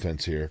bit of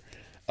offense here.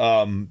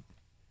 The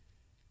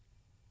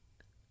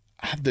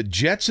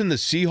Jets and the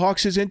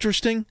Seahawks is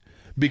interesting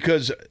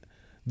because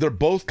they're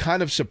both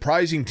kind of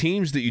surprising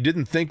teams that you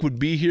didn't think would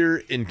be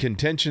here in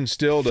contention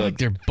still. I feel like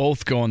they're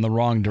both going the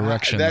wrong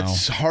direction.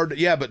 That's hard.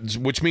 Yeah, but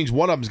which means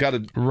one of them's got to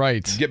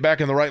get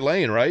back in the right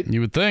lane, right? You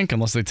would think,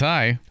 unless they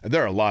tie.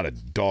 There are a lot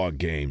of dog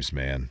games,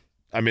 man.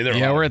 I mean,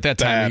 we're at that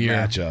time of year.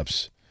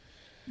 Matchups.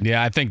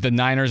 Yeah, I think the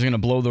Niners are going to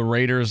blow the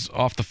Raiders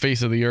off the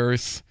face of the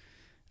earth.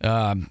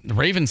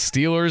 Ravens,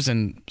 Steelers,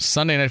 and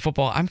Sunday Night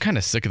Football. I'm kind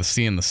of sick of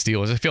seeing the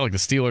Steelers. I feel like the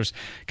Steelers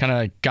kind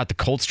of got the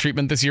Colts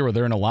treatment this year where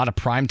they're in a lot of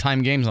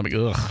primetime games. I'm like,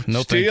 ugh,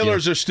 no thank you.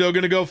 Steelers are still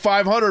going to go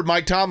 500.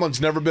 Mike Tomlin's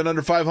never been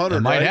under 500,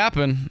 It might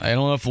happen. I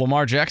don't know if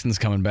Lamar Jackson's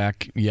coming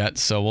back yet,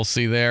 so we'll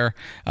see there.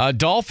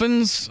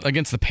 Dolphins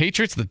against the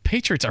Patriots. The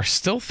Patriots are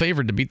still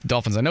favored to beat the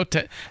Dolphins. I know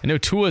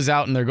Tua's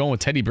out and they're going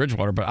with Teddy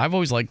Bridgewater, but I've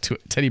always liked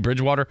Teddy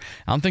Bridgewater.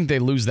 I don't think they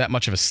lose that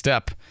much of a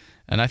step.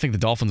 And I think the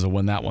Dolphins will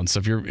win that one. So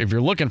if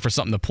you're looking for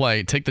something to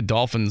play, take the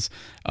Dolphins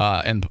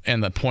and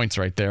the points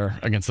right there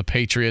against the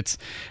Patriots.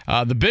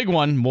 The big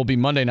one will be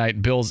Monday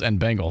night, Bills and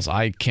Bengals.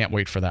 I can't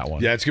wait for that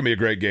one. Yeah, it's going to be a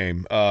great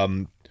game.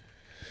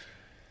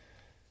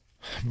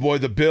 Boy,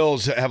 the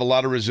Bills have a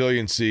lot of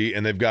resiliency,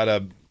 and they've got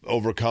to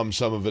overcome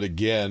some of it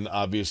again.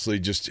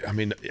 Obviously,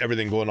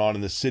 everything going on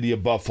in the city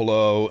of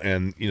Buffalo,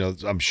 and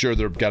I'm sure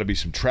there've got to be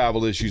some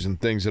travel issues and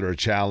things that are a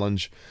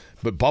challenge.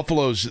 But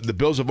the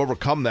Bills have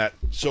overcome that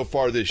so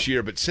far this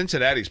year, but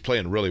Cincinnati's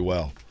playing really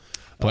well.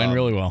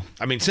 Really well.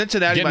 I mean,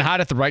 Cincinnati... Getting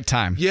hot at the right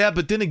time. Yeah,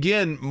 but then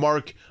again,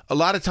 Mark, a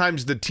lot of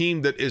times the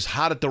team that is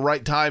hot at the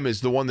right time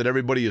is the one that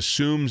everybody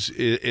assumes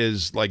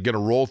is like going to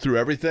roll through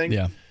everything.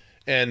 Yeah.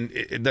 And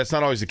that's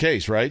not always the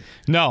case, right?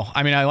 No.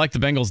 I mean, I like the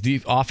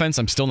Bengals' offense.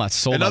 I'm still not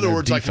sold on their defense. In other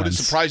words, like, would it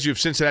surprise you if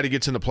Cincinnati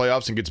gets in the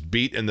playoffs and gets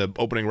beat in the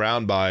opening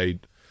round by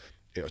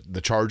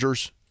the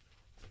Chargers?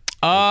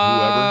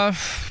 Whoever?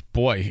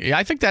 Boy, yeah,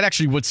 I think that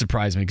actually would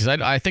surprise me because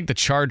I think the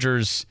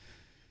Chargers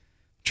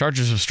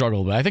have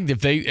struggled, but I think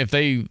if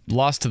they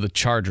lost to the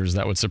Chargers,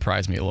 that would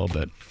surprise me a little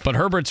bit. But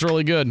Herbert's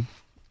really good.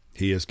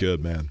 He is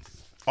good, man.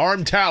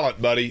 Arm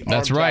talent, buddy.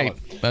 That's right.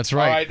 That's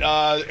right.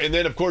 All right, and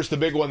then of course the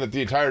big one that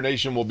the entire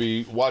nation will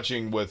be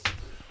watching with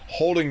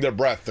holding their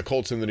breath, the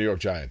Colts and the New York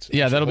Giants.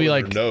 Yeah, that'll be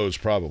like their nose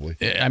probably.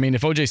 I mean,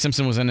 if O.J.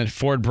 Simpson was in a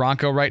Ford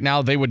Bronco right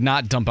now, they would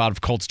not dump out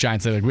of Colts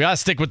Giants. They're like, we got to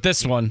stick with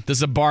this one. This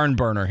is a barn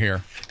burner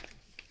here.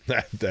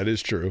 That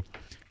is true.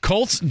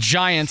 Colts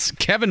Giants.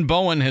 Kevin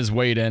Bowen has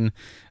weighed in.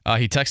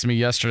 He texted me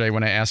yesterday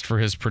when I asked for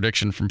his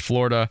prediction from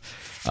Florida.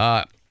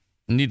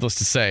 Needless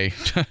to say,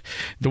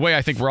 the way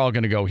I think we're all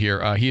going to go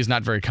here, he is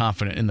not very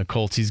confident in the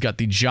Colts. He's got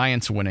the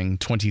Giants winning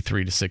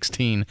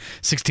 23-16.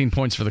 16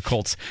 points for the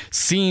Colts.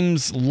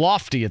 Seems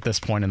lofty at this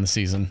point in the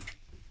season.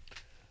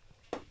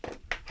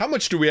 How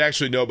much do we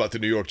actually know about the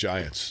New York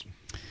Giants?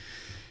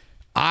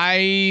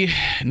 I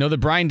know that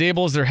Brian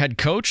Daboll is their head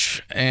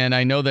coach, and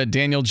I know that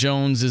Daniel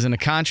Jones is in a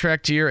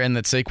contract year and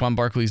that Saquon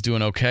Barkley is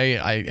doing okay.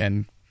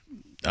 And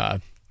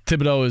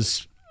Thibodeau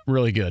is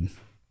really good.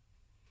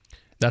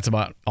 That's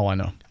about all I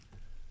know.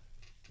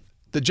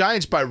 The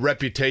Giants, by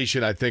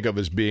reputation, I think of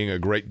as being a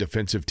great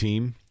defensive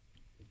team.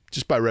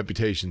 Just by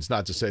reputation. It's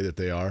not to say that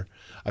they are.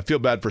 I feel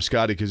bad for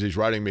Scotty because he's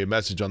writing me a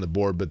message on the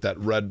board, but that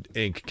red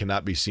ink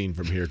cannot be seen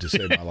from here to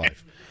save my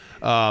life.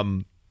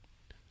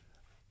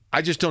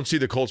 I just don't see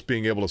the Colts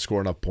being able to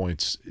score enough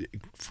points.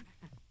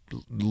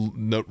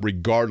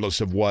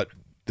 regardless of what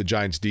the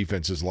Giants'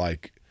 defense is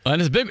like.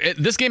 And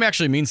this game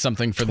actually means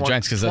something for the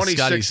Giants because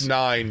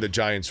 26-9, the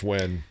Giants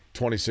win.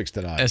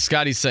 26-9. As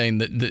Scotty's saying,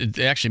 that it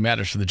actually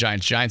matters for the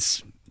Giants.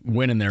 Giants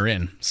win and they're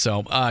in.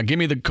 So give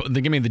me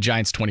the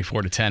Giants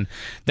 24-10.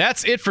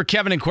 That's it for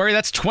Kevin and Query.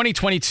 That's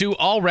 2022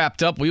 all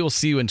wrapped up. We will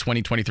see you in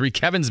 2023.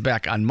 Kevin's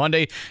back on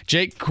Monday.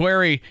 Jake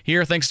Query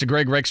here. Thanks to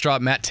Greg Rakestraw,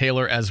 Matt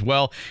Taylor as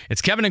well.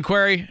 It's Kevin and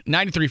Query,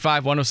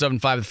 93.5,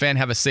 107.5 The Fan.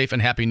 Have a safe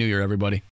and happy New Year, everybody.